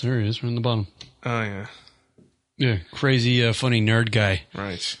Helms. There he is, right on the bottom. Oh, yeah. Yeah, crazy, funny nerd guy.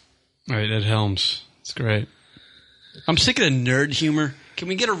 Right. Ed Helms. It's great. I'm sick of the nerd humor. Can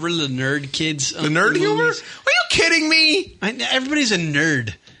we get rid of the nerd kids? The nerd humor? Are you kidding me? Everybody's a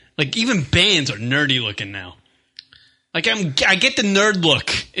nerd. Like, even bands are nerdy looking now. Like, I get the nerd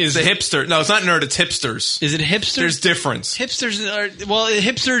look. Is the hipster? No, it's not nerd. It's hipsters. Is it hipsters? There's difference.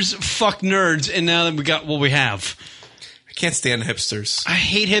 Hipsters fuck nerds, and now that we got what we have. I can't stand hipsters. I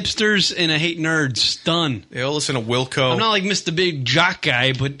hate hipsters and I hate nerds. Done. They all listen to Wilco. I'm not like Mr. Big Jock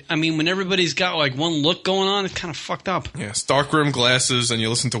guy, but I mean, when everybody's got like one look going on, it's kind of fucked up. Yes, dark rim glasses, and you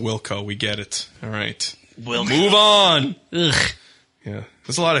listen to Wilco. We get it. All right. Wilco. Move on. Ugh. Yeah,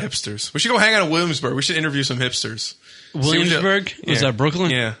 there's a lot of hipsters. We should go hang out in Williamsburg. We should interview some hipsters. Williamsburg? Was that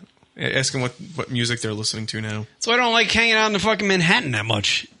Brooklyn? Yeah. Ask them what music they're listening to now. So I don't like hanging out in the fucking Manhattan that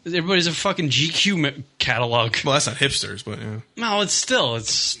much. Everybody's a fucking GQ catalog. Well, that's not hipsters, but yeah. No,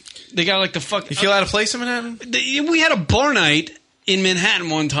 they got like the fuck. You feel out of place in Manhattan? We had a bar night in Manhattan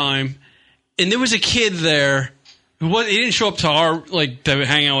one time, and there was a kid there. He didn't show up to our to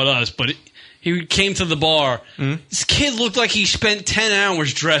hang out with us, but he came to the bar. Mm-hmm. This kid looked like he spent 10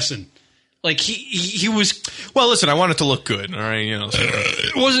 hours dressing. Like he was. Well, listen, I want it to look good. All right, So.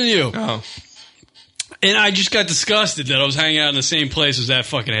 It wasn't you. Oh. And I just got disgusted that I was hanging out in the same place as that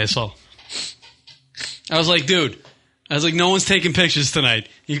fucking asshole. I was like, dude. No one's taking pictures tonight.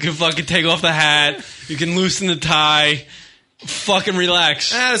 You can fucking take off the hat. You can loosen the tie. Fucking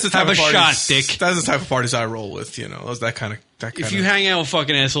relax. That's the type Have of a parties, shot, dick. That's the type of parties I roll with. That kind of. If you hang out with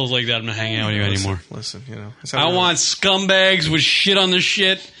fucking assholes like that, I'm not hanging out with you anymore. Listen, I want scumbags with shit on their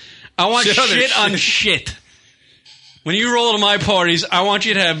shit. I want shit on shit. When you roll to my parties, I want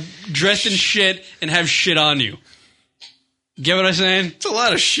you to have dressed in shit and have shit on you. Get what I'm saying? It's a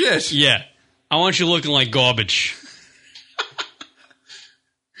lot of shit. Yeah. I want you looking like garbage.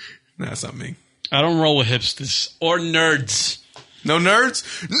 No, that's not me. I don't roll with hipsters or nerds. No nerds?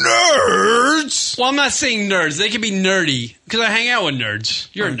 Nerds! Well, I'm not saying nerds. They can be nerdy because I hang out with nerds.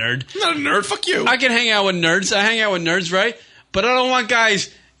 You're a nerd. I'm not a nerd. Fuck you. I can hang out with nerds. I hang out with nerds, right? But I don't want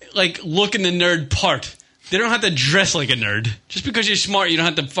guys looking the nerd part. They don't have to dress like a nerd. Just because you're smart, you don't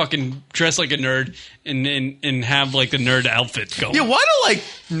have to fucking dress like a nerd and have the nerd outfit going. Yeah, why do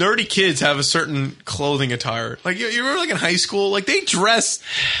nerdy kids have a certain clothing attire? You remember in high school, they dress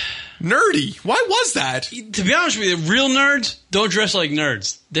nerdy. Why was that? To be honest with you, real nerds don't dress like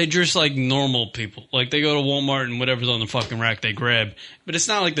nerds. They dress like normal people. They go to Walmart and whatever's on the fucking rack they grab. But it's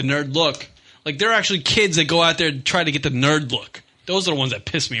not like the nerd look. They're actually kids that go out there and try to get the nerd look. Those are the ones that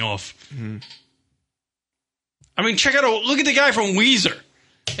piss me off. Mm-hmm. I mean, look at the guy from Weezer.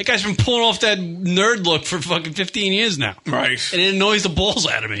 That guy's been pulling off that nerd look for fucking 15 years now. Right. And it annoys the balls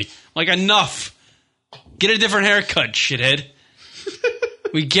out of me. Enough. Get a different haircut, shithead.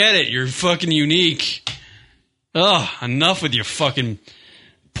 We get it. You're fucking unique. Ugh, enough with your fucking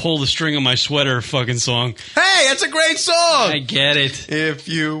pull the string on my sweater fucking song. Hey, that's a great song. I get it. If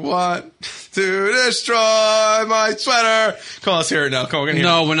you want to destroy my sweater. Come on, let's hear it now. Come on, we're gonna hear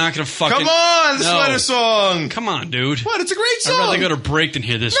No, we're not going to fucking... Come on, the sweater song. Come on, dude. What? It's a great song. I'd rather go to break than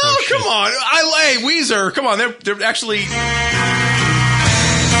hear this. No, come on. Hey, Weezer. Come on. They're actually...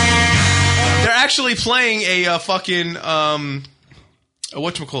 They're actually playing a fucking...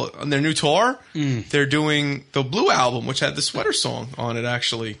 whatchamacallit, on their new tour, they're doing the Blue album, which had the sweater song on it,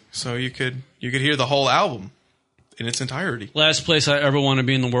 actually. So you could hear the whole album in its entirety. Last place I ever want to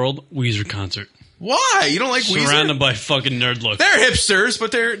be in the world, Weezer concert. Why? You don't like Weezer? Surrounded by fucking nerd look. They're hipsters,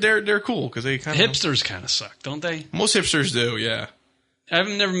 but they're cool because they kind of hipsters kind of suck, don't they? Most hipsters do, yeah. I've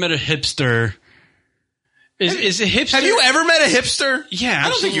never met a hipster. Is a hipster? Have you ever met a hipster? Yeah, I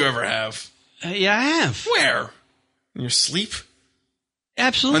don't think you ever have. Yeah, I have. Where? In your sleep?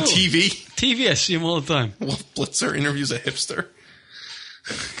 Absolutely. On TV? TV, I see him all the time. Wolf Blitzer interviews a hipster.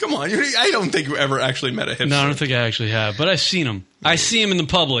 Come on, I don't think you ever actually met a hipster. No, I don't think I actually have, but I've seen him. I see him in the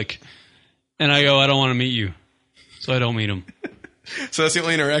public, and I go, I don't want to meet you, so I don't meet him. So that's the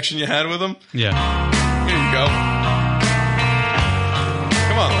only interaction you had with him? Yeah. Here you go.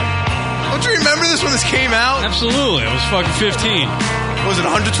 Come on, don't you remember this when this came out? Absolutely, I was fucking 15. Was it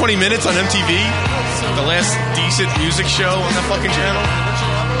 120 minutes on MTV? The last decent music show on that fucking channel?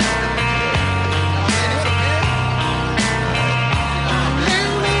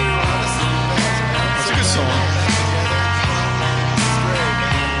 That's a good song.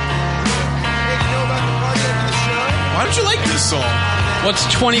 Why don't you like this song? What's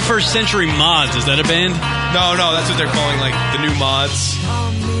 21st Century Mods? Is that a band? No, that's what they're calling the new mods.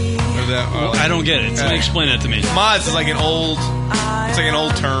 I don't get it. Somebody explain that to me. Mods is an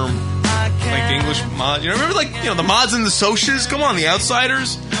old term. The English mod. You remember the mods and the socias? Come on, the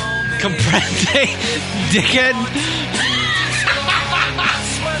outsiders. Comprende, dickhead.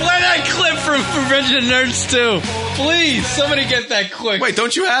 Play that clip from Revenge of the Nerds 2. Please, somebody get that quick. Wait,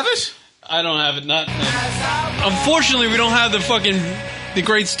 don't you have it? I don't have it. Not. Unfortunately, we don't have the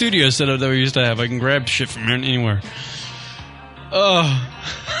great studio setup that we used to have. I can grab shit from anywhere. Oh.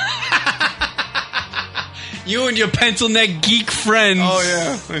 You and your pencil neck geek friends. Oh,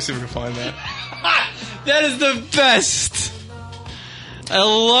 yeah. Let me see if we can find that. That is the best. I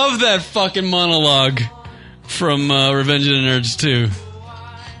love that fucking monologue from Revenge of the Nerds 2.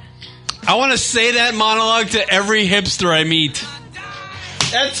 I want to say that monologue to every hipster I meet.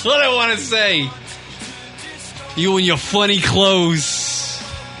 That's what I want to say. You and your funny clothes.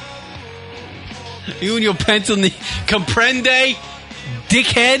 You and your pencil neck. Comprende,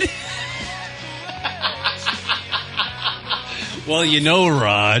 dickhead. Well, you know,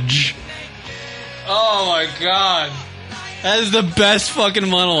 Raj. Oh my god. That is the best fucking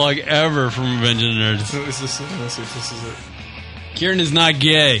monologue ever from Revenge of the Nerds. Let's see if this is it. Kieran is not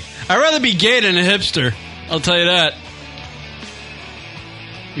gay. I'd rather be gay than a hipster. I'll tell you that.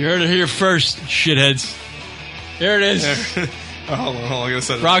 You heard it here first, shitheads. Here it is. Hold on, I gotta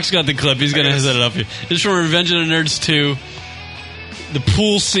set it up. Rock's got the clip. He's gonna set it up here. This is from Revenge of the Nerds 2. The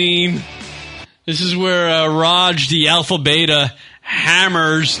pool scene. This is where Raj, the alpha beta,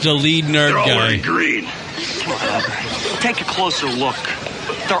 hammers the lead nerd They're all guy. wearing green. Come on, take a closer look.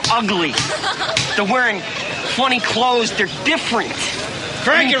 They're ugly. They're wearing funny clothes. They're different.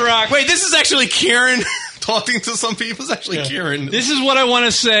 Crank it, Rock. Wait, this is actually Kieran talking to some people. It's actually Kieran. This is what I want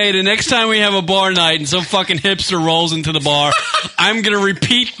to say. The next time we have a bar night and some fucking hipster rolls into the bar, I'm going to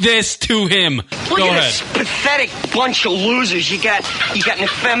repeat this to him. Look Go at ahead. this pathetic bunch of losers. You got an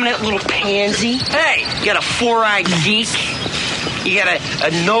effeminate little pansy. Hey, you got a four-eyed geek. You got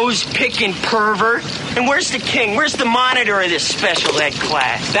a nose-picking pervert. And where's the king? Where's the monitor of this special ed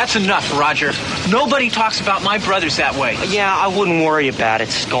class? That's enough, Roger. Nobody talks about my brothers that way. Yeah, I wouldn't worry about it,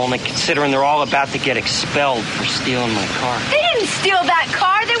 Skolnick, considering they're all about to get expelled for stealing my car. They didn't steal that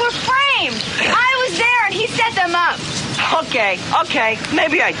car. They were framed. I was there, and he set them up. Okay,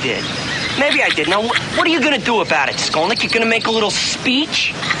 maybe I did. Now, what are you going to do about it, Skolnick? You're going to make a little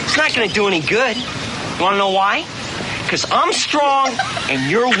speech? It's not going to do any good. You want to know why? Because I'm strong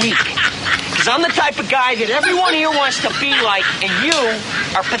and you're weak. Because I'm the type of guy that everyone here wants to be like, and you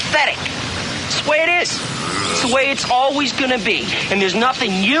are pathetic. It's the way it is. It's the way it's always going to be. And there's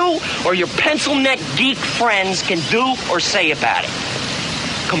nothing you or your pencil-neck geek friends can do or say about it.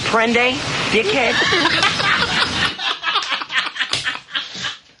 Comprende, dickhead?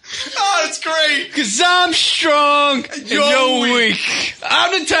 Oh, it's great. Because I'm strong and you're weak.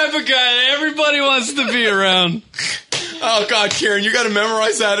 I'm the type of guy that everybody wants to be around. Oh, God, Kieran, you got to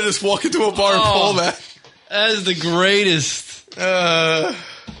memorize that and just walk into a bar and pull that. That is the greatest. That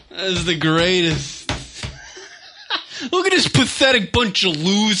is the greatest. Look at this pathetic bunch of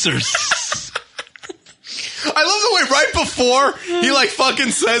losers. I love the way right before he like fucking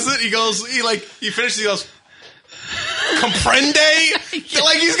says it, he finishes, he goes, comprende?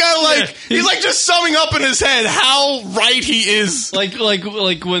 Like he's got he's like just summing up in his head how right he is. Like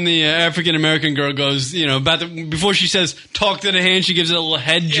when the African American girl goes, before she says talk to the hand, she gives it a little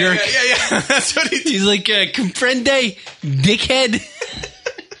head jerk. Yeah. That's what he's like, comprende, dickhead.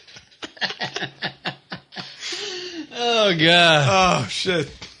 Oh god. Oh shit.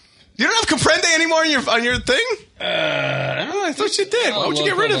 You don't have comprende anymore on your thing? I thought you did. Why would you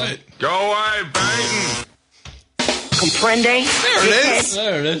get rid of it? Go away, Baton. Comprende? There it is.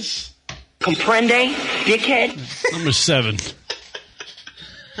 There it is. Comprende, dickhead? Number 7.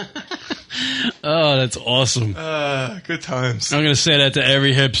 Oh, that's awesome. Good times. I'm going to say that to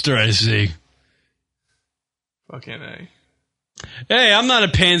every hipster I see. Fucking A. Hey, I'm not a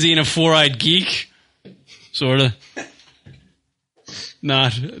pansy and a four-eyed geek. Sorta.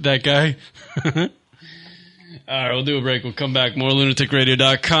 Not that guy. All right, we'll do a break. We'll come back. More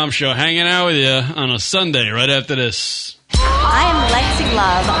lunaticradio.com show hanging out with you on a Sunday right after this. I am Lexi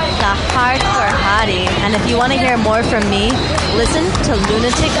Love, the hardcore hottie, and if you want to hear more from me, listen to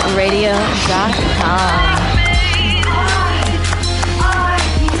lunaticradio.com.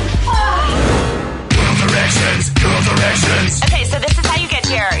 Girl directions. Okay, so this is how you get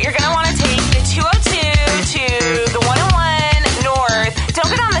here. You're going to want to take the 202 to the 101 north. Don't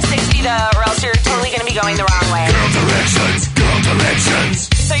get on the 60 though, or else you're totally going to be going the wrong way. Girl directions.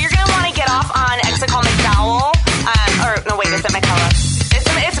 So you're going to want to get off on exit called McDowell. Is it McCullough?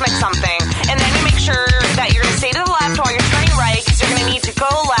 It's McSomething. And then you make sure that you're going to stay to the left while you're turning right, because you're going to need to go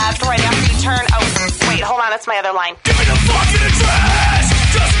left right after you turn. Oh, wait, hold on, that's my other line. Give me the fucking address.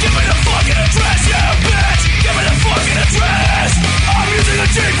 Just give me the fucking address, yeah, bitch. Give me the fucking address. I'm using a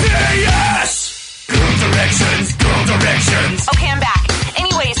GPS. Girl directions. Okay, I'm back.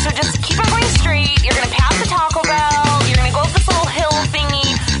 Anyway, so just keep on going straight. You're going to pass the Taco Bell. You're going to go up this little hill thingy.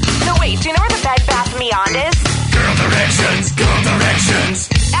 No, wait, do you know where the Bed Bath & Beyond is? Girl directions.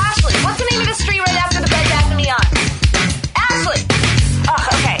 Ashley, what's the name of the street right after the Bed Bath & Beyond? Ashley.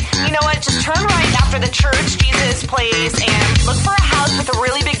 Oh, okay. You know what? Just turn right after the Church Jesus place and look for a house with a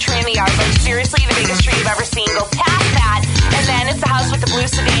really big tree in the yard. Like, seriously, the biggest tree you've ever seen. Go past that, and then it's the house with the blue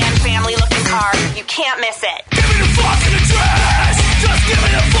sedan, family-looking car. You can't miss it. Give me the fucking address. Just give me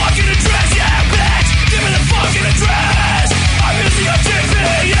the fucking address, yeah, bitch. Give me the fucking address. I'm using a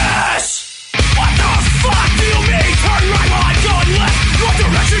GPS. What the fuck do you mean? Turn right while I'm going left. Your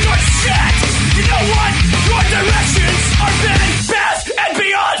directions are shit. You know what? Your directions are Bed Bath &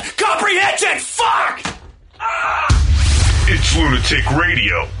 Beyond comprehension. Fuck. It's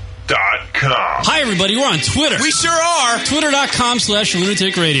lunaticradio.com. Hi, everybody. We're on Twitter. We sure are.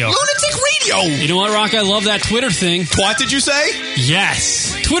 Twitter.com/lunaticradio. Lunatic Radio. You know what, Rock? I love that Twitter thing. What did you say?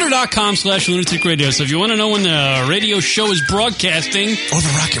 Yes. Twitter.com/lunaticradio. So if you want to know when the radio show is broadcasting. Oh, the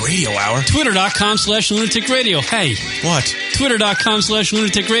Rocket Radio Hour. Twitter.com/lunaticradio. Hey. What?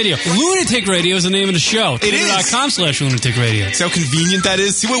 Twitter.com/lunaticradio. Lunatic Radio is the name of the show. It is. Twitter.com/lunaticradio. See how convenient that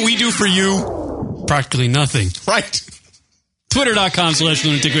is? See what we do for you? Practically nothing. Right.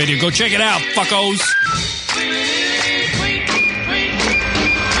 Twitter.com/lunatic radio. Go check it out, fuckos.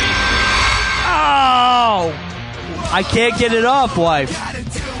 Oh! I can't get it off, wife.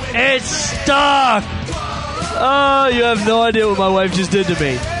 It's stuck. Oh, you have no idea what my wife just did to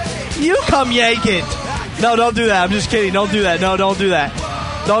me. You come yank it. No, don't do that. I'm just kidding. Don't do that. No, don't do that.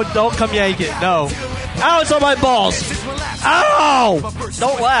 Don't come yank it. No. Ow, it's on my balls. Ow!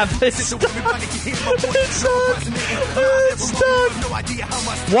 Don't laugh. It's stuck. It's stuck. It's stuck.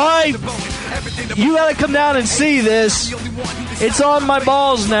 Wife, you gotta come down and see this. It's on my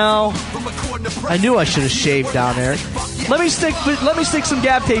balls now. I knew I should have shaved down there. Let me stick some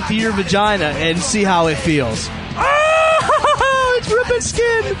gap tape to your vagina and see how it feels. Oh, it's ripping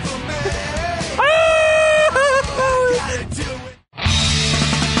skin.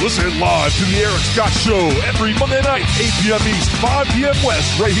 Listen live to the Eric Scott Show every Monday night, 8 p.m. East, 5 p.m.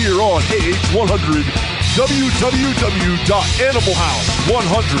 West, right here on AH100,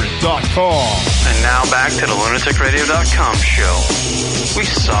 www.animalhouse100.com. And now back to the lunaticradio.com show. We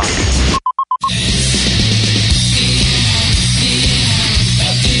suck.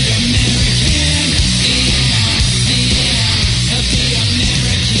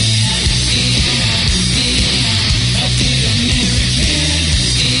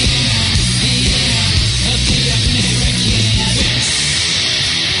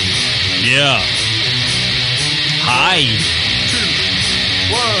 Yeah. Hi. 2,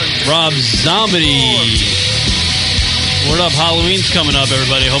 1. Rob Zombie. Word up, Halloween's coming up,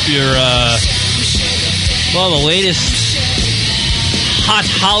 everybody. Hope you're, the latest hot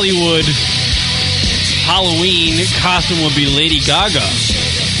Hollywood Halloween costume would be Lady Gaga.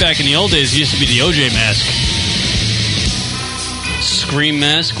 Back in the old days, it used to be the OJ mask. Scream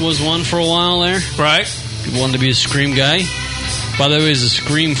mask was one for a while there. Right. People wanted to be a Scream guy. By the way, there's a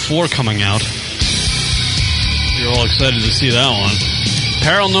Scream 4 coming out. You're all excited to see that one.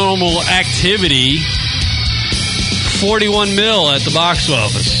 Paranormal Activity, 41 mil at the box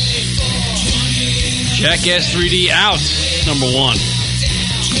office. Jackass 3D out, number 1.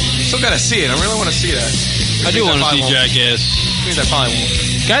 Still gotta see it. I really want to see that. I do want to see Jackass. I mean, that probably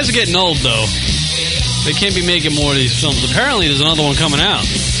won't. Guys are getting old, though. They can't be making more of these films. Apparently, there's another one coming out.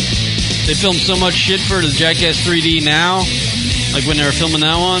 They filmed so much shit for the Jackass 3D now. Like when they were filming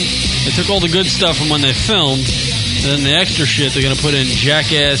that one, they took all the good stuff from when they filmed, and then the extra shit they're going to put in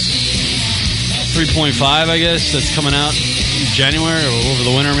Jackass 3.5, I guess, that's coming out in January or over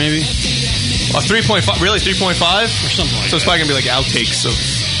the winter, maybe. 3.5? Really? 3.5? Or something like that. So it's probably going to be like outtakes of...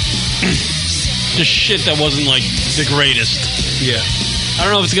 Just shit that wasn't like the greatest. Yeah. I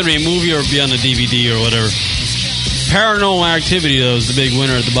don't know if it's going to be a movie or be on the DVD or whatever. Paranormal Activity, though, is the big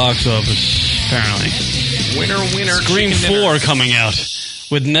winner at the box office, apparently. Winner. Scream 4 coming out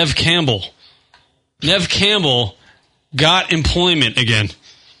with Neve Campbell. Neve Campbell got employment again.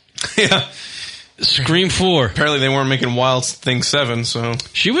 Yeah. Scream 4. Apparently they weren't making Wild Thing 7, so...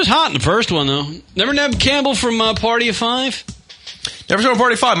 She was hot in the first one, though. Never Neve Campbell from Party of 5? Never saw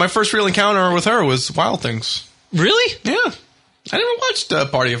Party of 5. My first real encounter with her was Wild Things. Really? Yeah. I never watched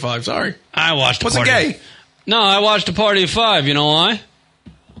Party of 5, sorry. I watched Was it gay? No, I watched a Party of 5. You know why?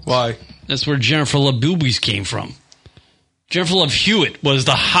 Why? That's where Jennifer Love Boobies came from. Jennifer Love Hewitt was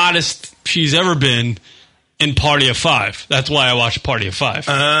the hottest she's ever been in Party of 5. That's why I watched Party of 5.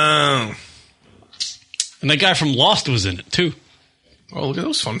 Oh. And that guy from Lost was in it, too. Oh, look at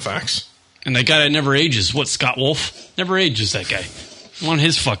those fun facts. And that guy that never ages. What, Scott Wolf? Never ages, that guy. I want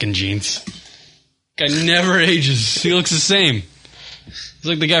his fucking jeans. Guy never ages. He looks the same. He's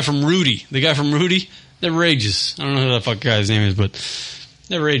like the guy from Rudy. The guy from Rudy never ages. I don't know who that fucking guy's name is, but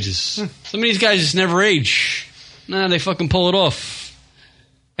never ages. Some of these guys just never age. Nah, they fucking pull it off.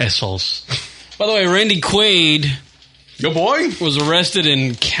 Assholes. By the way, Randy Quaid... Yo, boy? ...was arrested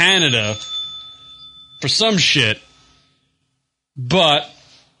in Canada for some shit. But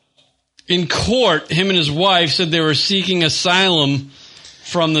in court, him and his wife said they were seeking asylum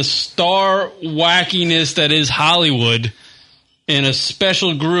from the star wackiness that is Hollywood and a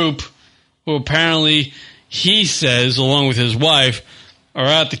special group who apparently, he says, along with his wife, are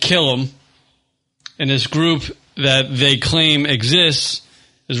out to kill him. And this group that they claim exists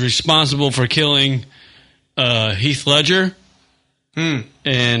is responsible for killing Heath Ledger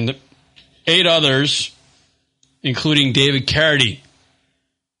and 8 others, including David Carradine.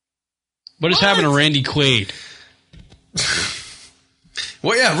 What is happening to Randy Quaid?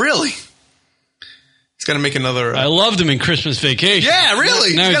 Well, yeah, really. He's got to make another... I loved him in Christmas Vacation. Yeah,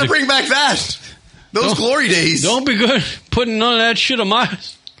 really. Now He's got to bring back that. Those glory days. Don't be good putting none of that shit on my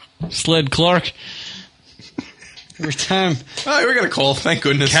Sled Clark. Every time. Oh, we're going to call. Thank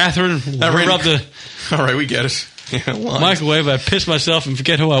goodness. Catherine, all right, we get it. Yeah, microwave, I piss myself and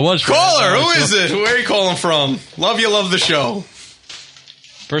forget who I was. Caller, who is it? Where are you calling from? Love the show.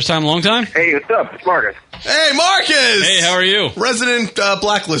 First time, long time? Hey, what's up? It's Marcus. Hey, Marcus! Hey, how are you? Resident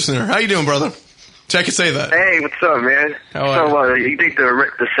black listener. How you doing, brother? Check and say that. Hey, what's up, man? You think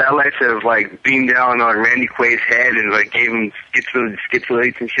the satellites have, like, beamed down on Randy Quaid's head and, like, gave him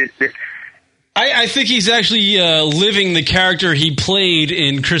schizoids and shit? I think he's actually living the character he played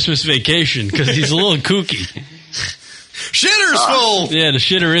in Christmas Vacation, because he's a little kooky. Shitter's full! Yeah, the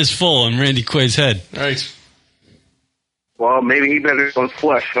shitter is full on Randy Quaid's head. Right. Well, maybe he better go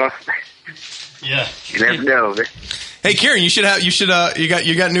flush, huh? Yeah. You never know. Hey, Kieran, you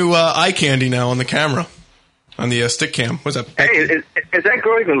got new eye candy now on the camera, on the stick cam. What's that? Hey, is that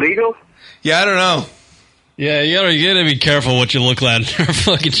girl even legal? Yeah, I don't know. Yeah, you gotta be careful what you look like in her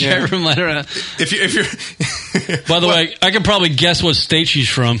fucking chat room. I don't know. If you're By the way, I can probably guess what state she's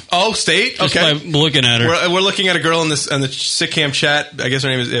from. Oh, state? Just Okay. by looking at her. We're looking at a girl in the Sitcam chat. I guess her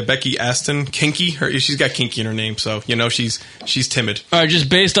name is Becky Aston. Kinky. She's got kinky in her name, so you know she's timid. All right, just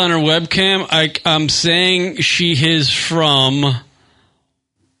based on her webcam, I'm saying she is from.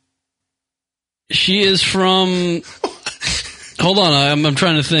 Hold on, I'm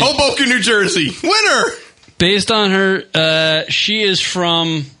trying to think. Hoboken, New Jersey. Winner. Based on her, she is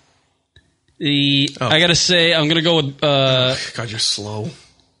from the. I gotta say, I'm gonna go with. God, you're slow.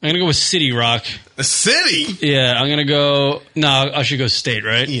 I'm gonna go with City Rock. The city? Yeah, I'm gonna go. No, I should go state,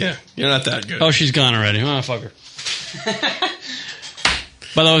 right? Yeah, you're not that good. Oh, she's gone already. Oh, fuck her.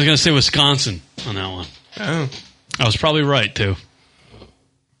 But I was gonna say Wisconsin on that one. Oh, I was probably right too.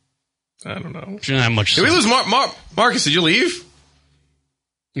 I don't know. She didn't have much. Did we lose Marcus? Did you leave?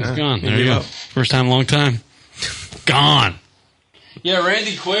 He's gone. There you go. First time, long time. Gone. Yeah,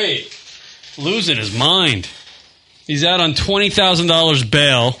 Randy Quaid losing his mind. He's out on $20,000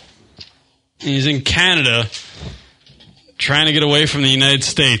 bail. And he's in Canada trying to get away from the United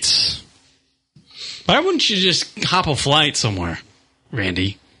States. Why wouldn't you just hop a flight somewhere,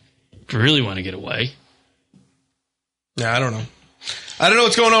 Randy? If you really want to get away. Yeah, I don't know. I don't know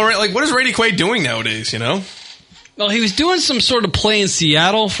what's going on. Like, what is Randy Quaid doing nowadays, you know? Well, he was doing some sort of play in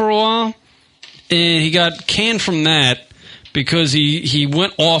Seattle for a while, and he got canned from that because he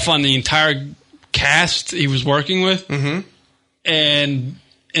went off on the entire cast he was working with, and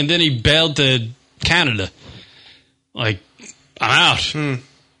then he bailed to Canada. Like, I'm out. And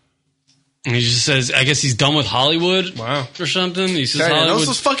he just says, I guess he's done with Hollywood or something. He says Hollywood.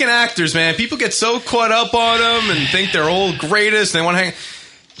 Those fucking actors, man. People get so caught up on them and think they're all greatest, and they want to hang...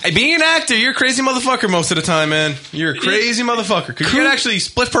 Hey, being an actor, you're a crazy motherfucker most of the time, man. You're a crazy motherfucker. Because you got actually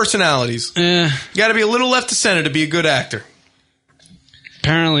split personalities. You got to be a little left to center to be a good actor.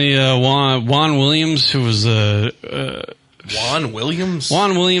 Apparently, Juan Williams, who was... Juan Williams?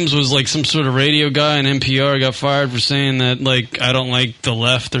 Juan Williams was like some sort of radio guy in NPR, got fired for saying that, like, I don't like the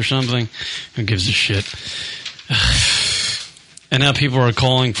left or something. Who gives a shit? And now people are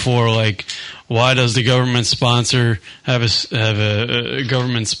calling for, like... Why does the government sponsor have a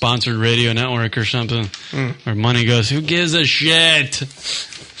government sponsored radio network or something? Where money goes? Who gives a shit?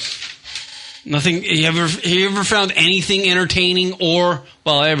 Nothing. You ever found anything entertaining or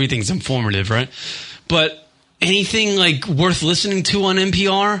everything's informative, right? But anything like worth listening to on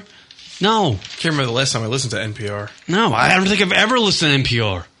NPR? No. Can't remember the last time I listened to NPR. No, I don't think I've ever listened to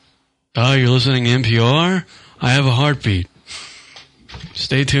NPR. Oh, you're listening to NPR? I have a heartbeat.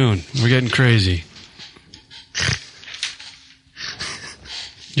 Stay tuned. We're getting crazy.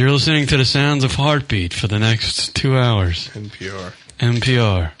 You're listening to the sounds of heartbeat for the next 2 hours.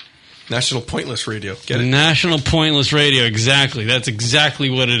 NPR. National Pointless Radio. Get it? National Pointless Radio. Exactly. That's exactly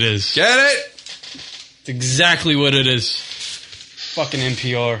what it is. Get it? It's exactly what it is. Fucking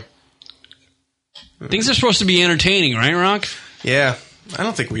NPR. Things are supposed to be entertaining, right, Rock? Yeah. I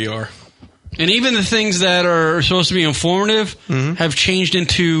don't think we are. And even the things that are supposed to be informative have changed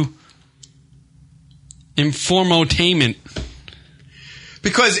into informotainment.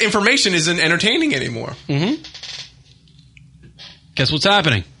 Because information isn't entertaining anymore. Guess what's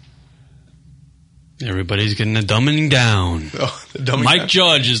happening? Everybody's getting a dumbing down. Mike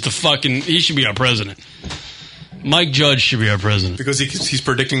Judge is the fucking... He should be our president. Mike Judge should be our president. Because he's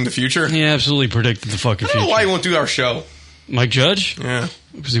predicting the future? He absolutely predicted the fucking I don't future. know why he won't do our show. Mike Judge? Yeah.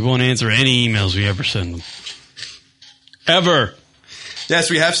 Because he won't answer any emails we ever send him. Ever. Yes,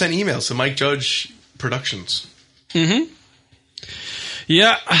 we have sent emails to Mike Judge Productions. Mm-hmm.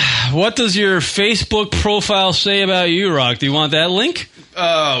 Yeah. What does your Facebook profile say about you, Rock? Do you want that link?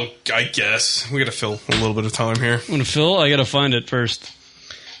 Oh, I guess. We got to fill a little bit of time here. Want to fill? I got to find it first.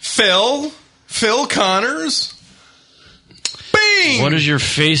 Phil Connors. Bing! What does your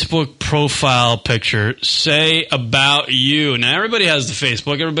Facebook profile picture say about you? Now, everybody has the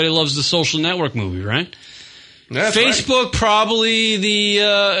Facebook. Everybody loves the Social Network movie, right? That's Facebook right. probably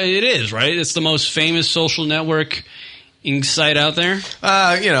it is, right? It's the most famous social network site out there.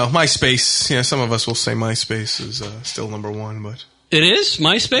 MySpace. Yeah, some of us will say MySpace is still number one, but it is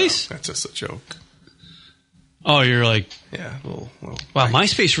MySpace. No, that's just a joke. Oh, you're like, yeah, little wow.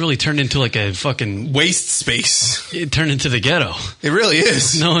 MySpace really turned into like a fucking waste space. It turned into the ghetto. It really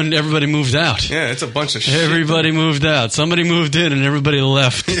is. Everybody moved out. Yeah, it's a bunch of shit. Everybody moved out. Somebody moved in, and everybody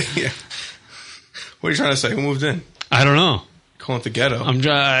left. Yeah. What are you trying to say? Who moved in? I don't know. Call it the ghetto.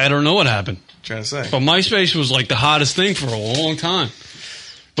 I don't know what happened. Trying to say. But MySpace was like the hottest thing for a long time.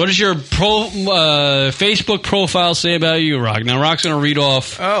 What does your Facebook profile say about you, Rock? Now, Rock's going to read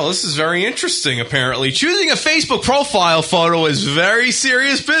off. Oh, this is very interesting, apparently. Choosing a Facebook profile photo is very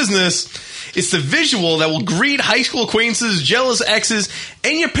serious business. It's the visual that will greet high school acquaintances, jealous exes,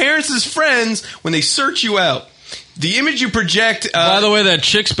 and your parents' friends when they search you out. The image you project... By the way, that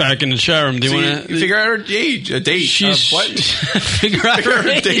chick's back in the chat room. Do you want to... Figure out her age. A date. She's... What? Figure out her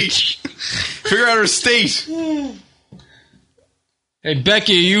age. Figure out her state. Hey,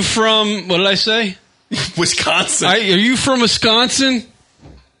 Becky, are you from... What did I say? Wisconsin. Are you from Wisconsin?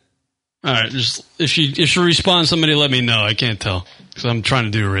 All right. Just if she responds, somebody let me know. I can't tell. Because I'm trying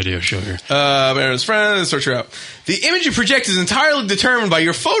to do a radio show here. Parents, friends, search her out. The image you project is entirely determined by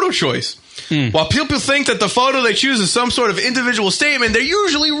your photo choice. While people think that the photo they choose is some sort of individual statement, they're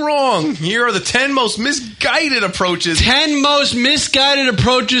usually wrong. Here are the 10 most misguided approaches. 10 most misguided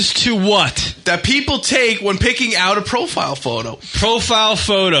approaches to what? That people take when picking out a profile photo. Profile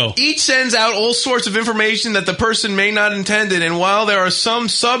photo. Each sends out all sorts of information that the person may not intended, and while there are some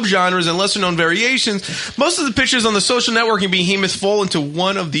subgenres and lesser-known variations, most of the pictures on the social networking behemoth fall into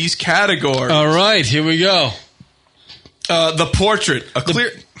one of these categories. All right, here we go. The portrait.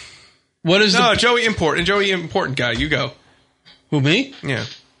 What is Joey Important guy. You go. Who, me? Yeah.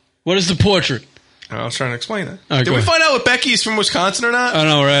 What is the portrait? I was trying to explain that. Right, Did we find out if Becky is from Wisconsin or not? I don't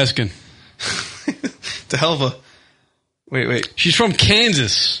know. We're asking. The hell of a... Wait. She's from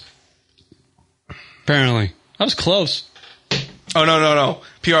Kansas. Apparently. I was close. Oh, no.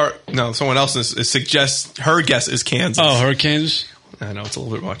 No, someone else suggests her guess is Kansas. Oh, her Kansas? I know, it's a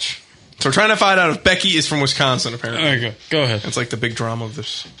little bit much. So we're trying to find out if Becky is from Wisconsin, apparently. All right, go ahead. It's like the big drama of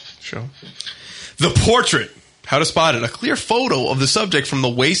this show. The portrait. How to spot it. A clear photo of the subject from the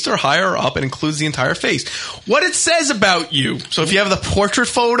waist or higher up and includes the entire face. What it says about you. So if you have the portrait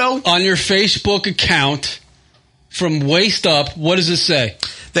photo. On your Facebook account, from waist up, what does it say?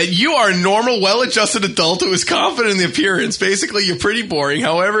 That you are a normal, well-adjusted adult who is confident in the appearance. Basically, you're pretty boring.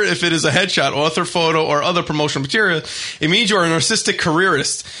 However, if it is a headshot, author photo, or other promotional material, it means you are a narcissistic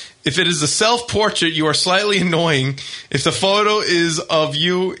careerist. If it is a self-portrait, you are slightly annoying. If the photo is of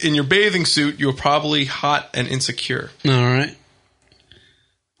you in your bathing suit, you're probably hot and insecure. All right.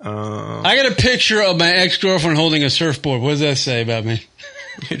 I got a picture of my ex-girlfriend holding a surfboard. What does that say about me?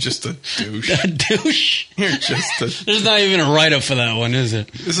 You're just a douche. A douche? You're just a... There's not even a write-up for that one, is it?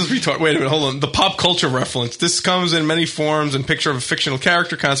 This is retarded. Wait a minute, hold on. The pop culture reference. This comes in many forms and picture of a fictional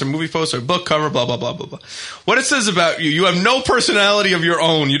character, concert, movie poster, book cover, blah, blah, blah, blah, blah. What it says about you. You have no personality of your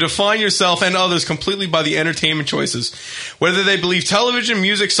own. You define yourself and others completely by the entertainment choices. Whether they believe television,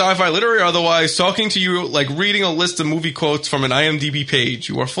 music, sci-fi, literary, or otherwise, talking to you like reading a list of movie quotes from an IMDb page.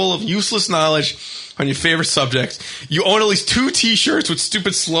 You are full of useless knowledge on your favorite subjects. You own at least 2 T-shirts with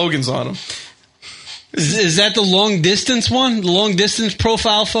stupid slogans on them. Is that the long distance one? The long distance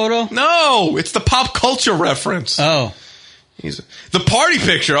profile photo? No, it's the pop culture reference. Oh. The party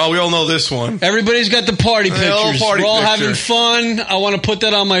picture. Oh, we all know this one. Everybody's got the party pictures. We're all having fun. I want to put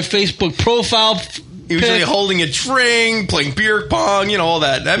that on my Facebook profile. Usually holding a drink, playing beer pong, all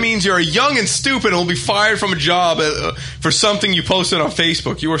that. That means you're young and stupid and will be fired from a job for something you posted on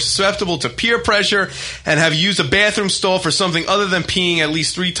Facebook. You are susceptible to peer pressure and have used a bathroom stall for something other than peeing at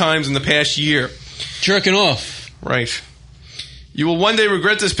least 3 times in the past year. Jerking off. Right. You will one day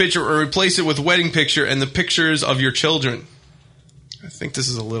regret this picture or replace it with a wedding picture and the pictures of your children. I think this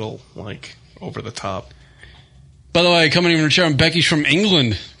is a little, over the top. By the way, coming in from the chair, Becky's from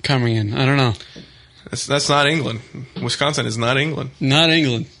England coming in. I don't know. That's not England. Wisconsin is not England. Not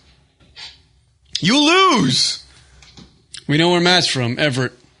England. You lose. We know where Matt's from,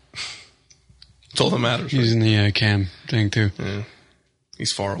 Everett. That's all that matters. He's in the cam thing, too. Yeah.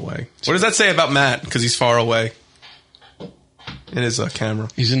 He's far away. What does that say about Matt? Because he's far away. In his camera.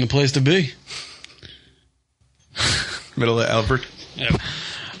 He's in the place to be. Middle of Albert. Yep.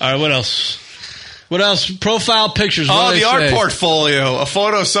 All right, what else? What else? Profile pictures. Oh, the art portfolio. A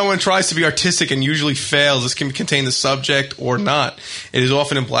photo of someone tries to be artistic and usually fails. This can contain the subject or not. It is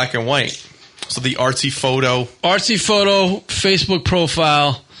often in black and white. So the artsy photo. Artsy photo, Facebook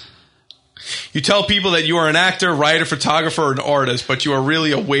profile. You tell people that you are an actor, writer, photographer, or an artist, but you are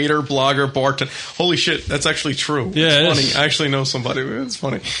really a waiter, blogger, bartender. Holy shit, that's actually true. Yeah, it's funny. I actually know somebody. It's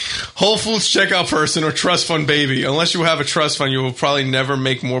funny. Whole Foods checkout person or trust fund baby. Unless you have a trust fund, you will probably never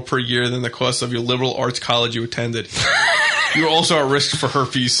make more per year than the cost of your liberal arts college you attended. You are also at risk for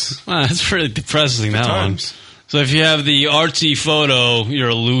herpes. Wow, that's pretty depressing, that one. So if you have the artsy photo, you're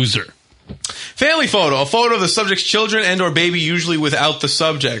a loser. Family photo. A photo of the subject's children and or baby, usually without the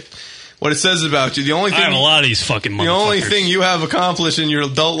subject. What it says about you. The only thing I have a lot of these fucking motherfuckers. The only thing you have accomplished in your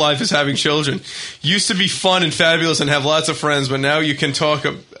adult life is having children. Used to be fun and fabulous and have lots of friends, but now you can talk.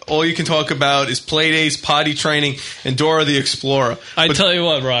 All you can talk about is play dates, potty training, and Dora the Explorer. Tell you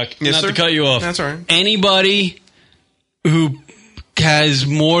what, Rock. Yes, not to cut you off. That's all right. Anybody who has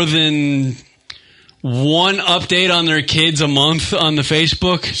more than one update on their kids a month on the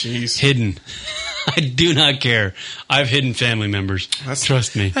Facebook, hidden. I do not care. I've hidden family members.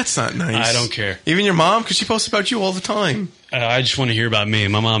 Trust me. That's not nice. I don't care. Even your mom? Because she posts about you all the time. I just want to hear about me.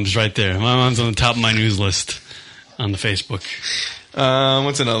 My mom's right there. My mom's on the top of my news list on the Facebook.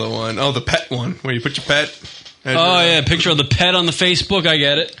 What's another one? Oh, the pet one, where you put your pet. Yeah, picture of the pet on the Facebook. I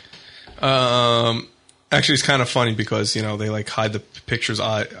get it. Actually, it's kind of funny because, you know, they like hide the pictures,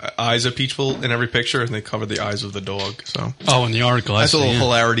 eyes of people in every picture, and they cover the eyes of the dog. So, in the article, that's a little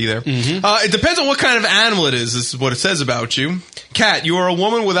hilarity there. Mm-hmm. It depends on what kind of animal it is. This is what it says about you. Cat, you are a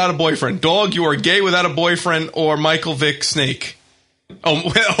woman without a boyfriend. Dog, you are gay without a boyfriend. Or Michael Vick, snake. Oh,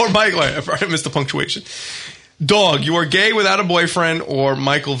 or Michael. I missed the punctuation. Dog, you are gay without a boyfriend. Or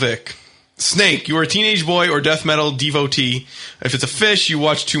Michael Vick. Snake, you are a teenage boy or death metal devotee. If it's a fish, you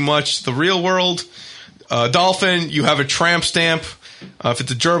watch too much The Real World. Dolphin, you have a tramp stamp. If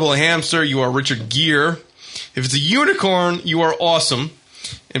it's a gerbil, a hamster, you are Richard Gere. If it's a unicorn, you are awesome.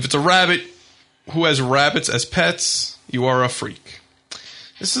 If it's a rabbit who has rabbits as pets, you are a freak.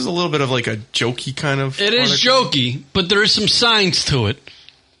 This is a little bit of like a jokey kind of It is jokey, but there is some science to it.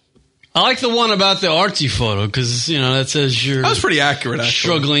 I like the one about the artsy photo because, you know, that says you're that was pretty accurate, a actually.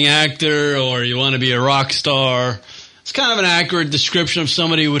 struggling actor or you want to be a rock star. It's kind of an accurate description of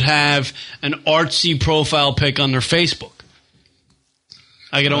somebody who would have an artsy profile pic on their Facebook.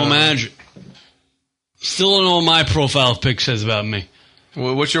 I can imagine. Still don't know what my profile pic says about me.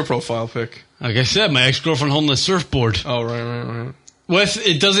 Well, what's your profile pic? Like I said, my ex-girlfriend holding the surfboard. Oh, right.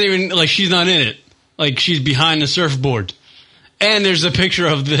 It doesn't even, like, she's not in it. Like, she's behind the surfboard. And there's a picture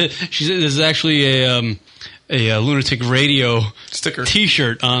of there's actually a Lunatic Radio sticker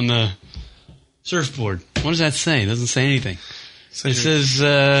T-shirt on the surfboard. What does that say? It doesn't say anything. It says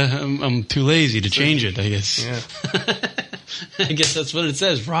I'm too lazy to change it, I guess. Yeah. I guess that's what it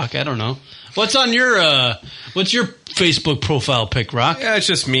says, Rock. I don't know. What's on your what's your Facebook profile pic, Rock? Yeah, it's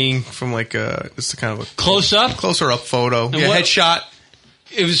just me from like just a kind of a closer up photo. And headshot.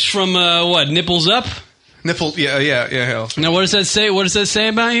 It was from what? Nipples up? Nipple, yeah. Now, what does that say? What does that say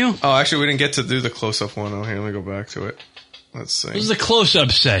about you? Oh, actually, we didn't get to do the close-up one. Oh, here, let me go back to it. Let's see. What does the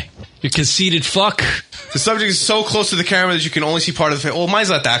close-up say? You conceited fuck? The subject is so close to the camera that you can only see part of the face. Well,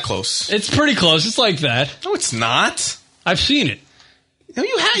 mine's not that close. It's pretty close. It's like that. No, it's not. I've seen it. No,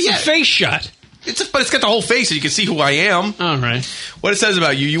 you have. It's a face shot. But it's got the whole face so you can see who I am. All right. What it says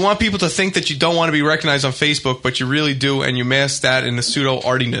about you. You want people to think that you don't want to be recognized on Facebook, but you really do, and you mask that in a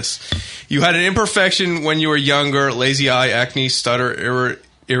pseudo-artiness. You had an imperfection when you were younger, lazy eye, acne, stutter,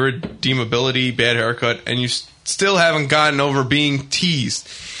 irredeemability, bad haircut, and you still haven't gotten over being teased.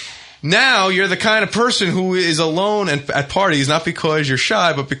 Now you're the kind of person who is alone at parties, not because you're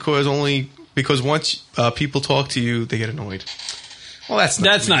shy, but because once people talk to you, they get annoyed. Well, that's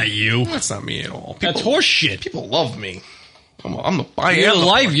not you. That's not me at all. That's horse shit. People love me. You're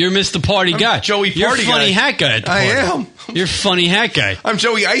Mr. Party Guy. Joey You're Party Guy. You're funny hat guy at the party. I am. You're funny hat guy. I'm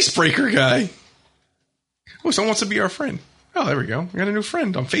Joey Icebreaker Guy. Oh, someone wants to be our friend. Oh, there we go. We got a new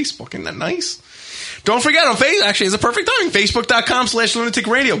friend on Facebook. Isn't that nice? Don't forget, on Facebook, actually, it's a perfect timing. Facebook.com/Lunatic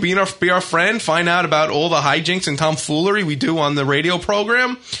Radio. Be our friend. Find out about all the hijinks and tomfoolery we do on the radio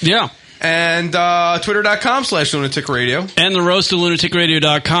program. Yeah. And Twitter.com/lunaticradio. And the roast of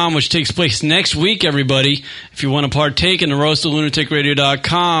lunaticradio.com, which takes place next week, everybody. If you want to partake in the roast of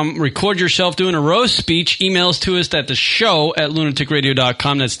lunaticradio.com, record yourself doing a roast speech. Emails to us at the show at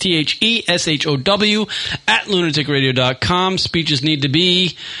lunaticradio.com. That's THESHOW at lunaticradio.com. Speeches need to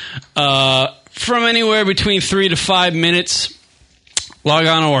be from anywhere between 3 to 5 minutes. Log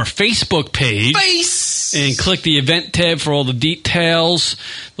on to our Facebook page and click the event tab for all the details.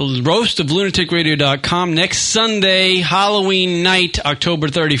 The roast of lunaticradio.com next Sunday, Halloween night, October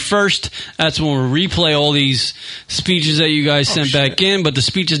 31st. That's when we'll replay all these speeches that you guys sent back in. But the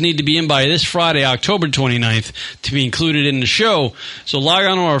speeches need to be in by this Friday, October 29th, to be included in the show. So log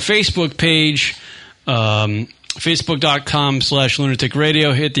on to our Facebook page.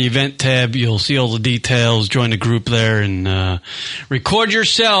 Facebook.com/lunaticradio. Hit the event tab. You'll see all the details. Join the group there and record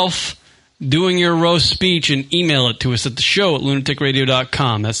yourself doing your roast speech and email it to us at the show at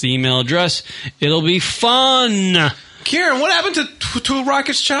lunaticradio.com. That's the email address. It'll be fun. Kieran, what happened to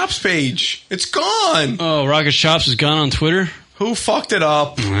Rocket's Chops page? It's gone. Oh, Rocket's Chops is gone on Twitter? Who fucked it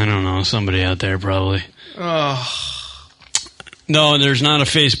up? I don't know. Somebody out there probably. Oh. No, there's not a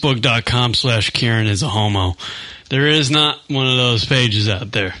Facebook.com/Kieran is a homo. There is not one of those pages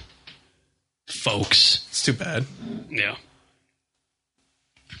out there, folks. It's too bad. Yeah.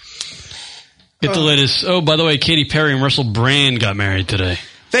 Get the latest. Oh, by the way, Katy Perry and Russell Brand got married today.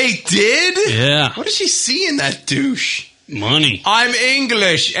 They did? Yeah. What does she see in that douche? Money. I'm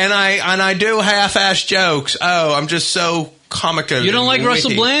English and I do half-ass jokes. Oh, I'm just so comical. You don't like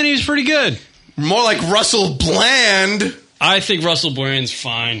Russell Bland? He's pretty good. More like Russell Bland. I think Russell Brand's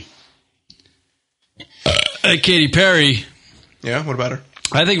fine. Katy Perry. Yeah, what about her?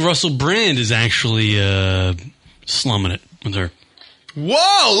 I think Russell Brand is actually slumming it with her.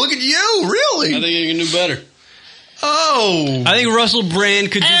 Whoa, look at you, really? I think you can do better. Oh. I think Russell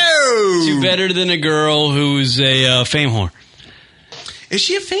Brand could do better than a girl who's a fame whore. Is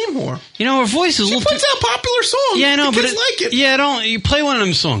she a fame whore? You know, her voice is a little... She puts out popular songs. Yeah, I know, but... Kids like it. Yeah, you play one of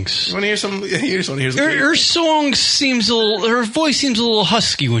them songs. You want to hear some... Yeah, you just want to hear some... Her song seems a little... Her voice seems a little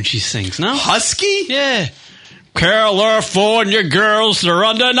husky when she sings, no? Husky? Yeah. California girls, they're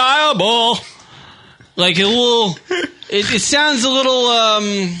undeniable. Like a little... It sounds a little...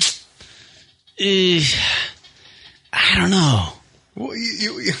 I don't know. Well,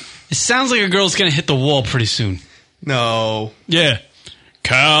 it sounds like a girl's going to hit the wall pretty soon. No. Yeah.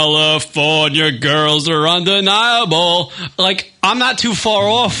 California girls are undeniable. Like, I'm not too far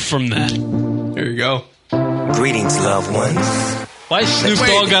off from that. There you go. Greetings, loved ones. Why is Snoop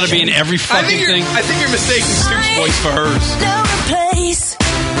Dogg got to be in every fucking thing? I think you're mistaking Snoop's voice for hers. Place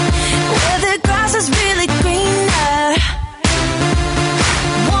where the grass is really greener.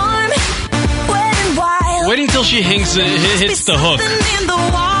 Warm, wet and wild. Wait until she hits the hook. In the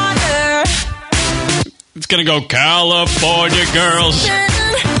water. It's going to go, California girls.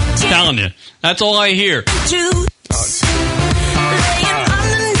 I'm telling you. That's all I hear. Laying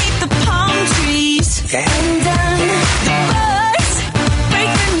underneath the palm trees. And then the birds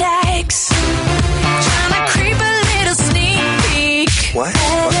break their necks. Trying to creep a little sneak peek. What?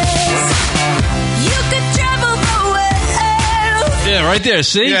 You could travel the world. Yeah, right there.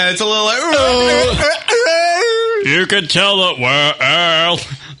 See? Yeah, it's a little like... You could tell the world.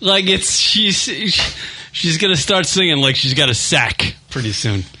 Like, it's... She's going to start singing like she's got a sack pretty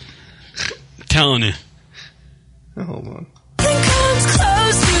soon. I'm telling you. Oh, hold on. Comes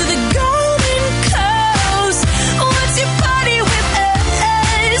close to the golden coast. Once you party with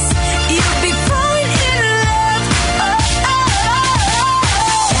us, you'll be falling in love.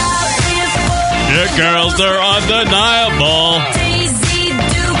 Yeah, girls, they're undeniable. Daisy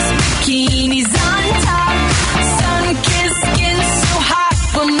Dukes, bikinis on top. Sun-kissed skin so hot.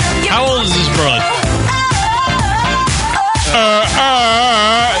 We'll melt your How old is this broad?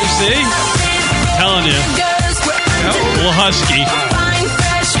 See? Telling you. Little husky.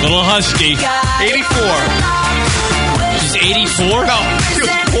 Little husky. 84. She's 84? No, she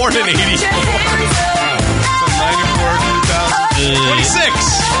was born in 84. So 94, 2000. 26.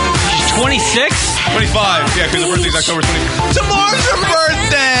 She's 26? 25. Yeah, because her birthday's October 20. Tomorrow's her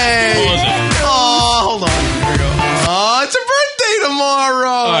birthday! What was it? Oh, hold on. Here we go. Oh, it's her birthday tomorrow.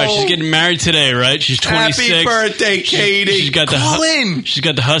 All right, she's getting married today, right? She's 26. Happy birthday, Katie. She's got Call in. She's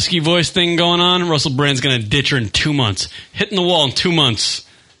got the husky voice thing going on. Russell Brand's going to ditch her in 2 months. Hitting the wall in 2 months.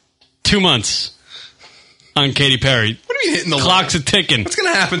 2 months on Katy Perry. What do you mean hitting the wall? Clock's a ticking. What's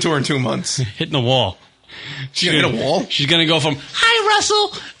going to happen to her in 2 months? Hitting the wall. She's going to hit a wall? She's going to go from, hi,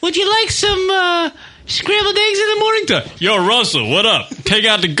 Russell, would you like some scrambled eggs in the morning? To, yo, Russell, what up? Take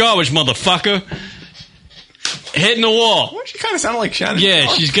out the garbage, motherfucker. Hitting the wall. Well, she kind of sounded like Shannon. Yeah,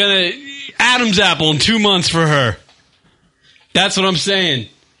 Sharp. she's going to... Adam's apple in 2 months for her. That's what I'm saying.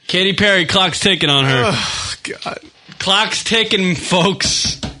 Katy Perry, clock's ticking on her. Oh, God. Clock's ticking,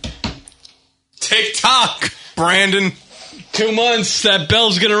 folks. TikTok, Brandon. 2 months, that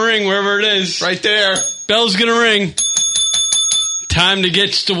bell's going to ring wherever it is. Right there. Bell's going to ring. Time to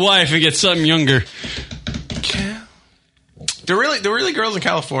get the wife and get something younger. There really girls in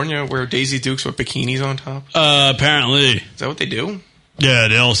California wear Daisy Dukes with bikinis on top? Apparently. Is that what they do? Yeah,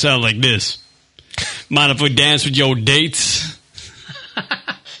 they all sound like this. Mind if we dance with your dates?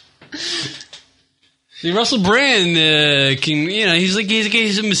 See, Russell Brand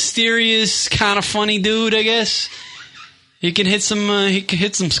he's a mysterious, kind of funny dude, I guess. He can hit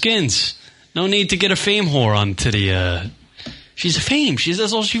some skins. No need to get a fame whore onto the. She's a fame.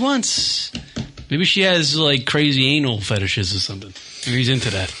 That's all she wants. Maybe she has like crazy anal fetishes or something. Maybe he's into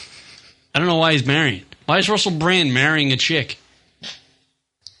that. I don't know why he's marrying. Why is Russell Brand marrying a chick?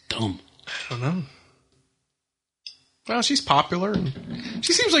 Dumb. I don't know. Well, she's popular. And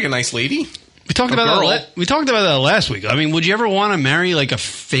she seems like a nice lady. We talked about that last week. I mean, would you ever want to marry like a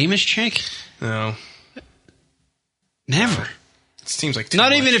famous chick? No. Never. It seems like too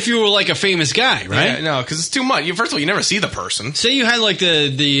not much. even if you were like a famous guy, right? Yeah, no, because it's too much. First of all, you never see the person. Say you had like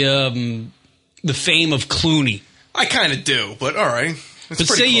the fame of Clooney. I kind of do, but all right. But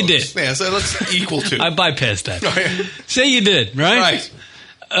say you did. Yeah, so let's equal to. I bypassed that. Oh, yeah. Say you did, right?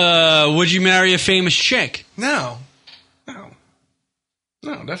 Right. Would you marry a famous chick? No,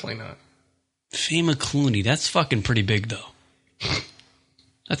 definitely not. Fame of Clooney. That's fucking pretty big, though.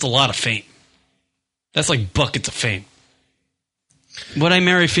 That's a lot of fame. That's like buckets of fame. Would I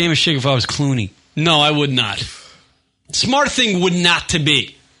marry a famous chick if I was Clooney? No, I would not. Smart thing would not to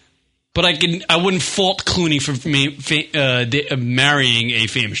be. But I wouldn't fault Clooney for marrying a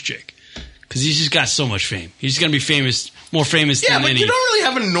famous chick. Because he's just got so much fame. He's going to be more famous than any... Yeah, but you don't really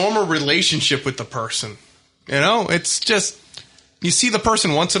have a normal relationship with the person. You know? It's just... You see the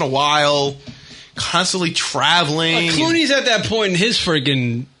person once in a while, constantly traveling. Clooney's at that point in his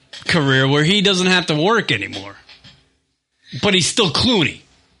friggin' career where he doesn't have to work anymore. But he's still Clooney.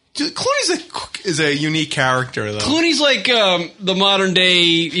 Clooney's is a unique character, though. Clooney's like the modern day,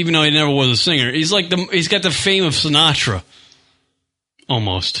 even though he never was a singer. He's like he's got the fame of Sinatra,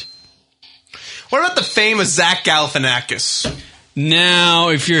 almost. What about the fame of Zach Galifianakis? Now,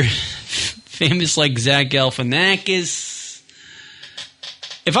 if you're famous like Zach Galifianakis,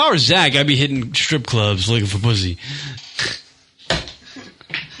 if I were Zach, I'd be hitting strip clubs looking for pussy.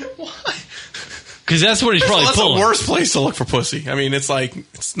 Because that's what he's probably pulling. That's the worst place to look for pussy. I mean, it's like,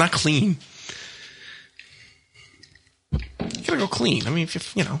 it's not clean. You gotta go clean. I mean,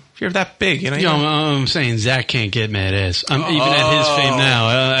 if you're that big, I'm saying Zach can't get mad ass. Even at his fame now,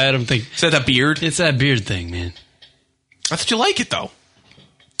 I don't think. Is that that beard? It's that beard thing, man. I thought you like it, though.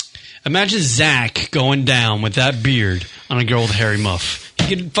 Imagine Zach going down with that beard on a girl with a hairy muff.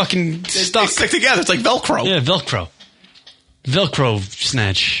 He get fucking stuck. They stick together. It's like Velcro. Yeah, Velcro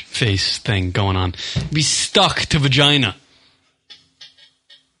snatch face thing going on. Be stuck to vagina.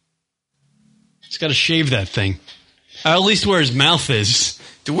 He's got to shave that thing. Or at least where his mouth is.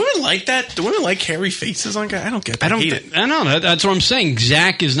 Do women like that? Do women like hairy faces on guys? I don't get that. I hate it. I know. That's what I'm saying.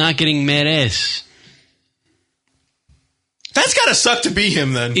 Zach is not getting mad ass. That's got to suck to be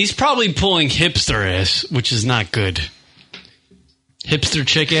him, then. He's probably pulling hipster ass, which is not good. Hipster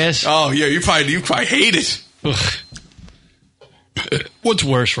chick ass? Oh, yeah. You probably hate it. Ugh. What's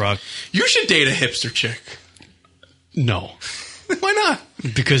worse, Rock? You should date a hipster chick. No. Why not?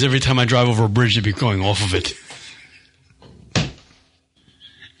 Because every time I drive over a bridge, you'd be going off of it.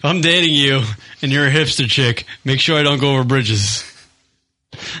 If I'm dating you and you're a hipster chick, make sure I don't go over bridges.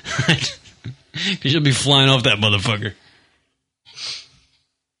 Because you'll be flying off that motherfucker.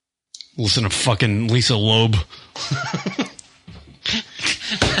 Listen to fucking Lisa Loeb.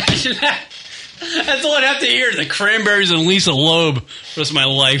 That's all I'd have to hear. The Cranberries and Lisa Loeb for the rest of my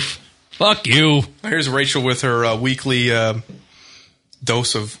life. Fuck you. Here's Rachel with her weekly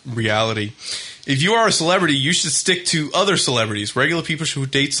dose of reality. If you are a celebrity, you should stick to other celebrities. Regular people who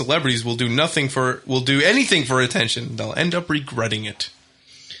date celebrities will do anything for attention. They'll end up regretting it.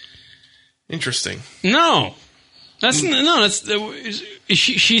 Interesting. No.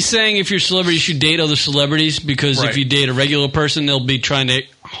 She's saying if you're a celebrity, you should date other celebrities because if you date a regular person, they'll be trying to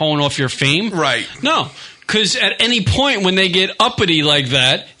hone off your fame. Right. No, because at any point when they get uppity like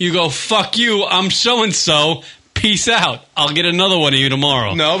that, you go, fuck you, I'm so-and-so, peace out. I'll get another one of you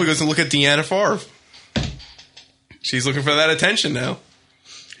tomorrow. No, because look at Deanna Favre. She's looking for that attention now.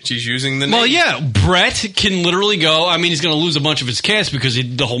 She's using the name. Well, yeah, Brett can literally go. I mean, he's going to lose a bunch of his cast because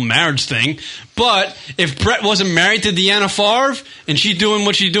the whole marriage thing. But if Brett wasn't married to Deanna Favre and she's doing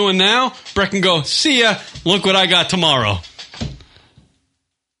what she's doing now, Brett can go, see ya, look what I got tomorrow.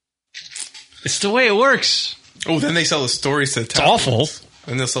 It's the way it works. Oh, then they sell the stories to the tabloids. It's awful.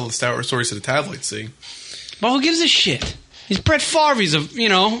 And they'll sell the stories to the tabloids, see? Well, who gives a shit? He's Brett Favre. He's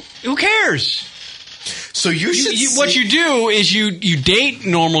who cares? So you should what you do is you date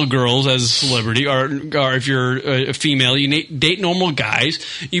normal girls as a celebrity, or if you're a female, you date normal guys.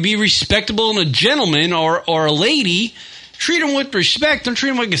 You be respectable and a gentleman or a lady. Treat them with respect. Don't treat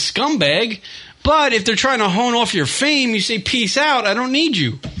them like a scumbag. But if they're trying to hone off your fame, you say, peace out. I don't need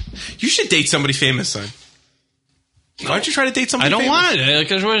you. You should date somebody famous, son. Why don't you try to date somebody famous? I don't want it.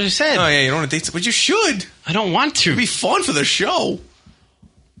 That's what I said. Oh, yeah, you don't want to date somebody. But you should. I don't want to. It'd be fun for the show.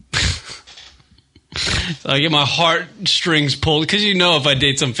 I get my heartstrings pulled because if I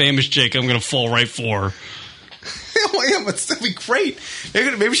date some famous chick, I'm going to fall right for her. Well, yeah, but that'd be great.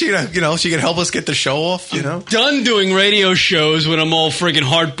 Maybe she can, she can help us get the show off. I'm done doing radio shows when I'm all friggin'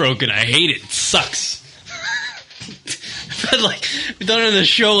 heartbroken. I hate it. It sucks. I've done in the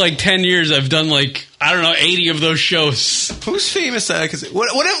show 10 years. I've done 80 of those shows. Who's famous? Because what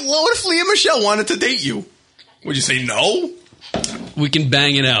if Leah Michelle wanted to date you? Would you say no? We can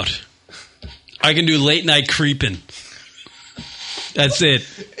bang it out. I can do late night creeping. That's it.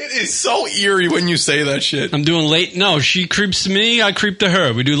 It is so eerie when you say that shit. I'm doing late. No, she creeps to me. I creep to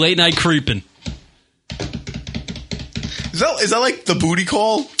her. We do late night creeping. Is that like the booty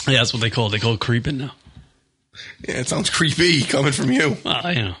call? Yeah, that's what they call it. They call it creeping now. Yeah, it sounds creepy coming from you.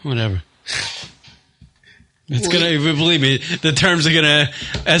 Whatever. It's gonna. Believe me, the terms are gonna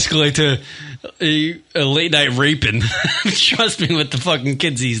escalate to a late night raping. Trust me, with the fucking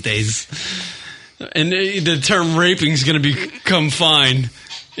kids these days. And the term raping is going to become fine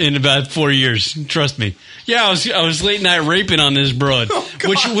in about 4 years. Trust me. Yeah, I was late night raping on this broad,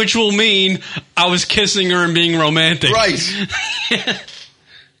 which will mean I was kissing her and being romantic. Right.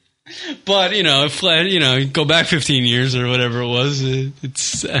 But if go back 15 years or whatever it was,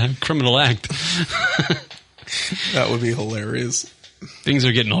 it's a criminal act. That would be hilarious. Things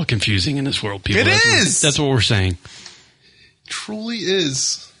are getting all confusing in this world, people. That's what we're saying. Truly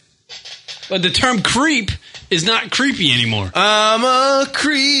is. But the term creep is not creepy anymore. I'm a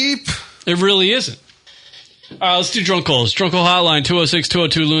creep. It really isn't. All right, let's do drunk calls. Drunk call hotline,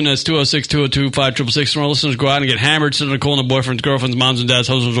 206-202-LUNA. That's 206-202-5666. When our listeners go out and get hammered, sitting there calling their boyfriends, girlfriends, moms and dads,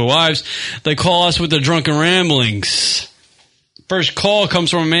 husbands, or wives, they call us with their drunken ramblings. First call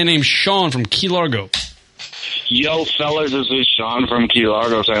comes from a man named Sean from Key Largo. Yo, fellas, this is Sean from Key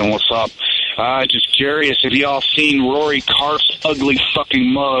Largo saying, what's up? Just curious if y'all seen Rory Karp's ugly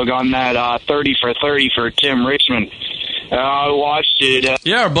fucking mug on that 30 for 30 for Tim Richmond. I watched it.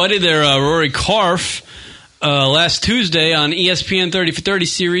 Yeah, our buddy there, Rory Karp, last Tuesday on ESPN 30 for 30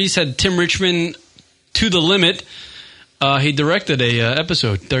 series had Tim Richmond to the limit. He directed a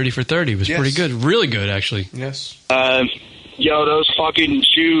episode, 30 for 30. It was pretty good. Really good, actually. Yes. Yo, those fucking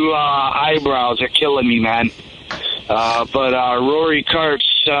shoe eyebrows are killing me, man. But Rory Karp's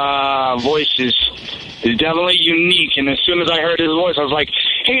voice is definitely unique, and as soon as I heard his voice, I was like,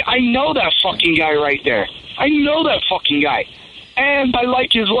 hey, I know that fucking guy right there. I know that fucking guy. And I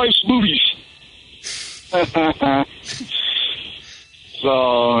like his wife's movies.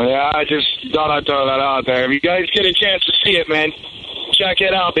 So, yeah, I just thought I'd throw that out there. If you guys get a chance to see it, man, check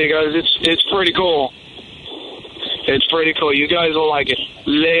it out because it's pretty cool. It's pretty cool. You guys will like it.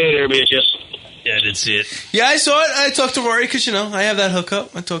 Later, bitches. Yeah, I did see it. Yeah, I saw it. I talked to Rory because, I have that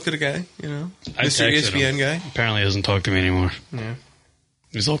hookup. I talked to the guy, I Mr. ESPN guy. Apparently he doesn't talk to me anymore. Yeah.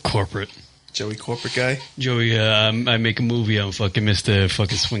 He's all corporate. Joey corporate guy? Joey, I make a movie. I'm fucking Mr.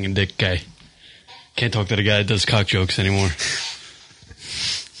 fucking swinging dick guy. Can't talk to the guy that does cock jokes anymore.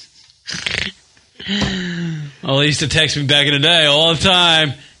 Oh, he used to text me back in the day all the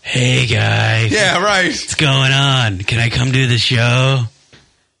time. Hey, guy. Yeah, right. What's going on? Can I come do the show?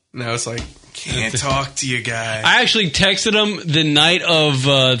 Now it's like, can't talk to you, guy. I actually texted him the night of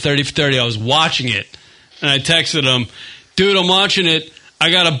 30 for 30. I was watching it. And I texted him, dude, I'm watching it.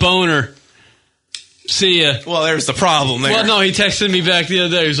 I got a boner. See ya. Well, there's the problem there. Well, no, he texted me back the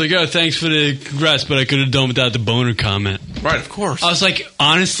other day. He was like, oh, thanks for the congrats, but I could have done without the boner comment. Right, of course. I was like,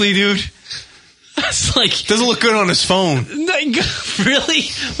 honestly, dude? I was like... Doesn't look good on his phone. Really?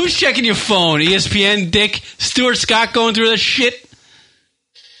 Who's checking your phone? ESPN, Dick? Stuart Scott going through that shit?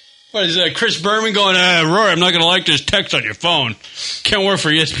 What is that? Chris Berman going, Rory, I'm not going to like this text on your phone. Can't work for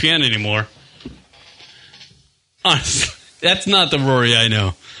ESPN anymore. Honestly, that's not the Rory I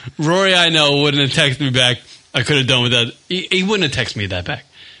know. Rory I know wouldn't have texted me back. I could have done without. He wouldn't have texted me that back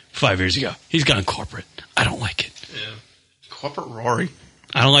 5 years ago. He's gone corporate. I don't like it. Yeah. Corporate Rory.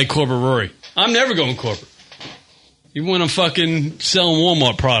 I don't like corporate Rory. I'm never going corporate. Even when I'm fucking selling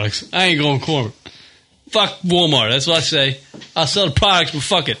Walmart products, I ain't going corporate. Fuck Walmart. That's what I say. I'll sell the products, but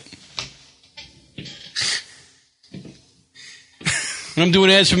fuck it. When I'm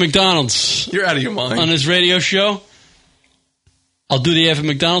doing ads for McDonald's, you're out of your mind. On this radio show, I'll do the ad for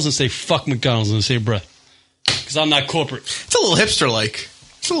McDonald's and say fuck McDonald's in the same breath. Because I'm not corporate. It's a little hipster-like.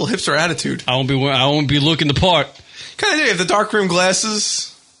 It's a little hipster attitude. I won't be looking the part. Kind of do. You have the dark rim glasses.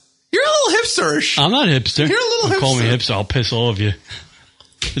 You're a little hipsterish. I'm not hipster. You're a little hipster. Call me hipster. I'll piss all of you.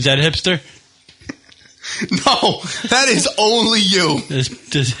 Is that hipster? No, that is only you. Does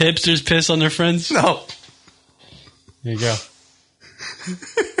hipsters piss on their friends? No. There you go.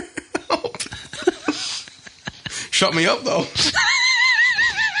 Shut me up, though.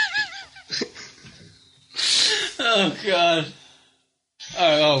 Oh, God.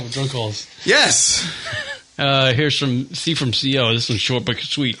 Oh, drunk calls. Yes. Here's from C from CO. This one's short but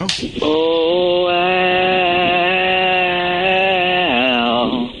sweet. Oh,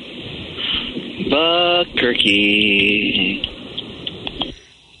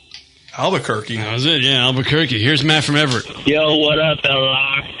 Albuquerque. That was it, yeah, Albuquerque. Here's Matt from Everett. Yo, what up,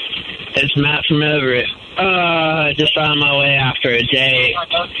 LR? It's Matt from Everett. Just on my way after a date,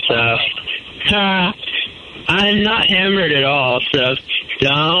 so I'm not hammered at all, so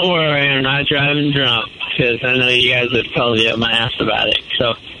don't worry, I'm not driving drunk, because I know you guys would probably get my ass about it,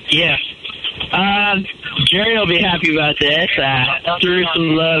 so, yeah. Jerry will be happy about this. I threw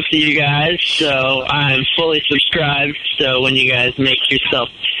some love to you guys, so I'm fully subscribed, so when you guys make yourself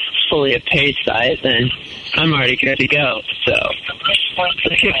fully a paid site, then I'm already good to go, so let's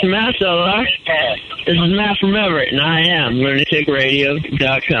kick some ass, LR. This is Matt from Everett, and I am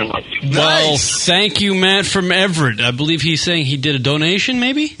lunaticradio.com. Well, thank you, Matt from Everett. I believe he's saying he did a donation,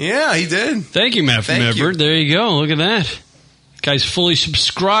 maybe? Yeah, he did. Thank you, Matt from Everett. There you go. Look at that. Guy's fully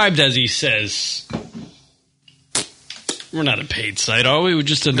subscribed, as he says. We're not a paid site, are we? We're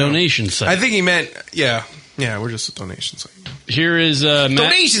just a donation site. I think he meant, yeah, we're just a donation site. Here is Matt.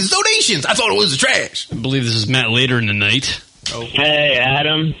 Donations! I thought it was the trash. I believe this is Matt later in the night. Oh. Hey,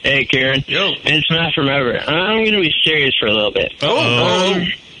 Adam. Hey, Karen. Yo. It's Matt from Everett. I'm going to be serious for a little bit. Oh.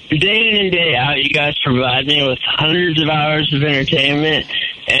 Day in and day out, you guys provide me with hundreds of hours of entertainment,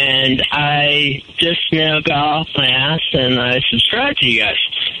 and I just now got off my ass and I subscribe to you guys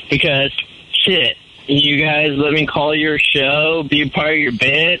because, shit, you guys let me call your show, be a part of your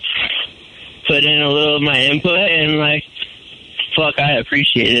bits, put in a little of my input, and, like, fuck, I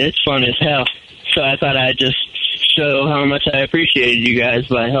appreciate it. It's fun as hell. So I thought I'd just show how much I appreciated you guys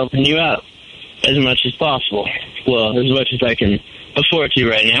by helping you out as much as possible. Well, as much as I can afford to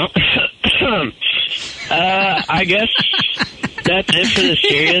right now. I guess that's it for the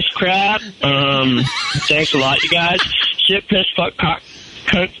serious crap. Thanks a lot, you guys. Shit, piss, fuck,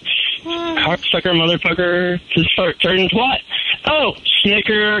 cocksucker, motherfucker, certain twat. Oh,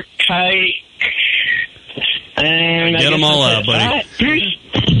 snicker, kite. And get them all out, buddy. Right, peace.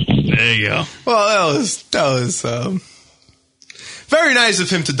 There you go. Well, that was very nice of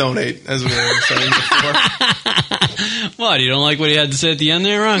him to donate, as we were saying before. What, you don't like what he had to say at the end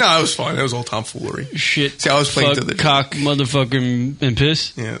there, Ron? No, it was fine. It was all tomfoolery. Shit. See, I was playing fuck, to the cock, motherfucker, and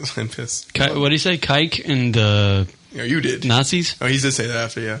piss? Yeah, and piss. What did he say? Kike and yeah, you did. Nazis? Oh, he did say that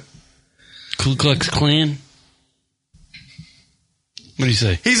after, yeah. Ku Klux Klan? What do you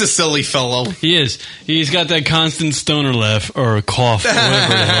say? He's a silly fellow. He is. He's got that constant stoner laugh or a cough, or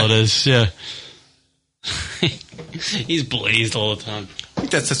whatever the hell it is. Yeah. He's blazed all the time. I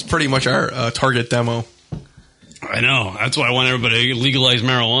think that's pretty much our target demo. I know. That's why I want everybody to legalize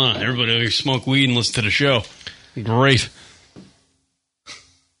marijuana. Everybody to smoke weed and listen to the show. Great.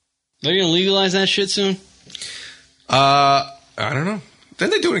 They're going to legalize that shit soon? I don't know.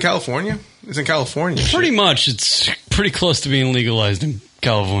 Didn't they do it in California? It's in California. Pretty much. It's pretty close to being legalized in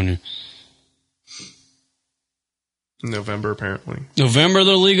California. November, apparently. November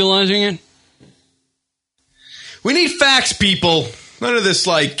they're legalizing it? We need facts, people. None of this,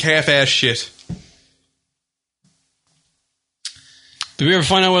 like, half-ass shit. Did we ever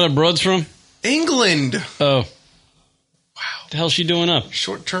find out where the broad's from? England. Oh. Wow. What the hell's she doing up?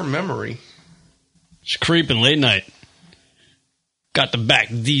 Short-term memory. She's creeping late night. Got the back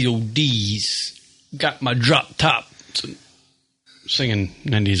DODs. Got my drop top. Singing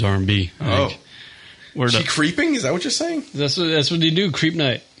 90s R&B. Oh. Is she creeping? Is that what you're saying? That's what they do. Creep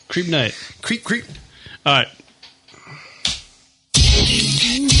night. Creep night. Creep. All right. Do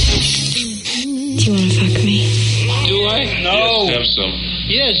you want to fuck me? Do I? No. Yes, have some.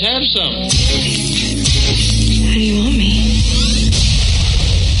 Yes, have some. How do you want me?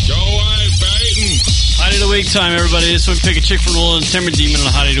 Hottie of the Week time, everybody. This one, pick a chick from the Little Timber Demon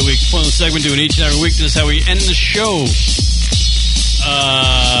on the Hottie of the Week. Point the segment doing each and every week. This is how we end the show.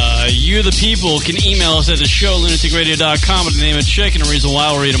 You, the people, can email us at the show, lunaticradio.com with the name of chick and a reason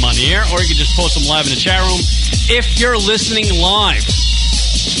why. We'll read them on the air, or you can just post them live in the chat room if you're listening live.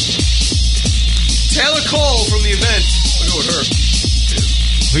 Taylor Cole from the event. We'll go with her.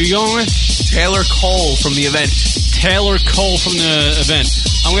 Who are you going with? Taylor Cole from the event. Taylor Cole from the event.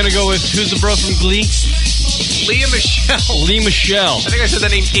 I'm going to go with, who's the bro from Glee? Leah Michelle. Lee Michelle. I think I said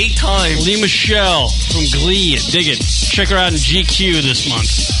that name 8 times. Lee Michelle from Glee. Dig it. Check her out in GQ this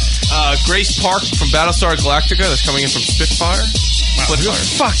month. Grace Park from Battlestar Galactica. That's coming in from Spitfire. Wow, who the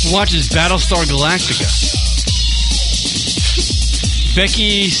fuck watches Battlestar Galactica?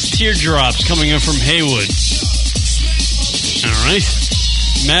 Becky's Teardrops coming in from Haywood. All right.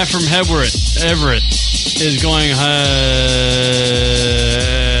 Matt from Everett is going. All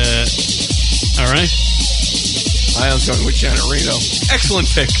right. I was going with Janet Reno. Excellent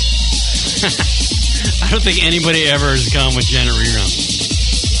pick. I don't think anybody ever has gone with Janet Reno.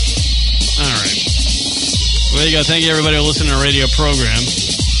 All right. Well, there you go. Thank you, everybody, for listening to our radio program.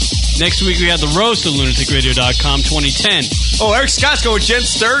 Next week, we have the roast at lunaticradio.com 2010. Oh, Eric Scott's going with Jen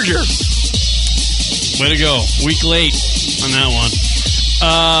Sturger. Way to go. Week late on that one.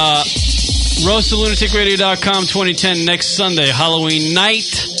 Roast at lunaticradio.com 2010 next Sunday, Halloween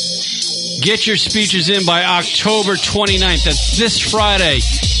night. Get your speeches in by October 29th. That's this Friday.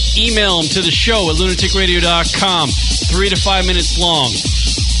 Email them to the show at lunaticradio.com. 3 to 5 minutes long.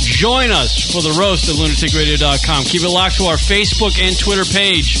 Join us for the roast at lunaticradio.com. Keep it locked to our Facebook and Twitter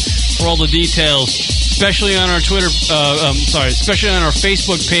page for all the details, especially on our especially on our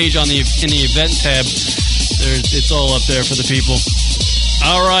Facebook page in the event tab. It's all up there for the people.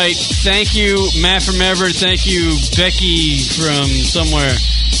 All right. Thank you, Matt from Everett. Thank you, Becky from somewhere.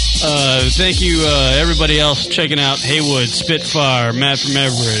 Thank you, everybody else checking out Haywood, Spitfire, Matt from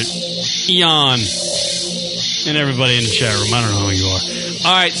Everett, Eon, and everybody in the chat room. I don't know who you are.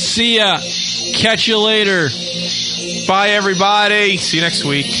 All right, see ya. Catch you later. Bye, everybody. See you next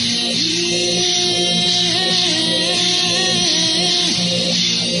week.